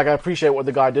 Like, I appreciate what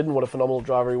the guy did and what a phenomenal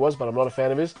driver he was, but I'm not a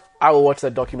fan of his. I will watch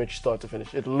that documentary start to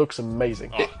finich. It looks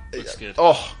amazing. Oh, looks good.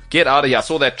 Oh, get out of here! I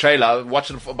saw that trailer. I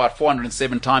watched it for about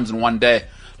 407 times in one day.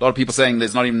 A lot of people saying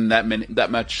there's not even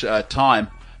that much time,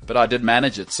 but I did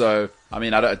manage it. So I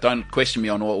mean, don't question me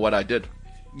on what I did.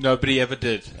 Nobody ever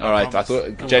did. All right, I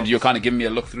promise. thought Jed, you're kind of giving me a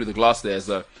look through the glass there.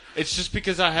 So It's just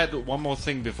because I had one more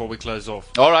thing before we close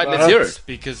off. all right, let's hear It's it.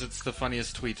 because it's the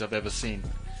funniest tweet I've ever seen.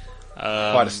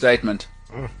 Quite a statement.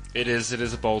 It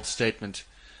is a bold statement.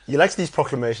 You like these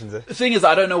proclamations, eh? The thing is,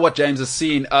 I don't know what James has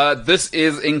seen. This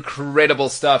is incredible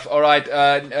stuff. All right,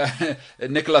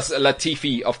 Nicholas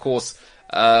Latifi, of course,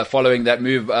 following that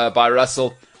move by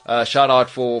Russell. Shout out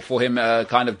for him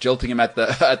kind of jilting him at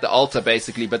the altar,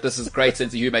 basically. But this is great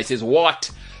sense of humor. He says,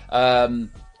 "What?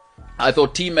 I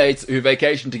thought teammates who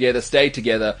vacation together stay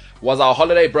together. Was our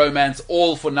holiday bromance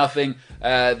all for nothing?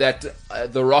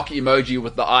 The rock emoji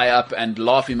with the eye up and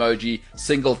laugh emoji,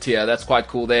 single tear. That's quite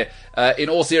cool there. In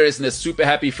all seriousness, super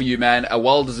happy for you, man. A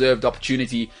well-deserved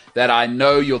opportunity that I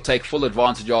know you'll take full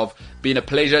advantage of. Been a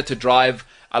pleasure to drive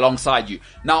alongside you."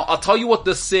 Now, I'll tell you what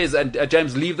this says, and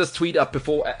James, leave this tweet up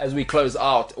as we close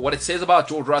out. What it says about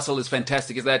George Russell is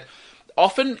fantastic, is that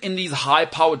often in these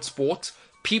high-powered sports,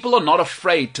 people are not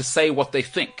afraid to say what they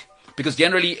think. Because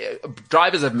generally,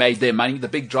 drivers have made their money, the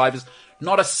big drivers.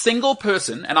 Not a single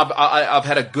person, and I've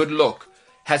had a good look,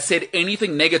 has said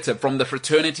anything negative from the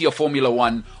fraternity of Formula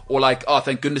One, or like, oh,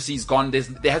 thank goodness he's gone. There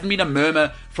hasn't been a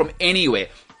murmur from anywhere.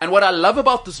 And what I love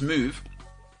about this move,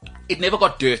 it never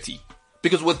got dirty.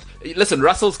 Because listen,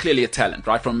 Russell's clearly a talent,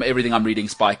 right? From everything I'm reading,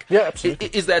 Spike. Yeah, absolutely.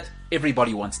 Is that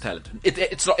everybody wants talent.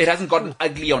 It hasn't gotten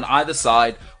ugly on either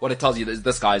side. What it tells you is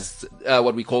this guy's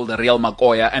what we call the real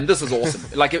Magoya, and this is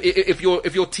awesome. Like if your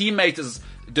teammate is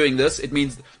doing this, it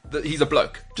means that he's a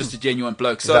bloke, just a genuine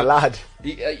bloke. So He's a lad.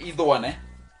 He's the one, eh?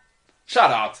 Shout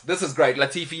out. This is great.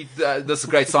 Latifi, this is a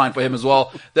great sign for him as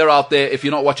well. They're out there. If you're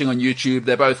not watching on YouTube,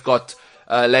 they both got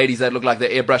ladies that look like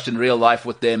they're airbrushed in real life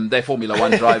with them. They're Formula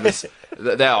One drivers.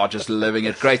 They are just living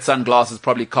it. Great sunglasses,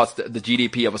 probably cost the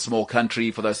GDP of a small country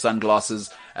for those sunglasses.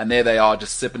 And there they are,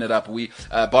 just sipping it up. We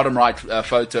bottom right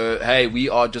photo. Hey, we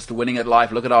are just winning at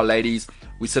life. Look at our ladies.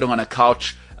 We're sitting on a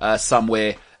couch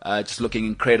somewhere, just looking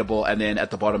incredible. And then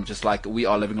at the bottom, just like, we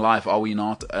are living life, are we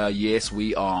not? Yes,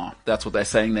 we are. That's what they're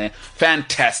saying there.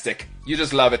 Fantastic. You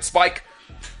just love it. Spike,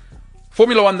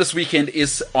 Formula One this weekend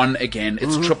is on again.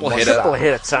 It's triple header. Triple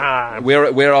header time.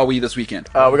 Where are we this weekend?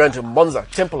 We're going to Monza,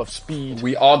 Temple of Speed.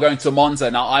 We are going to Monza.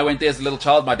 Now, I went there as a little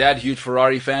child. My dad, huge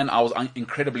Ferrari fan. I was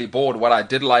incredibly bored. What I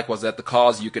did like was that the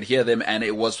cars, you could hear them, and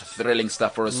it was thrilling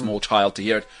stuff for a small child to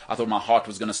hear it. I thought my heart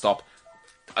was going to stop.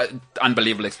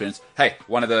 Unbelievable experience. Hey,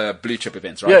 one of the blue chip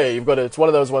events, right? Yeah, you've got to. It's one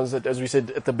of those ones that, as we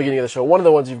said at the beginning of the show, one of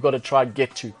the ones you've got to try and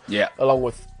get to. Yeah. Along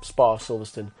with Spa,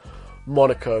 Silverstone,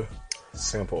 Monaco,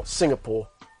 Singapore.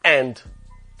 and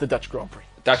the Dutch Grand Prix.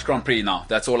 Dutch Grand Prix now.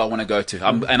 That's all I want to go to.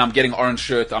 I'm getting orange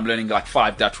shirt. I'm learning like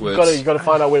 5 Dutch words. You've got to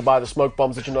find out where to buy the smoke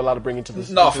bombs that you're not allowed to bring into this.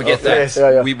 No, forget that. Yes.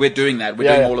 Yeah. We're doing that. We're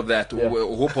Yeah, doing yeah. all of that. Yeah.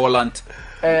 Hup Holland.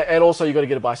 And also you've got to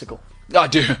get a bicycle. I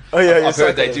do. Oh, yeah, I've you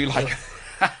heard they cycle. do like...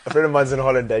 A friend of mine's in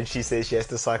Holland and she says she has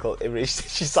to cycle she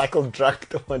cycled drunk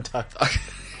the one time.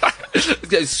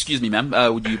 Excuse me, ma'am.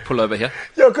 Would you pull over here?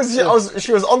 Yo, because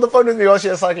she was on the phone with me while she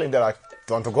was cycling. They're like,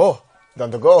 don't to go.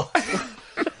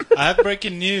 I have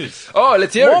breaking news. Oh,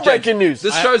 let's hear More it, James. breaking news.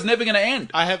 This show's never going to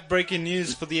end. I have breaking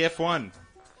news for the F1.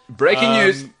 Breaking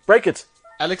news. Break it.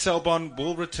 Alex Albon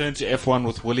will return to F1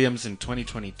 with Williams in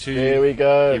 2022. There we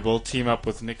go. He will team up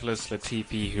with Nicholas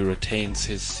Latifi, who retains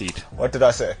his seat. What did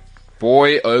I say?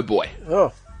 Boy, oh boy.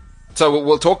 Oh, So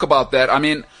we'll talk about that. I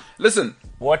mean, listen,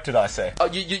 What did I say?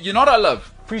 you know what I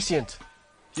love? prescient.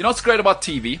 You know what's great about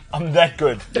TV? I'm that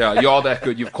good. Yeah, you are that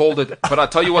good. You've called it. But I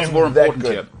tell you what's I'm more that important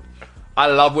good. here. I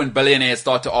love when billionaires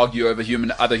start to argue over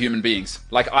other human beings.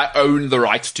 Like, I own the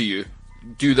rights to you.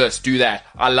 Do this, do that.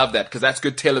 I love that because that's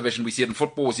good television. We see it in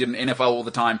football, we see it in NFL all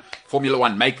the time. Formula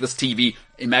One, make this TV.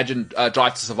 Imagine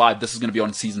Drive to Survive. This is going to be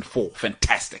on season 4.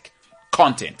 Fantastic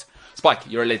content. Spike,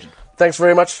 you're a legend. Thanks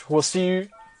very much. We'll see you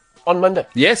on Monday.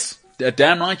 Yes,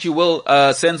 damn right you will.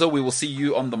 Senzo, we will see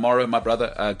you on the morrow, my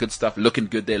brother. Good stuff. Looking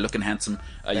good there, looking handsome.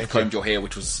 You've combed your hair,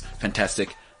 which was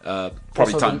fantastic.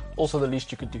 Probably time. Also the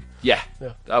least you could do. Yeah.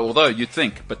 Yeah. Although you'd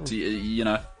think, but you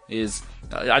know,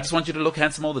 I just want you to look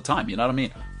handsome all the time. You know what I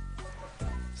mean?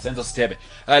 Senzo Stebe.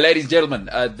 Ladies and gentlemen,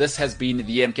 this has been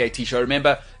the MKT Show.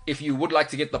 Remember, if you would like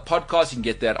to get the podcast, you can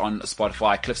get that on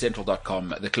Spotify,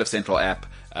 cliffcentral.com, the Cliff Central app,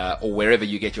 or wherever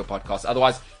you get your podcasts.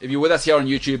 Otherwise, if you're with us here on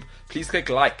YouTube, please click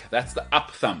like. That's the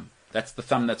up thumb. That's the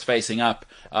thumb that's facing up.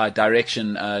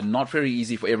 Direction, not very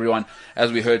easy for everyone.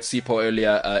 As we heard Sipo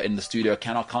earlier in the studio,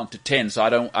 cannot count to 10. So I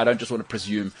don't just want to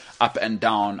presume up and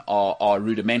down are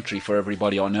rudimentary for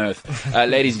everybody on earth.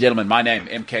 Ladies and gentlemen, my name,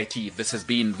 MKT. This has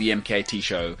been the MKT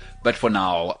Show. But for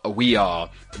now, we are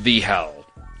the hell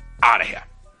out of here.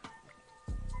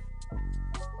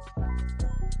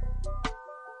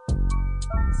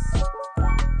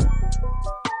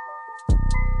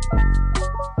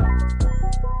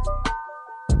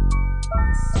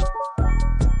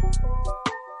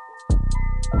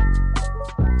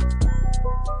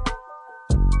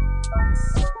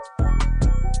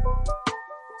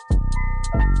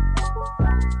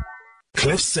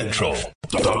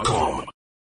 CliffCentral.com